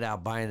buying it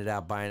out. I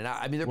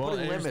mean, they're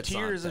putting limits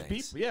tiers on of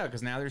people. Yeah,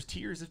 because now there's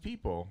tiers of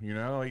people. You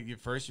know, like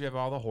first you have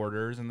all the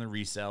hoarders and the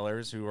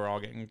resellers who are all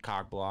getting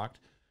cock blocked.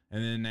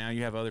 And then now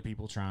you have other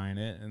people trying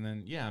it. And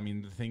then, yeah, I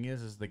mean, the thing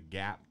is the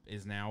gap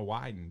is now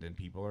widened and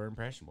people are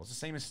impressionable. It's the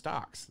same as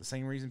stocks. The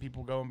same reason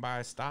people go and buy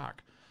a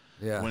stock.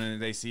 Yeah. When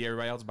they see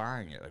everybody else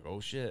buying it. Like,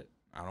 oh, shit,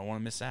 I don't want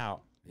to miss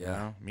out. Yeah. You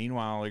know?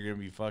 Meanwhile, you're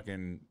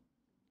going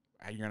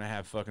to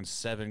have fucking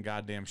 7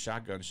 goddamn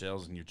shotgun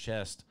shells in your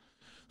chest.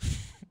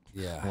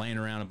 Yeah. Laying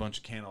around a bunch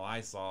of can of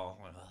Lysol.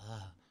 Like,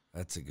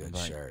 That's a good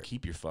Like, shirt.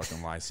 keep your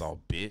fucking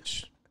Lysol,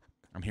 bitch.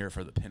 I'm here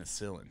for the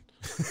penicillin.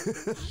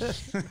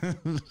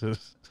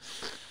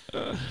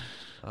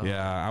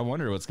 Yeah, I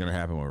wonder what's gonna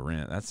happen with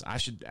rent. I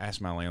should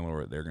ask my landlord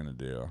what they're gonna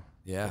do.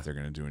 Yeah. If they're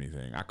gonna do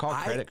anything. I call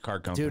credit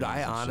card companies. Dude, I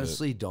and shit.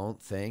 honestly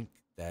don't think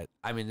that.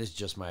 I mean, this is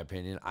just my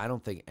opinion. I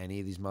don't think any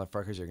of these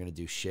motherfuckers are gonna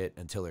do shit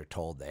until they're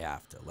told they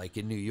have to. Like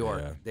in New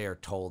York, Yeah. they are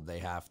told they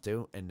have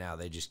to, and now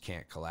they just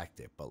can't collect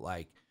it. But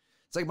like,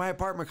 it's like my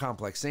apartment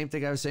complex. Same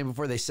thing I was saying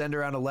before. They send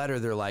around a letter.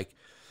 They're like,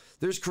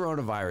 there's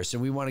coronavirus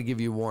and we want to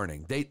give you a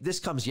warning. This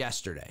comes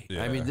yesterday. I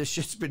Yeah. mean, this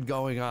shit's been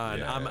going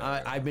on.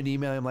 I've been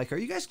emailing them like, are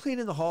you guys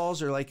cleaning the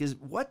halls, or like,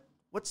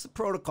 what's the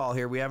protocol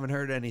here? We haven't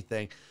heard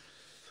anything.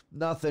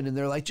 Nothing. And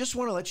they're like, just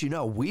want to let you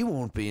know, we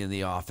won't be in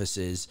the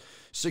offices.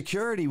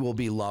 Security will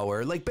be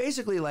lower. Like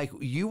basically like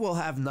you will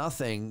have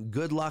nothing.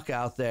 Good luck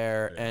out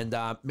there. Yeah. And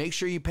make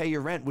sure you pay your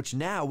rent, which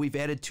now we've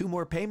added 2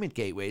 more payment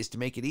gateways to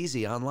make it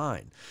easy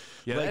online.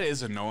 Yeah, like, that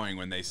is annoying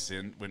when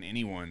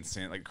anyone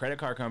send, like credit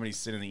card companies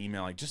send an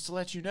email like, just to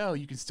let you know,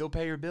 you can still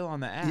pay your bill on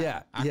the app.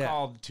 Yeah. I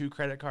called 2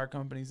 credit card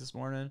companies this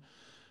morning,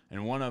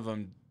 and one of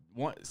them,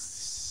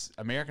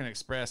 American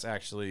Express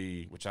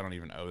actually, which I don't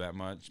even owe that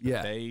much,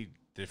 but they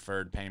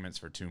deferred payments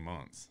for 2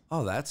 months.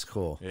 Oh, that's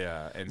cool.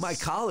 Yeah. And my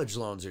college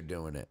loans are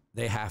doing it.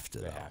 They have to.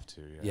 They have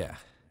to. Yeah.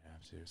 They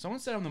have to. Someone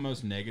said I'm the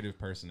most negative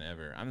person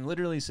ever. I'm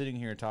literally sitting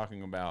here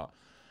talking about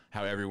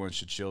how everyone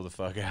should chill the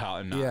fuck out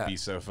and not be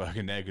so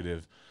fucking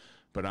negative.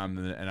 But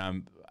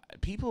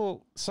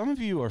some of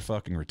you are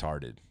fucking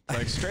retarded.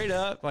 Like straight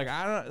up,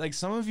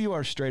 some of you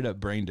are straight up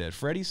brain dead.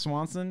 Freddie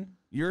Swanson,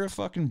 you're a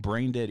fucking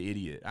brain dead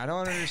idiot. I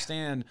don't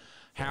understand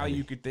how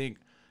you could think.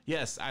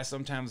 Yes, I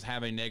sometimes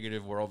have a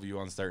negative worldview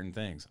on certain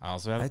things. I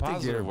also have a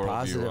positive worldview.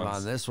 I think you're positive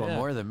on this one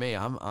more than me.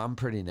 I'm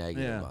pretty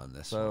negative on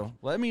this one. So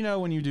let me know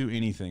when you do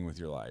anything with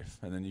your life,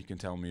 and then you can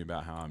tell me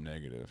about how I'm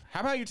negative. How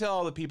about you tell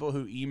all the people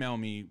who email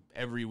me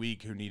every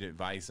week who need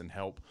advice and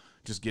help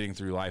just getting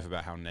through life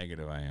about how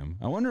negative I am?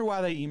 I wonder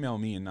why they email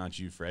me and not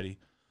you, Freddie.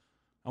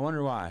 I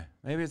wonder why.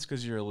 Maybe it's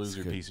because you're a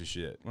loser piece of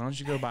shit. Why don't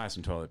you go buy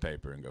some toilet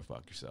paper and go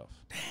fuck yourself?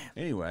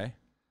 Damn. Anyway,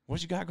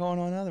 what you got going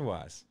on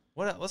otherwise?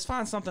 Let's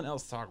find something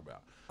else to talk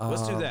about.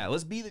 Let's do that.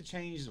 Let's be the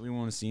change that we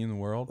want to see in the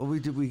world. Well,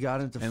 we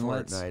got into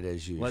Fortnite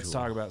as usual. Let's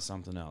talk about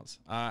something else.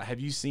 Have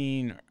you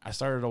seen? I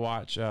started to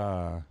watch.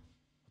 What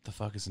the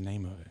fuck is the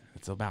name of it?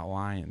 It's about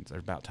lions or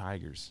about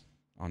tigers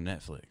on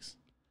Netflix.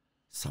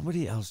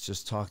 Somebody else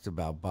just talked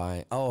about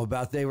buying. Oh,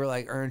 they were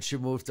like, Ern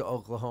should move to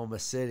Oklahoma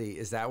City.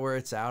 Is that where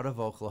it's out of,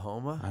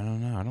 Oklahoma? I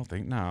don't know. I don't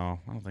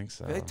think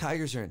so. I think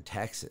tigers are in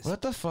Texas.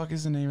 What the fuck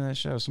is the name of that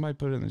show? Somebody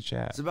put it in the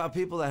chat. It's about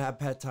people that have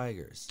pet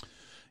tigers.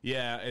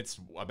 Yeah, it's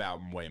about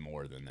way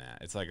more than that.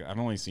 It's like I've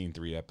only seen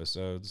 3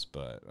 episodes,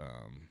 but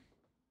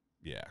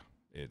yeah,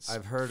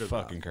 I've heard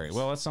fucking crazy.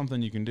 Well, that's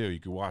something you can do.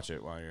 You could watch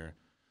it while you're,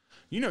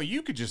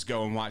 you could just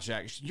go and watch.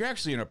 You're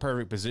actually in a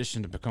perfect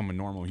position to become a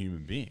normal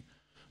human being.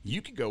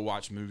 You could go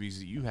watch movies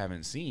that you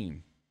haven't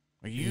seen.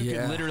 Like you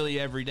could literally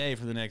every day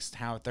for the next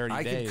 30 days.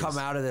 I could come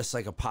out of this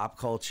like a pop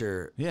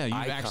culture. Yeah, you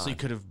icon. actually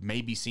could have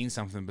maybe seen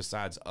something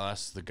besides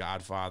Us, The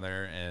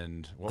Godfather,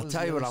 and I'll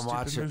tell you what I'm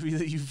watching. Movie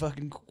that you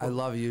fucking. I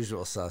love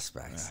Usual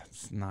Suspects.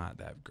 It's not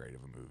that great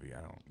of a movie. I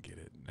don't get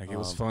it. Like it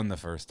was fun the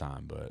first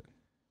time, but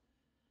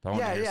if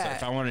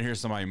I want to hear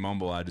somebody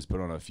mumble, I just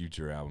put on a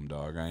Future album,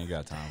 dog. I ain't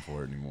got time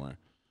for it anymore.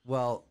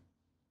 Well,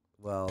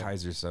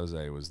 Kaiser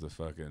Soze was the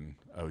fucking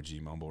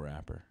OG mumble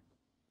rapper.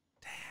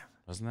 Damn.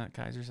 Wasn't that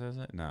Kaiser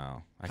Soze?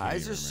 No.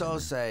 Kaiser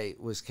Soze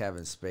was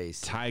Kevin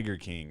Spacey. Tiger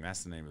King.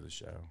 That's the name of the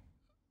show.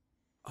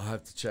 I'll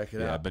have to check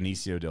it out. Yeah,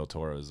 Benicio del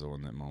Toro is the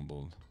one that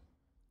mumbled.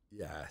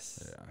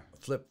 Yes. Yeah.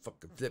 Flip.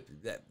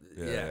 That.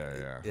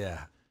 Yeah.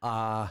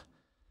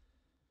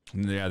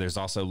 Yeah, there's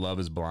also Love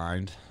is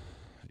Blind.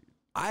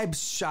 I'm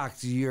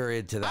shocked you're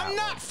into that. I'm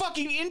not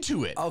fucking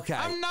into it. Okay.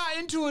 I'm not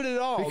into it at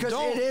all. Because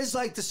it is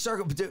like the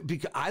circle.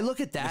 Because I look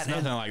at that. It's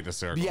nothing like the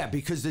circle. Yeah,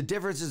 because the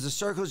difference is the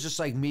circle is just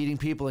like meeting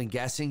people and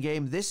guessing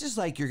game. This is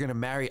like you're going to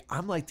marry.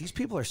 I'm like, these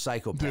people are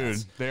psychopaths.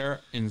 Dude, they're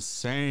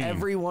insane.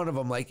 Every one of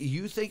them. Like,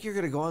 you think you're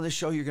going to go on this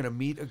show, you're going to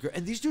meet a girl.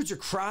 And these dudes are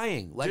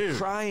crying. Like,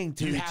 crying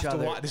to each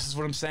other. This is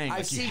what I'm saying.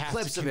 I've seen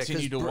clips of it.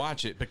 Continue to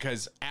watch it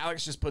because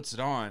Alex just puts it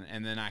on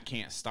and then I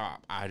can't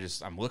stop.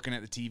 I'm looking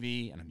at the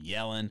TV and I'm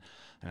yelling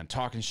and I'm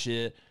talking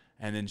shit.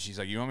 And then she's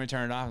like, you want me to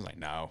turn it off? I was like,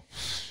 no,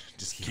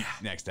 just keep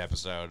next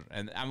episode.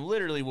 And I'm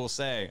literally will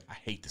say, I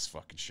hate this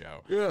fucking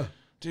show. Yeah.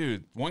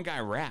 Dude, one guy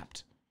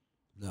rapped.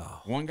 No.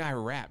 One guy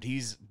rapped.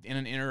 He's in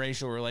an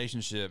interracial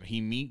relationship. He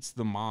meets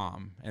the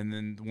mom. And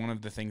then one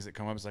of the things that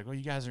come up is like, oh,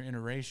 you guys are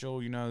interracial.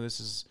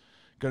 This is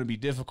going to be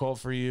difficult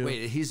for you.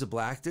 Wait, he's a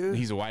black dude?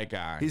 He's a white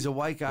guy. He's a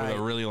white guy. With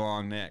a really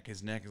long neck.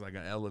 His neck is like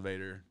an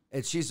elevator.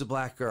 And she's a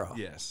black girl.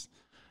 Yes.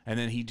 And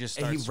then he just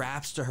starts. And he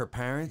raps to her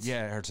parents?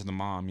 Yeah, or to the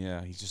mom.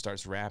 Yeah. He just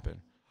starts rapping.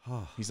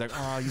 He's like,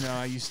 oh,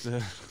 I used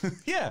to.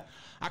 Yeah.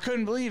 I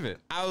couldn't believe it.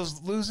 I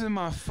was losing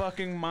my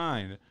fucking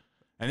mind.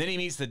 And then he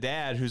meets the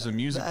dad, who's a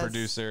music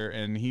producer,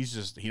 and he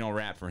don't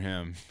rap for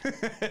him.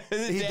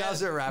 He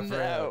doesn't rap for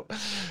him.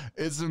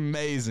 It's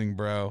amazing,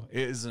 bro.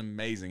 It is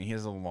amazing. He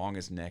has the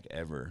longest neck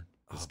ever.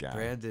 This guy.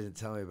 Brand didn't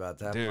tell me about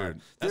that Dude, part.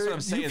 that's what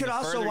I'm saying. You could The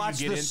also further you watch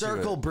get The into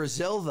Circle it,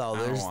 Brazil, though.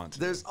 I don't want to.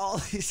 There's all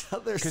these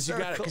other Because you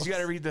got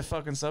to read the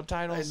fucking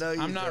subtitles. I know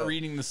you I'm not do.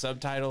 reading the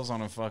subtitles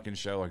on a fucking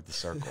show like The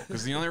Circle.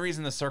 Because the only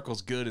reason The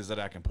Circle's good is that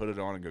I can put it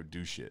on and go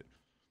do shit.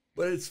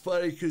 But it's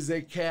funny because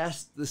they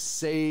cast the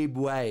same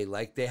way.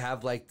 Like they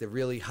have like the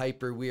really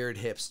hyper weird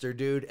hipster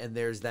dude, and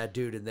there's that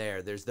dude in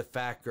there. There's the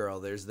fat girl.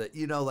 There's the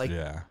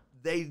Yeah.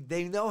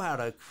 they know how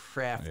to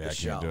craft Yeah, the I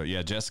show. can't do it.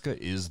 Yeah, Jessica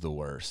is the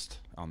worst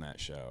on that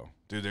show.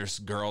 Dude, there's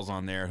girls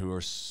on there who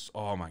are,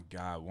 oh my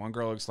God. One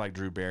girl looks like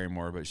Drew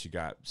Barrymore, but she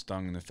got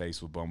stung in the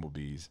face with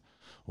bumblebees.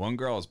 One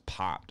girl is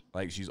popped.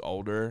 Like she's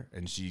older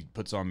and she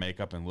puts on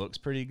makeup and looks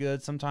pretty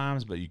good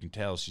sometimes, but you can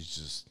tell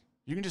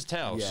you can just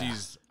tell Yeah.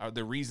 she's,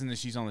 the reason that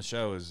she's on the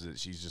show is that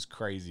she's just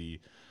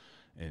crazy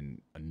and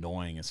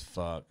annoying as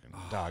fuck. And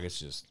dog, it's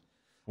just.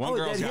 One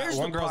girl's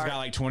got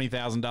like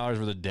 $20,000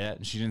 worth of debt,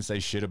 and she didn't say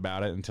shit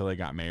about it until they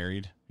got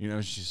married. You know,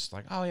 she's just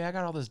like, "Oh yeah, I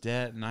got all this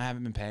debt, and I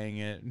haven't been paying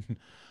it.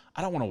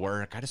 I don't want to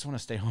work. I just want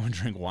to stay home and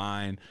drink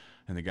wine."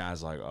 And the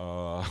guy's like,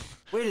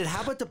 Wait, and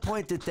how about the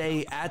point that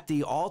they at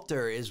the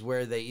altar is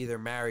where they either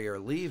marry or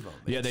leave them?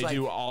 Yeah, they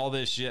do all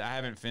this shit. I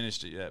haven't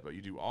finished it yet, but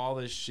you do all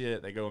this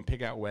shit. They go and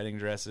pick out wedding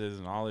dresses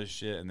and all this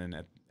shit, and then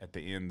at the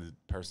end, the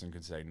person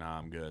could say, "Nah,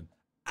 I'm good."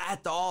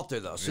 At the altar,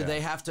 though. So Yeah.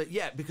 they have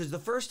to, because the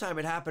first time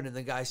it happened and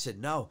the guy said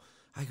no,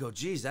 I go,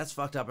 geez, that's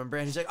fucked up. And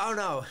Brandy's like, oh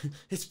no,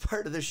 it's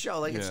part of the show.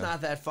 Like, it's Yeah.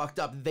 not that fucked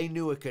up. They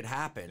knew it could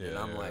happen. And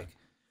Yeah, I'm yeah. like,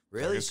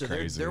 really? It's So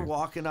crazy. they're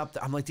walking up.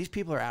 I'm like, these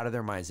people are out of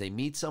their minds. They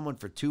meet someone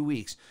for 2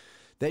 weeks.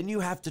 Then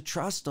you have to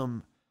trust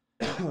them.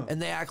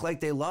 And they act like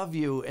they love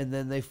you. And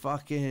then they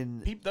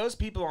fucking. Those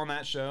people on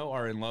that show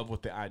are in love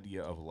with the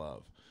idea of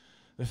love.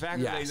 The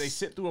fact that Yes. they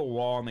sit through a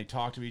wall and they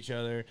talk to each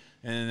other,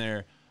 and then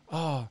they're,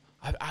 oh,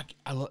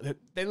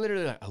 they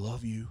literally like, I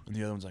love you, and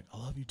the other one's like, I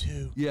love you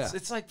too. Yeah.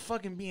 It's like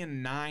fucking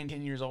being 9,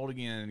 10 years old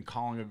again and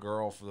calling a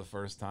girl for the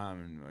first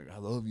time and like, I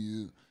love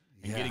you,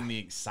 and Yeah. getting the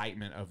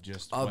excitement of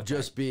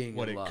just being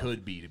what in it love.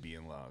 could be to be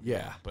in love.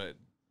 Yeah. But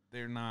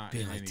they're not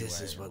Being in like, any this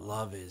way is in what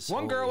love. love is.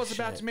 One girl Holy was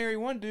about shit. to marry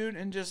one dude,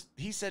 and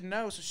he said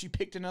no, so she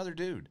picked another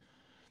dude.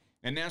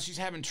 And now she's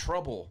having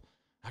trouble.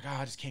 Like,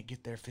 oh, I just can't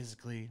get there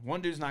physically. One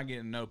dude's not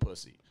getting no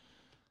pussy.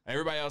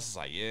 Everybody else is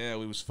like, yeah,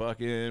 we was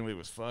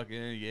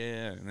fucking,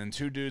 yeah. And then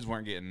 2 dudes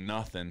weren't getting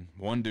nothing.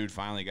 One dude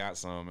finally got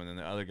some, and then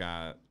the other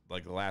guy,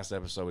 like the last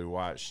episode we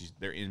watched,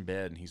 they're in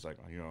bed, and he's like,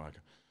 you know, like,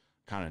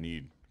 kind of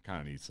need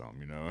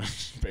something, you know.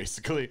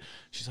 Basically,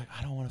 she's like,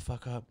 I don't want to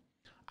fuck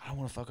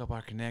up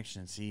our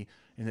connection. See,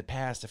 in the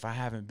past, if I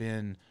haven't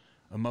been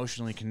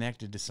emotionally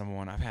connected to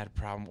someone, I've had a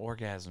problem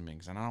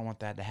orgasming, and I don't want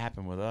that to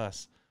happen with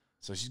us.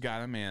 So she's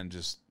got a man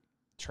just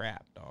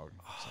trapped, dog.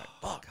 It's like,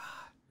 fuck,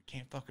 we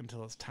can't fuck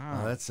until it's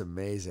time. Oh, that's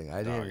amazing.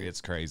 I Dog, didn't. it's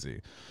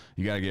crazy.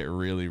 You got to get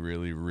really,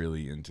 really,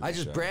 really into the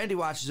show. Brandy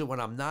watches it when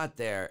I'm not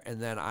there,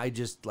 and then I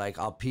just like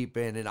I'll peep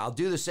in and I'll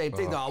do the same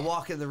thing. Though I'll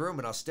walk in the room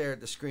and I'll stare at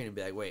the screen and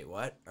be like, "Wait,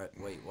 what?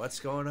 Wait, what's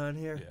going on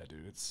here?" Yeah,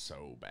 dude, it's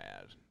so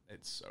bad.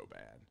 It's so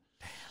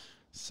bad.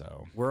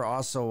 So, We're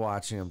also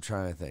watching. I'm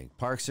trying to think.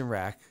 Parks and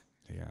Rec.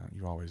 yeah,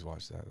 you always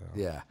watch that,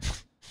 though. Yeah.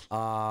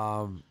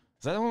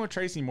 Is that the one with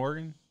Tracy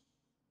Morgan?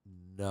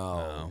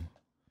 No.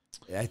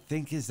 I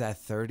think is that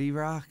 30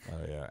 Rock. Oh,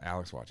 yeah.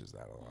 Alex watches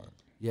that a lot.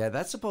 Yeah,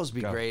 that's supposed to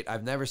be Go. great.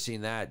 I've never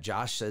seen that.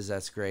 Josh says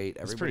that's great.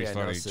 It's Everybody pretty I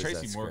know funny. says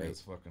Tracy that's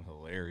Morgan's great. fucking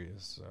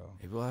hilarious, so.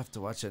 Maybe we'll have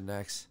to watch it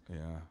next. Yeah.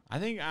 I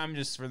think I'm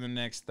just for the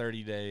next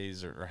 30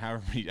 days or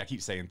however many, I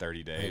keep saying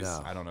 30 days.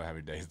 know. I don't know how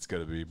many days it's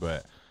going to be,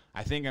 but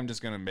I think I'm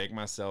just going to make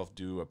myself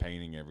do a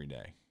painting every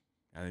day.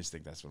 I just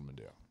think that's what I'm going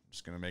to do. I'm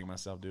just going to make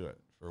myself do it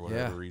for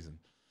whatever Yeah. reason.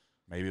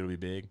 Maybe it'll be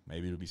big,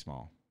 maybe it'll be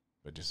small,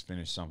 but just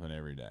finish something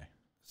every day.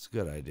 It's a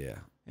good idea.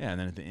 Yeah, and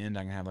then at the end,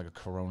 I can have like a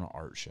Corona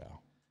art show.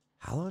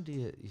 How long do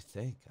you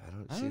think? I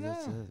don't I see don't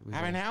that's know. it. We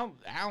I mean, got-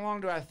 how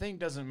long do I think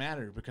doesn't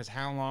matter because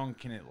how long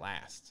can it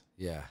last?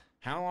 yeah.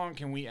 How long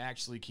can we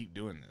actually keep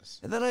doing this?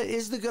 And then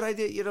is the good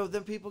idea,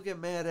 then people get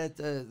mad at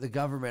the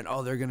government.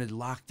 Oh, they're going to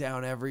lock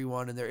down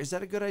everyone. And is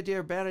that a good idea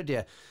or bad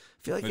idea? I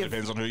feel like It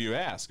depends on who you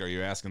ask. Are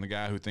you asking the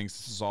guy who thinks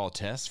this is all a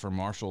test for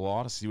martial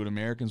law to see what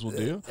Americans will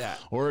do? Yeah.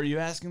 Or are you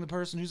asking the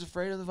person who's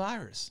afraid of the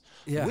virus?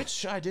 Yeah.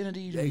 Which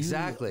identity do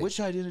Exactly. you? Which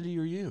identity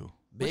are you?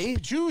 Me?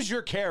 Choose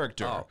your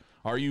character. Oh.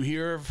 Are you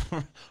here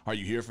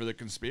for the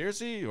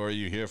conspiracy or are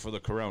you here for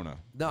the corona?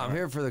 No, I'm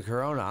here for the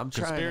corona. I'm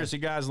trying. Conspiracy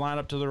guys line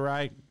up to the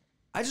right.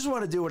 I just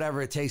want to do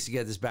whatever it takes to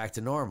get this back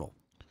to normal.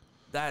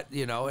 That,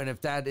 and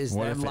if that is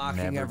What them if it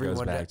locking never goes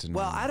everyone back to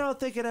Well, normal? I don't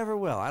think it ever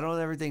will. I don't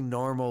ever think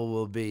normal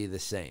will be the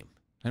same.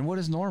 And what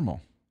is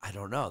normal? I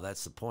don't know.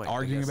 That's the point. I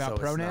Arguing guess about so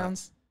it's not.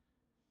 pronouns?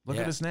 Look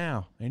Yeah. at us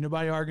now. Ain't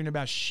nobody arguing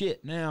about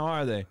shit now,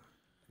 are they?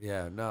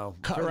 Yeah, no.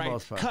 Cut for the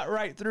most part.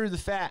 right through the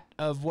fat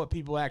of what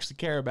people actually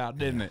care about,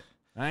 didn't it?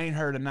 I ain't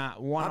heard of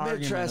not one I'm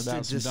argument interested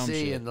about some to dumb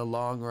see shit. in the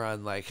long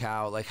run,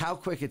 how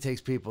quick it takes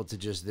people to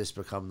just this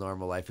become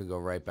normal life and go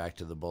right back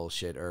to the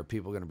bullshit, or are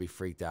people going to be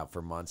freaked out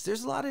for months?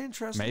 There's a lot of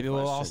interesting Maybe we'll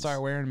all questions.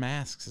 start wearing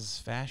masks as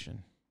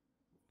fashion.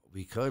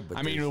 We could, but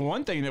I mean, there's- the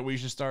one thing that we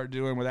should start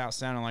doing without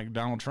sounding like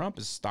Donald Trump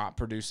is stop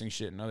producing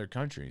shit in other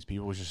countries.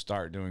 People should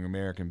start doing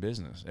American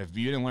business. If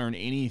you didn't learn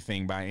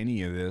anything by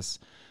any of this,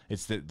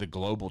 it's that the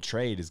global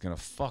trade is going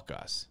to fuck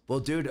us. well,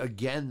 dude,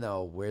 again,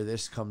 though, where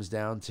this comes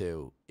down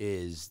to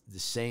is the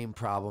same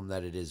problem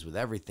that it is with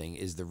everything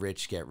is the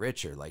rich get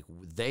richer. Like,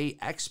 they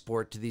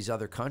export to these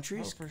other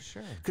countries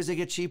sure. because they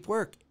get cheap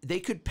work. They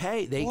could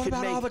pay. They What could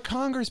about make all the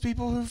Congress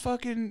people who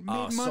fucking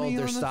made sold money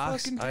their on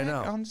stocks. the fucking I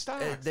know. on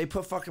stocks? They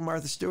put fucking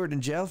Martha Stewart in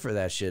jail for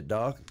that shit,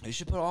 dog. They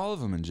should put all of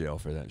them in jail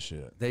for that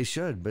shit. They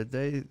should, but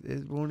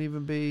it won't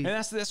even be. And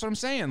that's what I'm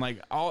saying. Like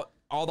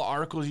all the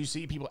articles you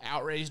see, people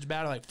outraged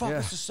about it, like, fuck, Yeah.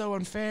 this is so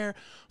unfair.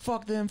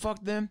 Fuck them,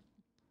 fuck them.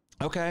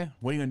 Okay,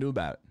 what are you gonna do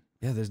about it?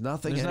 Yeah, there's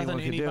nothing There's anyone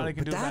nothing can do. anybody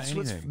can But do about that's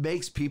what anything.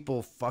 makes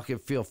people fucking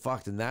feel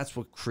fucked, and that's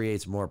what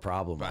creates more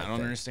problem. But I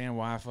don't understand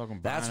why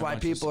fucking. That's buying a why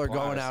bunch of people are going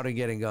supplies. out and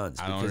getting guns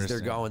I don't because they're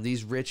understand. going.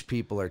 These rich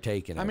people are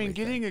taking. I mean,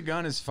 everything. getting a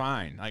gun is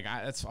fine. Like,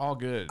 that's all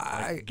good.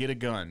 Like, get a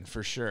gun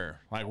for sure.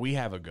 Like, we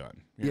have a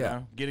gun. You Yeah.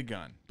 know? Get a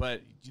gun.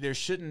 But there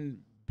shouldn't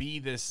be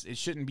this. It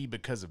shouldn't be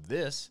because of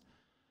this.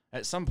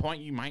 At some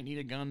point, you might need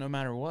a gun no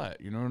matter what.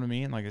 You know what I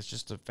mean? Like, it's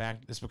just a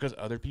fact. It's because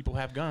other people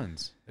have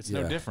guns. It's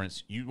no Yeah.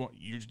 difference.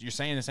 You're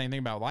saying the same thing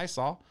about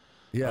Lysol.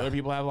 Yeah. Other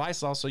people have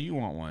Lysol, so you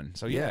want one.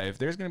 So yeah, Yeah. if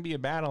there's gonna be a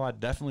battle, I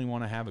definitely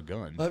want to have a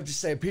gun. I'm just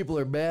saying, people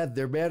are mad.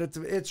 They're mad at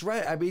it's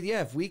right. I mean, yeah,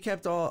 if we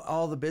kept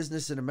all the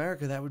business in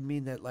America, that would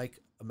mean that like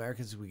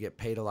Americans would get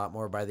paid a lot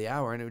more by the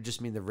hour, and it would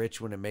just mean the rich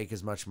wouldn't make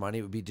as much money.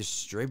 It would be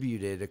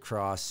distributed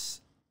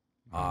across.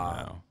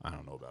 I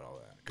don't know about all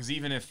that. Because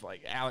even if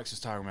like Alex is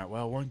talking about,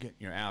 well,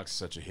 Alex is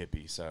such a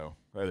hippie. So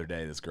the other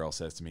day, this girl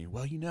says to me,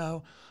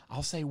 well,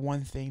 I'll say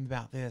one thing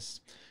about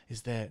this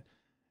is that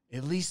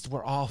at least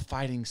we're all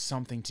fighting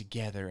something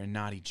together and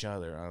not each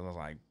other. I was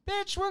like,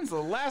 bitch, when's the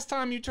last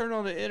time you turned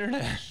on the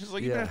internet? She's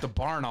like, you've been Yeah. at the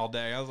barn all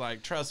day. I was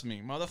like, trust me,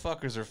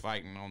 motherfuckers are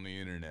fighting on the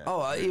internet.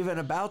 Oh, even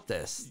about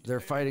this, they're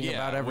fighting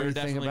about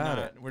everything about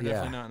it. We're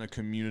definitely not in a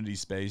community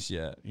space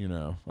yet,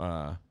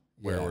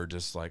 where Yeah. we're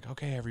just like,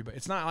 okay, everybody.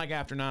 It's not like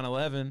after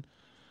 9/11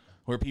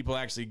 where people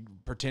actually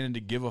pretended to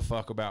give a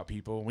fuck about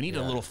people. We need a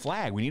Yeah. little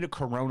flag. We need a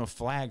Corona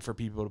flag for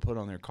people to put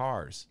on their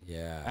cars.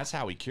 Yeah, That's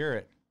how we cure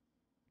it.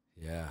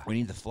 yeah. We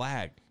need the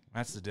flag.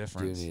 That's the Do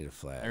difference. need a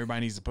flag.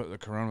 Everybody needs to put the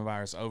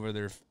coronavirus over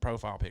their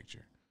profile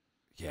picture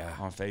Yeah.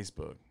 on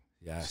Facebook.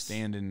 Yes.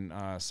 Stand in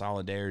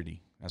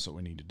solidarity. That's what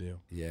we need to do.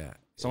 Yeah.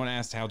 Someone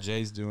asked how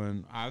Jay's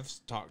doing. I've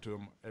talked to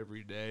him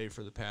every day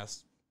for the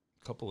past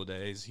couple of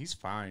days. He's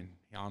fine.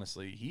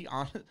 Honestly,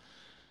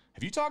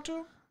 have you talked to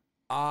him?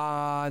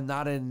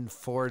 Not in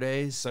 4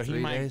 days. So he 3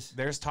 might. days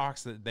There's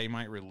talks that they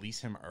might release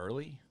him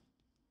early.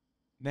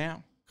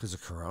 Now, because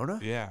of Corona.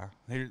 yeah,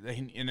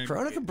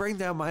 Corona can bring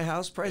down my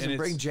house price and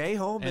bring it's- Jay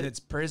home. and it's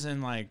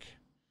prison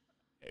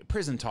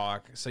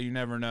talk. So you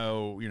never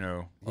know.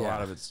 A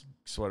lot of it's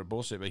sort of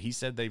bullshit. But he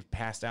said they've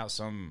passed out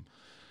some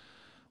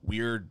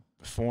weird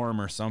form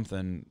or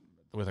something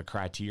with a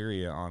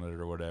criteria on it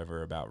or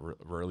whatever about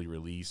early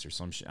release or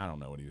some shit. I don't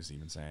know what he was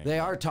even saying. They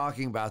are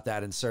talking about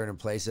that in certain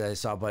places I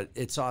saw, but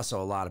it's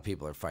also a lot of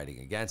people are fighting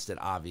against it,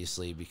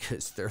 obviously,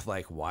 because they're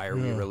like, why are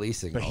we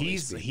releasing But all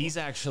these people? he's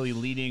actually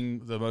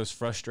leading the most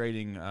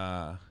frustrating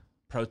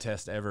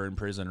protest ever in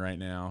prison right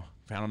now.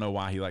 I don't know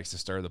why he likes to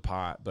stir the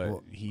pot, but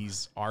Well-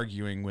 he's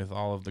arguing with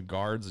all of the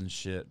guards and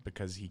shit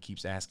because he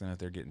keeps asking if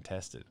they're getting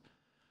tested.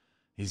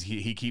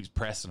 He keeps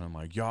pressing them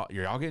like, y'all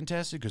getting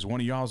tested because one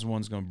of y'all's the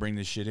one's gonna bring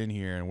this shit in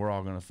here and we're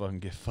all gonna fucking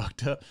get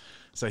fucked up.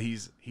 So he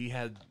said he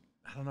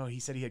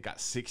had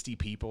got 60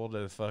 people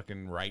to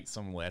fucking write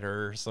some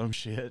letter or some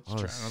shit. Oh, And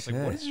I was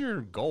like, what is your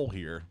goal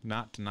here?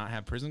 Not to not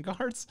have prison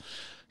guards?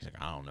 He's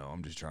like, I don't know.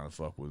 I'm just trying to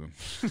fuck with him.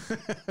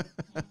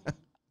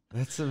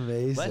 That's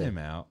amazing. Let him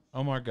out.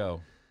 Omar,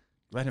 go.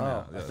 Let him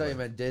out. I thought you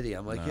meant Diddy.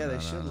 I'm like, they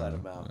should let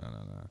him out.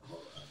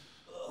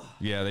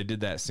 Yeah, they did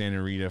that Santa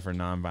Rita for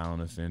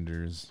nonviolent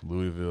offenders.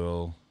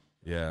 Louisville.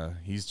 Yeah,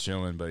 he's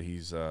chilling, but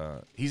he's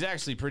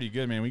actually pretty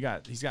good, man.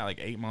 He's got like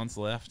 8 months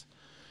left.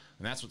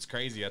 And that's what's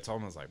crazy. I told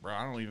him, I was like, bro,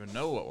 I don't even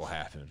know what will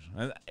happen.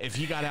 If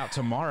he got out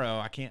tomorrow,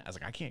 I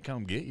can't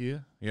come get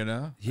you,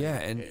 Yeah,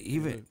 and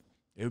even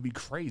it would be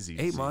crazy.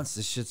 to 8 see. months,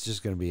 this shit's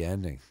just going to be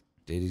ending.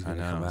 Diddy's I going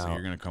to know. come So out.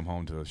 you're gonna come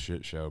home to a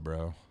shit show,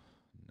 bro.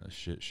 A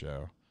shit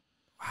show.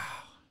 Wow.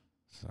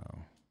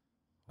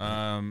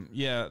 So,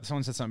 yeah.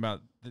 Someone said something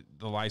about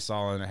the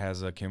Lysol and it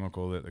has a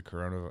chemical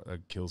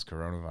that kills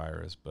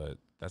coronavirus, but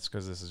that's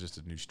because this is just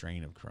a new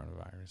strain of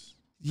coronavirus.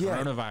 Yeah.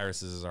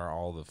 Coronaviruses are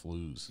all the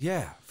flus.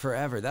 Yeah,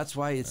 forever. That's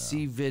why it's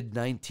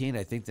COVID-19.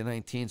 I think the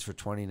 19's for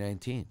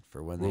 2019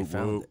 for when they Whoop,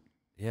 found whoop. it.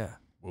 Yeah.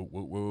 Whoop,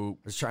 whoop, whoop.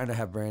 I was trying to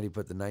have Brandy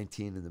put the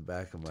 19 in the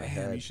back of my Damn,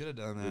 head. you should have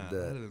done that. the-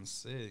 That'd have been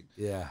sick.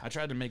 Yeah. I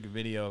tried to make a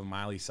video of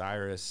Miley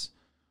Cyrus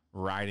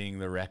riding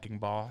the wrecking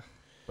ball,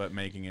 but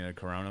making it a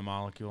corona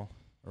molecule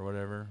or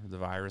whatever, the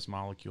virus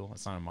molecule.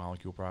 It's not a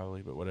molecule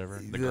probably, but whatever.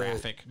 The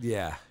graphic.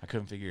 Yeah. I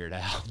couldn't figure it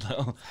out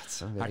though.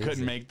 That's I amazing.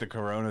 couldn't make the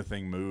corona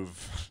thing move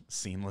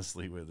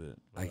seamlessly with it.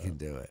 I can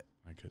do it.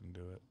 I couldn't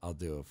do it. I'll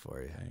do it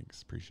for you.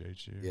 Thanks.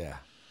 Appreciate you. Yeah.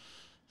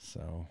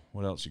 So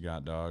what else you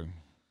got, dog?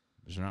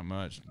 There's not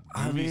much.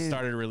 I Movies mean-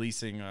 started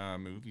releasing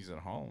movies at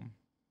home.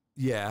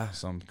 Yeah.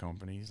 Some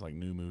companies, like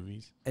new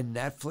movies. And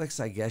Netflix,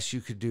 I guess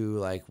you could do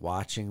like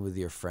watching with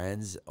your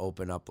friends,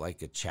 open up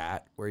like a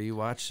chat where you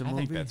watch the I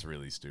movie. think that's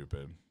really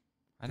stupid.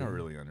 I don't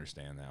really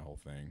understand that whole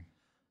thing.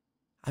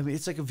 I mean,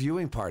 it's like a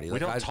viewing party. We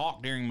Like don't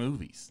talk during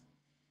movies.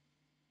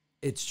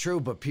 It's true,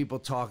 but people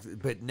talk.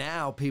 But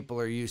now people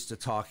are used to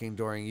talking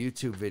during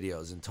YouTube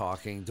videos and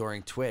talking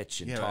during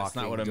Twitch and Yeah, talking. that's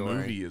not what a during,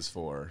 movie is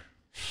for.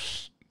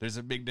 There's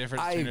a big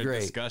difference I between agree. a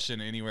discussion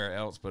anywhere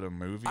else, but a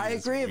movie. I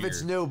is agree if it's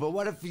weird. new, but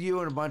what if you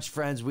and a bunch of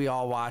friends, we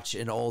all watch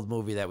an old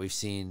movie that we've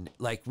seen,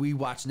 like we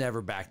watch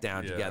Never Back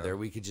Down Yeah, together.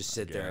 We could just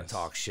sit there and Guess.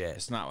 talk shit.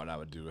 It's not what I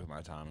would do with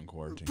my time in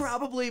quarantine.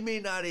 Probably me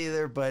not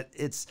either, but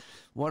it's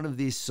one of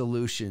these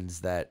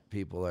solutions that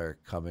people are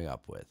coming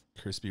up with.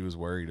 Crispy was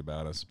worried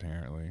about us,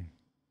 apparently.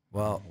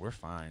 Well, We're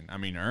fine. I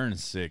mean,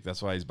 Ern's sick.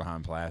 That's why he's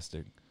behind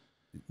plastic.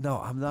 no,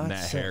 I'm not. And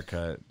that sick.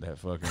 haircut, that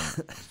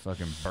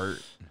fucking Bert.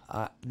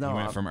 No, he went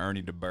I'm- from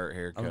Ernie to Bert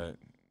haircut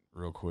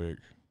real quick.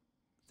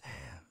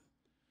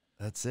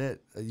 that's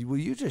it. Well,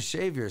 you just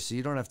shave yours, so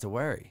you don't have to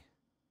worry.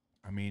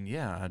 I mean,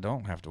 yeah, I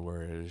don't have to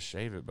worry to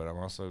shave it, but I'm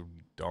also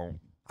don't.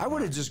 I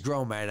would have just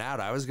grown mine out.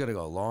 I was gonna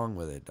go along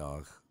with it,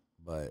 dog,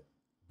 but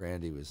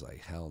Brandy was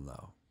like, "Hell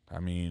no." I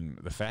mean,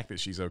 the fact that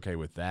she's okay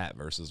with that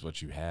versus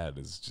what you had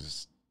is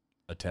just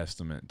a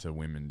testament to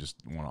women just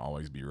want to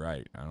always be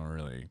right. I don't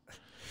really.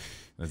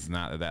 That's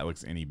not that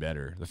looks any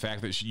better. The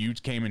fact that you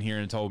came in here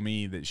and told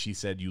me that she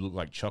said you look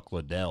like Chuck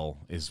Liddell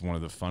is one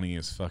of the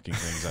funniest fucking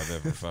things I've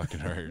ever fucking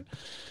heard.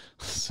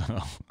 So,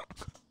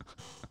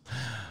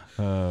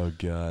 oh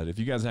god, if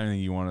you guys have anything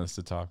you want us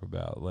to talk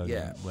about,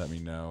 let me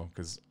know,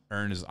 because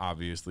Ern is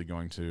obviously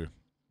going to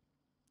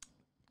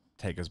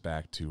take us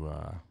back to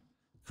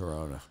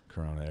Corona,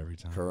 every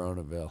time.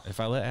 Coronaville. If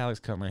I let Alex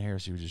cut my hair,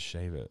 she would just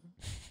shave it.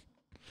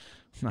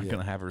 I'm not Yeah.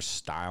 gonna have her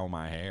style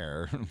my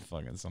hair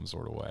fucking some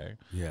sort of way.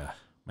 Yeah,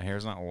 My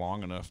hair's not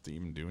long enough to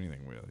even do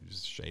anything with it.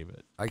 Just shave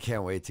it. I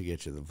can't wait to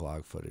get you the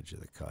vlog footage of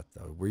the cut,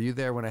 though. Were you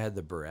there when I had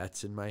the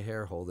barrettes in my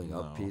hair, holding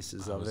up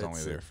pieces I of was it? only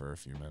So- there for a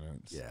few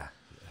minutes. Yeah,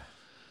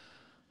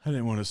 I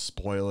didn't want to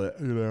spoil it,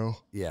 you know.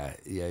 yeah.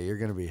 You're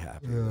gonna be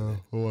happy with it.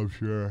 Oh, I'm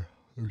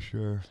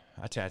sure.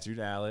 I tattooed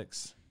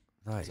Alex.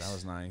 Nice. That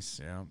was nice.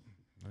 Yeah.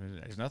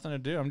 There's nothing to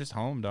do. I'm just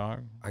home,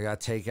 dog. I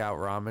got takeout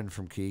ramen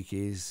from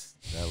Kiki's.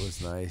 That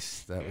was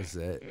nice. That was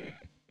it.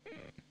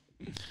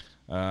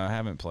 I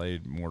haven't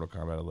played Mortal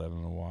Kombat 11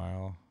 in a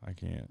while. I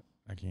can't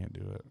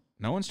do it.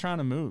 No one's trying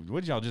to move.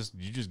 What you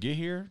just get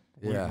here?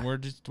 Yeah.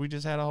 We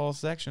just had a whole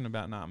section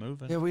about not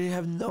moving. Yeah, we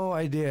have no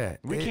idea.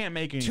 We can't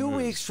make any 2 moves.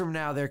 weeks from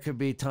now, there could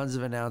be tons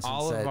of announcements.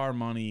 All that, of our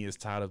money is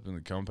tied up in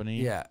the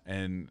company. Yeah.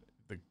 And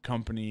the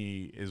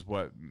company is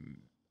what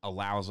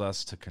allows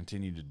us to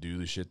continue to do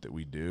the shit that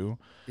we do.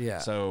 Yeah.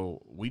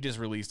 So we just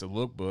released a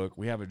lookbook.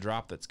 We have a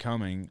drop that's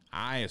coming.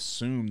 I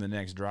assume the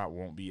next drop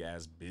won't be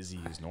as busy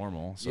as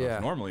normal. So Yeah.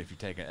 normally if you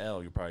take an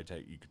L, you could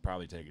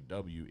probably take a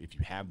W if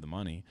you have the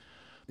money.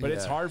 But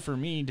it's Yeah. hard for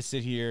me to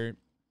sit here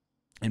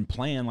and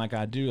plan like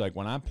I do. Like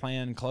when I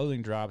plan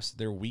clothing drops,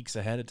 they're weeks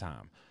ahead of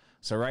time.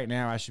 So right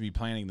now I should be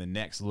planning the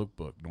next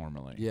lookbook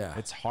normally. Yeah.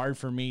 It's hard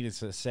for me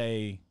to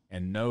say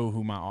and know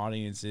who my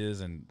audience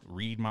is and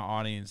read my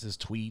audience's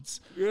tweets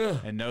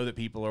and know that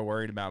people are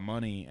worried about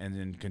money and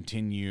then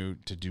continue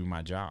to do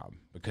my job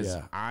because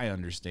Yeah. I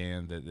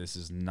understand that this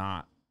is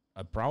not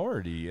a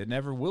priority. It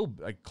never will.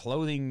 Like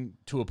clothing,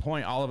 to a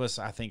point, all of us,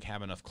 I think,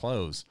 have enough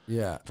clothes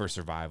Yeah. for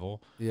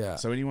survival. Yeah.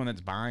 So anyone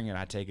that's buying it,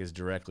 I take as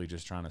directly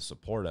just trying to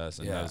support us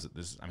and Yeah. knows that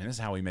this is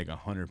how we make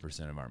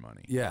 100% of our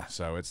money. Yeah.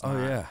 So it's Oh,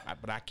 not, yeah.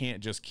 but I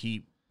can't just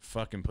keep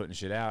fucking putting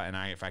shit out. And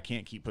if I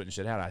can't keep putting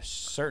shit out, I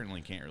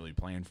certainly can't really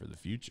plan for the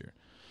future. I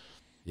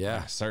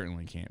Yeah.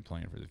 certainly can't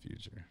plan for the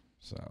future.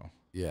 So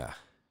Yeah.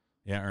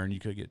 yeah, Ern, you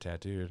could get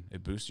tattooed.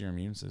 It boosts your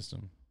immune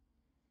system.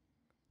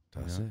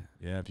 Does Yeah. it?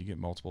 Yeah, if you get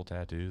multiple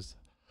tattoos,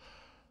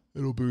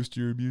 it'll boost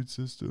your immune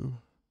system.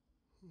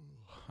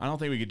 I don't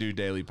think we could do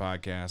daily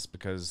podcasts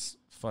because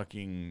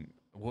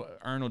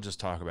Ern will just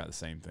talk about the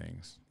same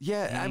things.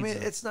 Yeah. I He mean,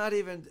 needs a- it's not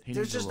even, he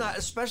there's needs a just little- not,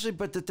 especially,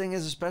 but the thing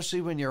is,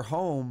 especially when you're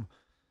home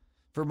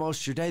for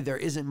most of your day, there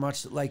isn't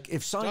much, like,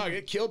 if some, Dog,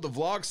 it killed the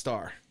vlog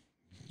star.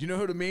 You know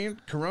what I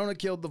mean? Corona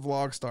killed the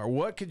vlog star.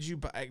 What could you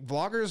buy?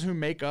 Vloggers who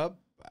make up,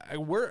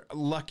 we're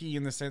lucky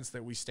in the sense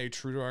that we stay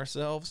true to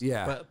ourselves.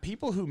 Yeah. But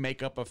people who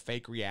make up a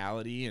fake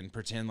reality and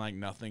pretend like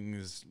nothing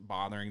is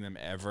bothering them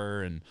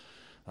ever and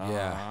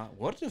Yeah.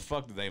 what the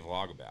fuck do they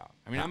vlog about?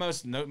 I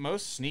mean,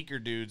 most sneaker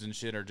dudes and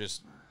shit are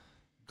just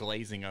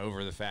glazing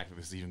over the fact that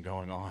this is even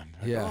going on.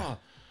 Like, Yeah. "Oh,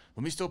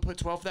 let me still put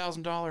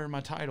 $12,000 in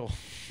my title.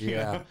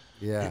 yeah.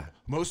 Yeah.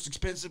 Most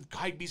expensive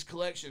Hypebeast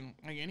collection.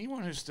 Like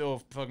anyone who's still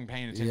fucking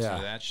paying attention Yeah.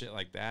 to that shit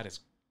like that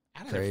is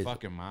out of Crazy. their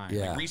fucking mind.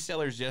 Yeah. Like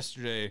resellers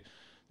yesterday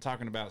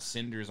talking about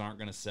cinders aren't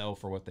going to sell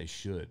for what they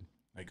should.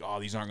 Like, oh,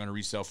 these aren't going to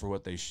resell for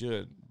what they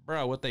should.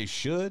 Bro, what they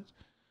should?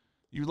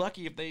 You're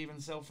lucky if they even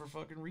sell for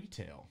fucking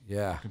retail.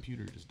 Yeah.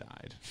 Computer just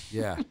died.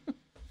 Yeah.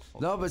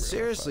 No, but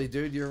seriously,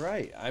 dude, you're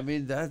right. I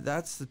mean,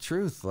 that's the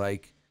truth.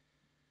 Like,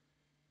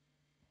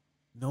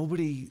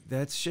 nobody,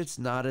 that shit's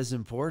not as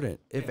important.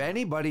 If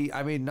anybody,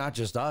 I mean, not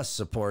just us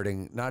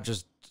supporting, not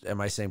just, am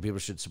I saying people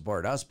should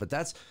support us, but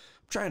that's,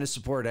 I'm trying to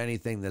support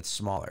anything that's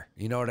smaller.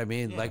 You know what I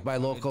mean? Like my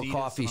local Adidas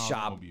coffee and all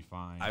shop. will be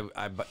fine.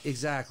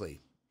 Exactly.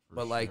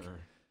 But like, sure.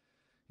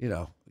 you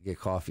know, get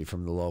coffee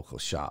from the local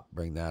shop,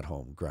 bring that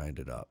home, grind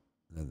it up.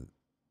 And,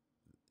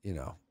 you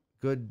know,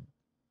 good.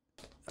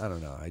 I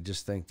don't know. I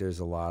just think there's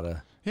a lot of.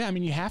 Yeah, I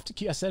mean, you have to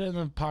keep. I said it in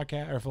the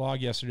podcast or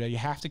vlog yesterday. You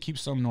have to keep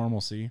some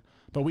normalcy,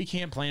 but we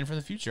can't plan for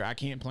the future. I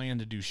can't plan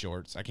to do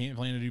shorts. I can't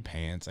plan to do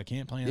pants. I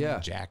can't plan to do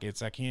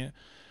jackets. I can't.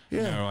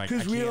 Yeah,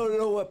 because we don't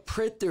know what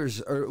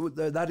printers or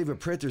not even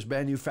printers,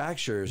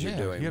 manufacturers are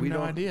doing. You have we no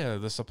don't, idea.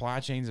 The supply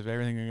chains of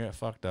everything are gonna get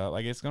fucked up.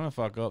 Like it's gonna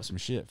fuck up some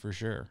shit for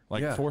sure.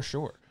 Like for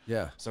sure.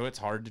 Yeah. So it's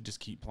hard to just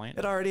keep planning.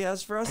 It already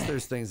has for us.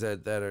 There's things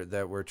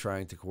that we're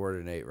trying to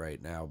coordinate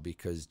right now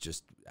because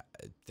just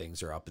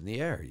things are up in the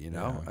air. You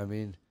know, I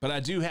mean. But I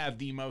do have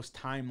the most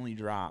timely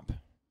drop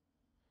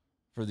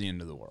for the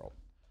end of the world.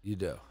 You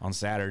do. On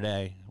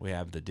Saturday we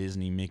have the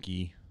Disney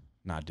Mickey,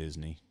 not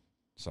Disney.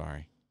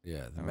 Sorry.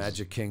 Yeah, the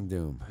Magic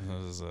Kingdom.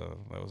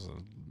 That was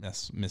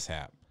a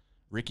mishap.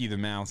 Ricky the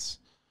Mouse.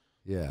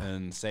 Yeah.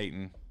 And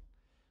Satan.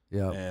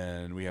 Yeah.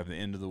 And we have the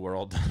end of the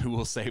world. Who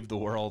will save the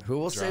world? Who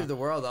will save the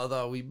world?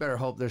 Although we better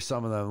hope there's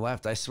some of them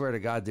left. I swear to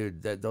God,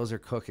 dude, that those are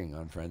cooking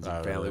on Friends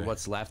and Family. Really?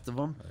 What's left of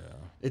them? Yeah.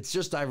 It's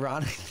just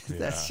ironic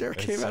that sure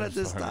came out at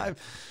this time.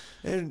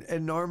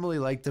 And normally,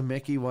 like the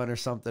Mickey one or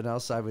something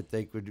else, I would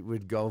think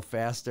would go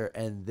faster.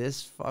 And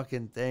this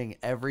fucking thing,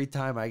 every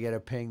time I get a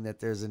ping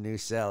that there's a new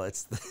sale,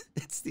 it's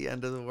the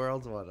end of the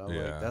world one. I'm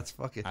like, that's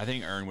fucking. I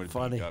think Ern would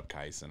funny. beat up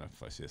Kais in a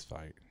fist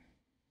fight.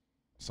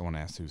 Someone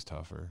asked who's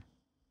tougher.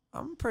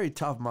 I'm a pretty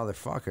tough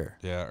motherfucker.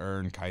 Yeah,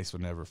 Ern Kais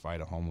would never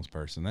fight a homeless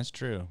person. That's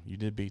true. You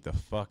did beat the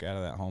fuck out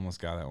of that homeless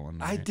guy that one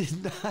night. I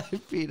did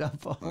not beat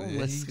up a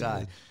homeless guy.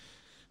 did.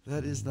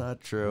 That is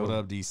not true. What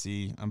up,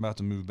 DC? I'm about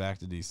to move back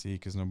to DC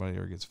because nobody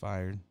ever gets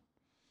fired.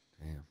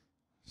 Damn.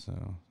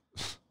 So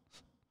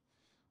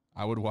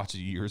I would watch a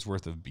year's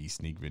worth of Bee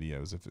Sneak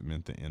videos if it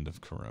meant the end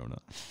of Corona.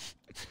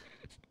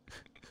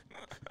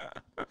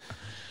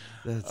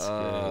 That's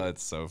great.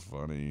 It's so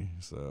funny.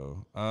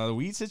 So the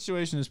weed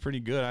situation is pretty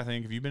good, I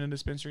think. Have you been in a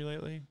dispensary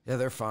lately? Yeah,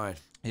 they're fine.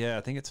 Yeah,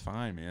 I think it's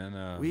fine,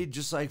 man. Weed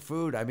just like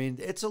food. I mean,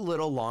 it's a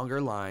little longer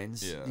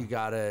lines. Yeah. You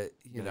gotta,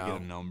 you know,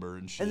 get a number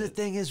and shit. And the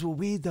thing is, with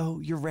weed though,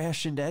 you're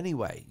rationed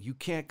anyway. You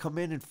can't come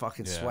in and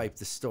fucking Yeah. swipe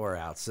the store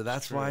out. So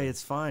that's True. why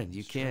it's fine.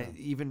 You can't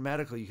even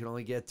medical. You can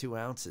only get 2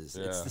 ounces.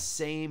 It's Yeah. the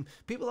same.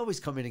 People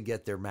always come in and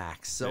get their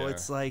max. So Yeah.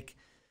 it's like,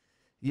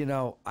 you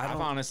know, I've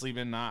honestly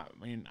been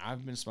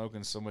I've been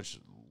smoking so much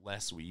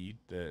less weed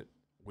that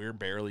we're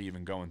barely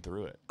even going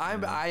through it. I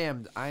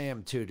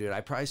am too, dude.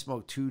 I probably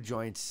smoke 2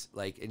 joints,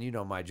 like, and you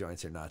know my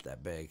joints are not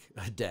that big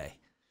a day.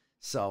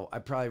 So I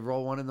probably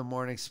roll one in the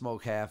morning,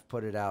 smoke half,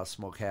 put it out,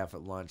 smoke half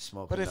at lunch,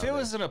 smoke. But if it another.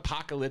 was an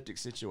apocalyptic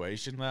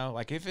situation, though,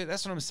 like if it,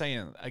 that's what I'm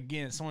saying.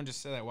 Again, someone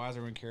just said that. Why does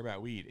everyone care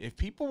about weed? If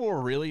people were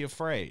really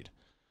afraid,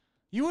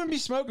 you wouldn't be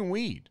smoking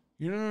weed.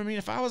 You know what I mean?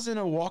 If I was in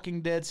a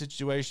Walking Dead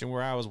situation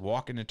where I was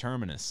walking to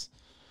Terminus,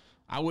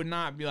 I would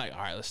not be like, all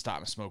right, let's stop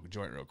and smoke a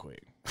joint real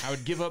quick. I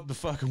would give up the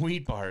fucking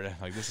weed part.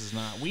 Like, this is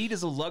not, weed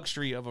is a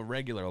luxury of a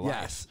regular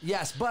life.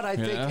 Yes, but I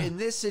think in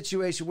this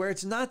situation where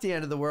it's not the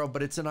end of the world,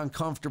 but it's an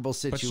uncomfortable But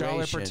situation.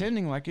 y'all are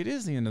pretending like it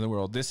is the end of the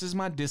world. This is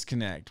my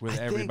disconnect with I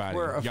think everybody.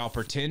 we're Y'all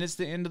pretend it's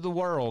the end of the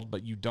world,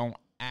 but you don't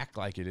act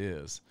like it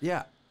is.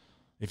 Yeah.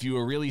 If you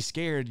were really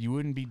scared, you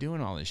wouldn't be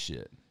doing all this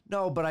shit.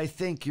 No, but I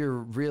think you're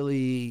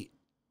really,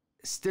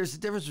 there's a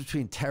difference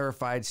between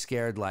terrified,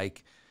 scared,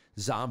 like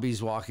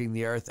zombies walking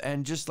the earth,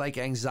 and just like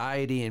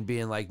anxiety and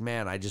being like,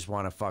 man, I just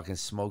want to fucking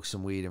smoke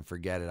some weed and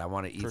forget it. I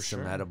want to eat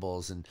some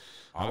edibles and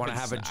I want to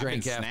have a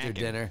drink after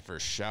dinner. For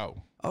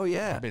show. Oh,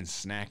 yeah. I've been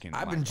snacking.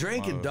 I've been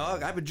drinking,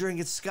 dog. I've been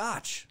drinking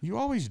scotch. You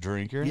always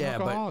drink. You're an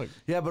alcoholic.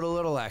 But a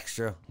little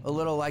extra. A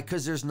little like,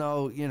 because there's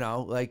no, you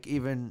know, like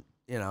even,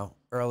 you know,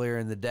 earlier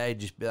in the day,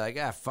 just be like,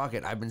 fuck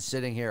it. I've been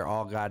sitting here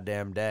all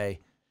goddamn day.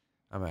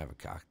 I'm going to have a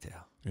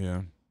cocktail.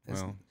 Yeah.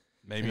 Well,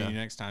 maybe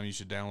next time you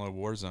should download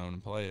Warzone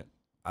and play it.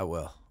 I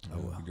will.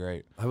 That'd be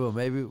great. I will.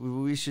 Maybe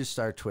we should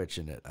start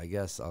twitching it. I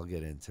guess I'll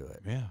get into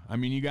it. Yeah. I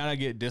mean, you got to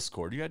get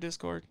Discord. You got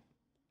Discord?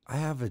 I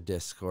have a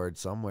Discord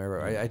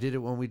somewhere. I did it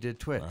when we did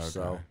Twitch. Okay.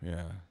 So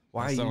yeah.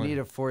 why you need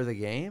it for the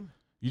game?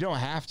 You don't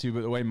have to,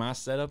 but the way my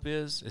setup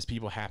is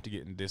people have to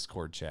get in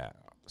Discord chat.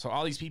 So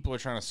all these people are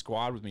trying to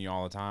squad with me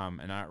all the time,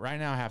 and right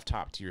now I have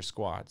top tier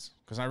squads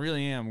because I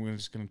really am. We're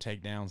just going to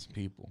take down some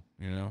people.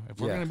 You know, if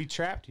we're going to be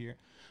trapped here,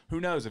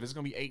 who knows? If it's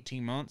going to be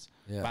 18 months,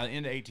 by the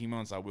end of 18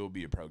 months, I will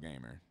be a pro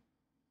gamer.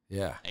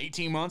 Yeah,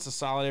 18 months of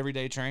solid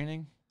everyday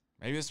training.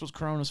 Maybe this was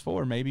Corona's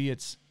for. Maybe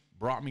it's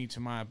brought me to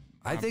my.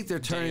 I think they're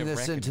turning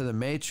this into the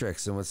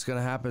Matrix, and what's going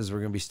to happen is we're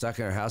going to be stuck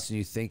in our house, and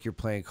you think you're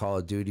playing Call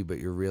of Duty, but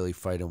you're really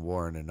fighting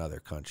war in another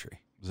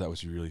country. Is that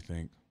what you really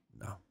think?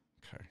 No.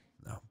 Okay.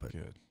 No, but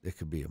Good. It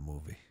could be a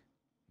movie.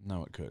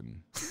 No, it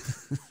couldn't.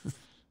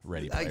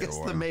 Ready Player I guess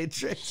One. the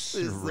Matrix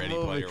is Ready the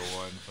movie. Player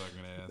One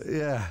fucking ass.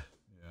 Yeah.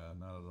 Yeah,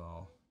 not at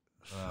all.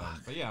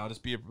 But yeah, I'll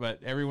just be.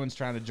 But everyone's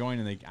trying to join,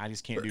 and I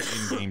just can't do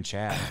in-game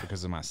chat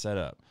because of my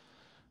setup.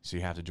 So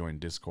you have to join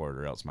Discord,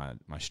 or else my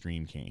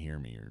stream can't hear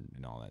me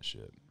and all that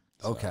shit.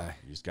 So Okay.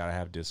 you just gotta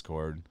have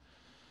Discord.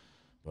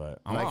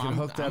 But I can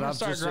hook that up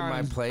just in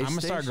my PlayStation. I'm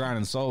gonna start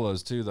grinding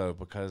solos too, though,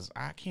 because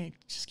I can't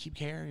just keep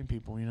carrying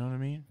people. You know what I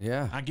mean?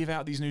 Yeah. I give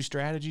out these new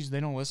strategies, they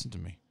don't listen to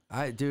me.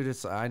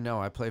 I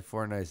know. I play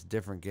Fortnite. It's a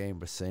different game,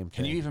 but same thing.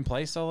 Can you even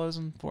play solos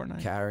in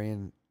Fortnite?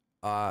 Carrying.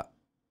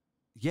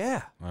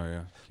 Yeah. Oh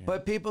yeah.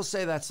 But people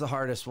say that's the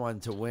hardest one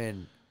to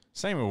win.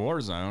 Same with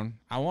Warzone.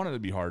 I want it to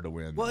be hard to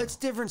win. Well, though. it's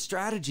different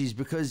strategies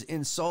because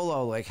in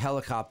solo, like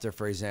helicopter,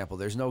 for example,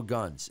 there's no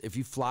guns. If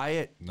you fly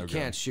it, you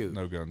can't shoot.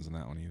 No guns in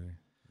that one either.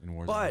 In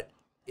Warzone. But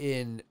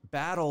in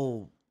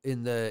battle,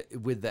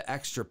 with the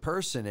extra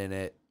person in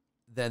it,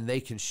 then they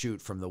can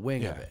shoot from the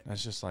wing of it.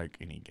 That's just like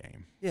any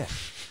game. Yeah.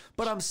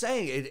 But I'm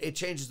saying it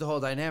changes the whole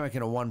dynamic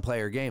in a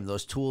one-player game.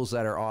 Those tools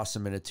that are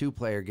awesome in a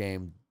two-player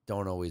game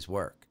don't always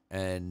work.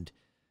 And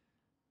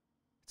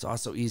it's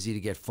also easy to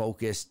get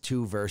focused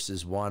 2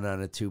 versus 1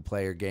 on a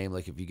two-player game.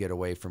 Like if you get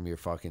away from your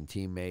fucking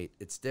teammate,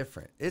 it's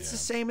different. It's the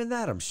same in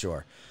that, I'm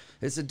sure.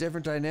 It's a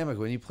different dynamic.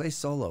 When you play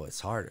solo, it's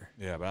harder.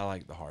 Yeah, but I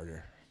like the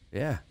harder.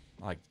 Yeah.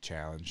 I like the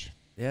challenge.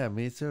 Yeah,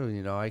 me too.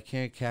 You know, I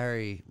can't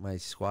carry my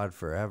squad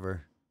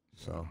forever.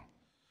 So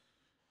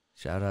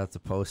shout out to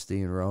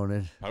Posty and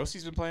Ronan.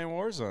 Posty's been playing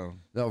Warzone.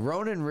 No,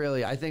 Ronan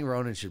really, I think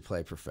Ronan should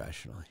play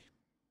professionally.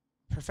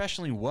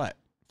 Professionally what?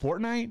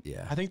 Fortnite?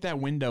 Yeah. I think that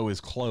window is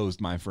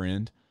closed, my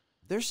friend.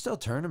 There's still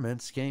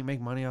tournaments. Can't you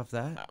make money off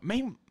that?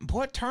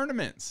 What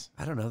tournaments?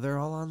 I don't know. They're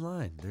all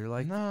online. They're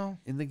like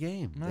in the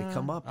game. No. They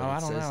come up. Oh, I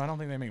don't know. I don't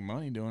think they make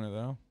money doing it,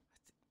 though.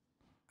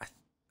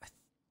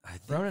 I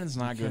think Ronan's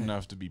not good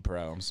enough to be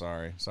pro. I'm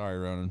sorry. Sorry,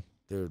 Ronan.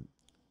 Dude,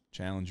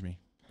 Challenge me.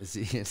 is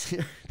he in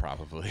here?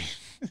 Probably.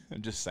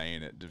 I'm just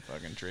saying it to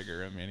fucking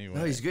trigger him anyway.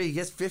 No, he's good. He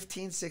gets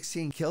 15,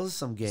 16 kills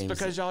some games. It's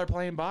because y'all are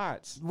playing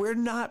bots. We're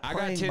not I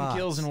playing got 10 bots.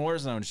 kills in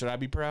Warzone. Should I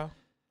be pro?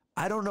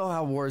 I don't know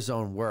how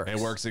Warzone works. It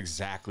works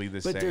exactly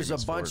the same. But there's a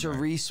as bunch of Fortnite.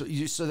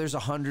 resources. So there's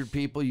 100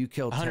 people. You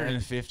kill 10.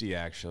 150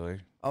 actually.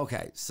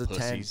 Okay, so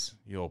Pussies.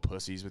 You little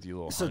pussies with you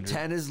little 10. So 100.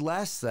 10 is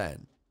less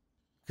then,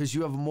 because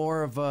you have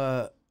more of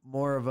a.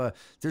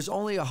 There's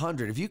only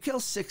 100. If you kill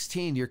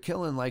 16, you're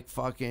killing like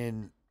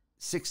fucking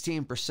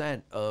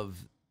 16% of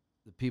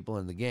the people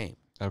in the game.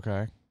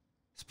 Okay.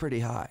 It's pretty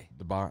high.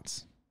 The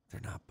bots.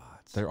 They're not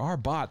bots. There are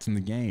bots in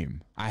the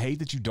game. I hate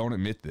that you don't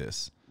admit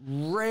this.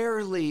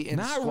 Rarely in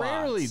Not squads.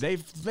 rarely.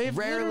 They've Rarely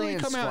literally in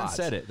come out and squads.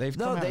 said it. They've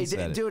no, come out they and said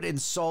didn't it. do it in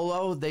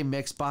solo. They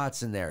mix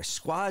bots in there.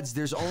 Squads,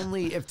 there's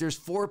only if there's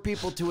 4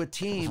 people to a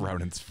team.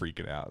 Ronan's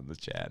freaking out in the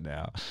chat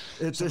now.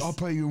 It's a,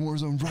 play you in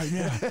Warzone right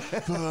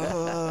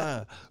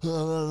now.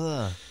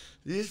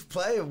 you just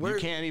play it. You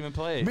can't even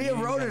play it. Me You and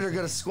ain't Ronan gotta- are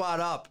gonna squad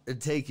up and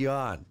take you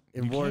on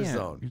in You can't.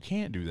 Warzone. You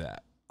can't do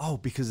that. Oh,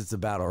 because it's a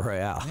battle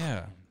royale.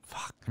 Yeah.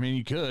 Fuck. I mean,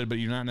 you could, but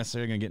you're not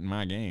necessarily gonna get in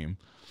my game.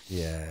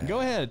 Yeah. Go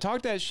ahead,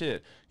 talk that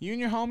shit. You and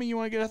your homie, you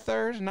want to get a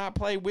third and not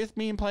play with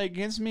me and play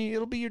against me?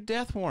 It'll be your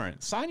death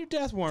warrant. Sign your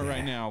death warrant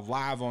right now,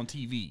 live on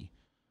TV,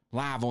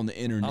 live on the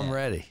internet. I'm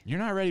ready. You're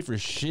not ready for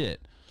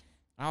shit.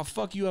 I'll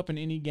fuck you up in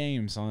any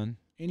game, son.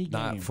 Any game.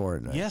 Not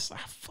Fortnite. Yes, I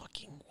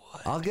fucking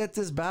would. I'll get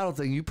this battle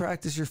thing. You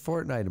practice your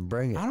Fortnite and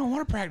bring it. I don't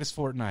want to practice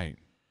Fortnite.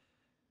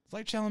 It's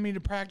like telling me to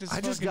practice. I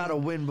just fucking- got to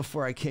win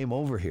before I came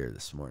over here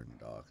this morning,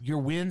 dog. Your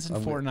wins in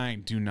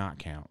Fortnite do not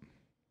count.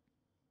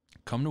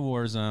 Come to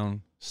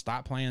Warzone.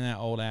 Stop playing that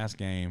old ass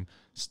game.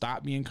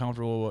 Stop being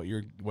comfortable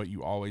with what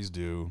you always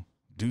do.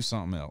 Do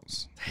something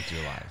else with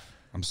your life.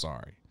 I'm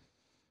sorry.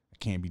 I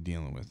can't be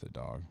dealing with it,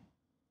 dog.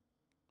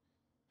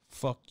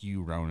 Fuck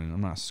you, Ronan.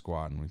 I'm not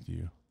squadding with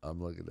you.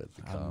 I'm looking at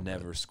the I'll comment.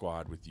 never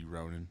squad with you,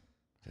 Ronan.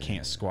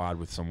 Can't squad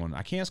with someone.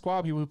 I can't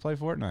squad people who play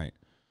Fortnite.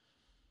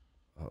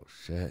 Oh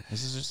shit.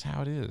 This is just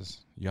how it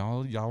is.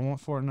 Y'all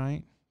want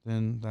Fortnite?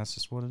 Then that's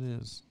just what it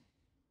is.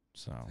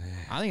 So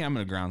I think I'm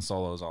gonna ground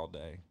solos all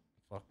day.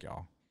 Fuck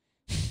y'all.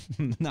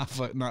 not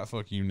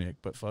fuck you, Nick,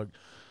 but fuck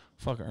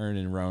Ern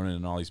and Ronan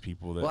and all these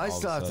people that. Well, I all of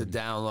still a have to sudden-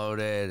 download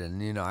it,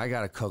 and I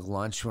got to cook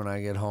lunch when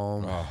I get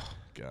home. Oh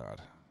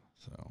God.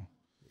 So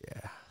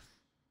Yeah.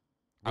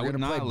 I We're would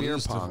gonna not play beer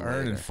lose to pong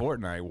Ern in later.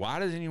 Fortnite. Why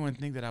does anyone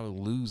think that I would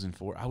lose in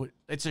Fortnite? I would.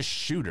 It's a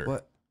shooter.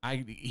 What?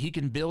 He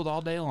can build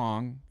all day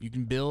long. You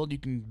can build,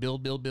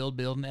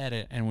 and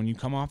edit. And when you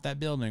come off that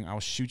building, I'll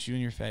shoot you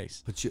in your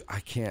face. But I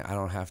can't. I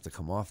don't have to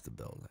come off the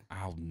building.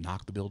 I'll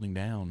knock the building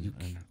down.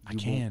 I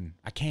can.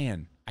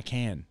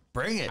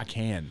 Bring it. I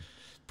can.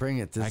 Bring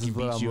it. This I can is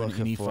what beat I'm you in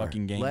looking any for.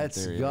 fucking game. Let's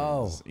that there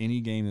go. is. Any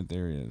game that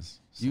there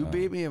is. You So-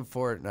 beat me in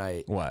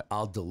Fortnite. What?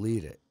 I'll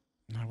delete it.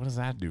 What does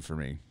that do for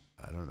me?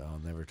 I don't know. I'll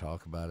never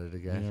talk about it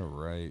again. Yeah,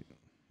 right.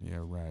 Yeah,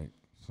 right.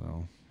 So,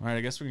 all right.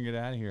 I guess we can get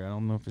out of here. I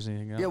don't know if there's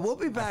anything else. Yeah, we'll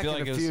be I back feel in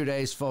like a it few was-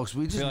 days, folks.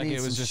 We I just feel like need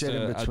it was some just shit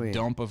in a between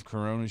dump of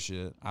Corona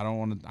shit. I don't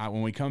want to.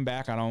 When we come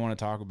back, I don't want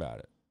to talk about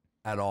it.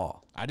 at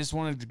all. I just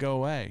want it to go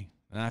away,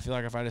 and I feel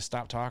like if I just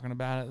stop talking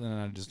about it, then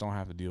I just don't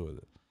have to deal with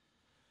it.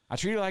 I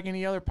treat it like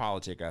any other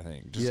politic. I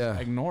think just Yeah.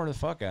 ignore the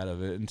fuck out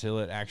of it until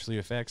it actually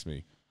affects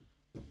me.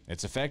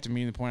 It's affected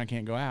me to the point I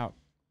can't go out,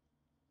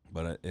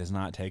 but it's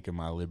not taking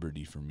my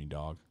liberty from me,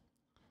 dog.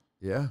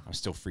 Yeah. I'm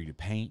still free to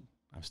paint.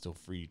 I'm still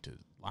free to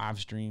live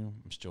stream.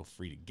 I'm still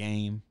free to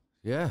game.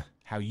 Yeah.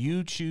 How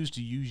you choose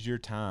to use your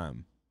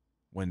time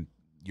when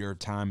your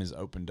time is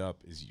opened up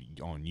is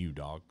on you,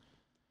 dog.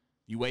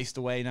 You waste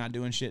away not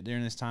doing shit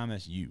during this time,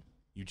 that's you.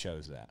 You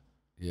chose that.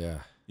 Yeah.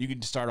 You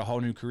could start a whole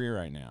new career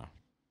right now.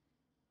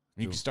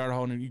 You could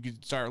start you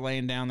could start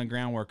laying down the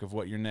groundwork of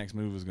what your next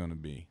move is going to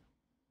be.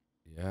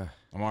 Yeah.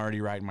 I'm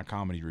already writing my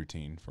comedy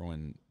routine for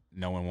when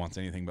no one wants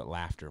anything but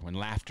laughter. When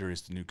laughter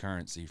is the new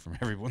currency from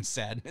everyone's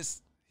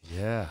sadness.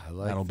 Yeah. I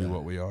like That'll that. be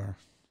what we are.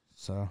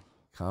 So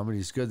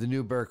Comedy's good. The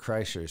new Burt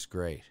Kreischer is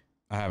great.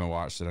 I haven't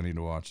watched it. I need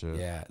to watch it.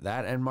 Yeah.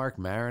 That and Mark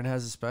Maron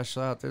has a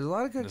special out. There's a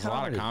lot of good There's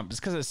comedy. a lot of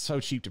just because it's so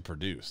cheap to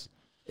produce.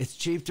 It's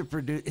cheap to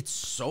produce. It's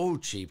so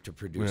cheap to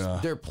produce. Yeah.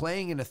 They're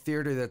playing in a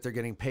theater that they're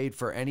getting paid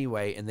for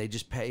anyway, and they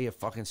just pay a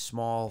fucking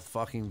small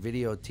fucking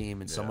video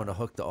team and someone to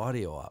hook the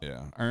audio up.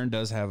 Yeah. Ern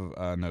does have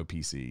no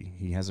PC.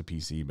 He has a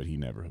PC, but he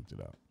never hooked it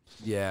up.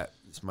 Yeah,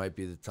 this might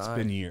be the It's time.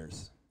 been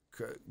years.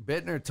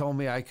 Bittner told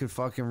me I could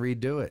fucking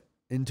redo it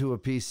into a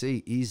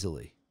PC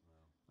easily.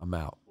 I'm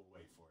out. We'll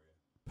wait for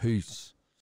you. Peace.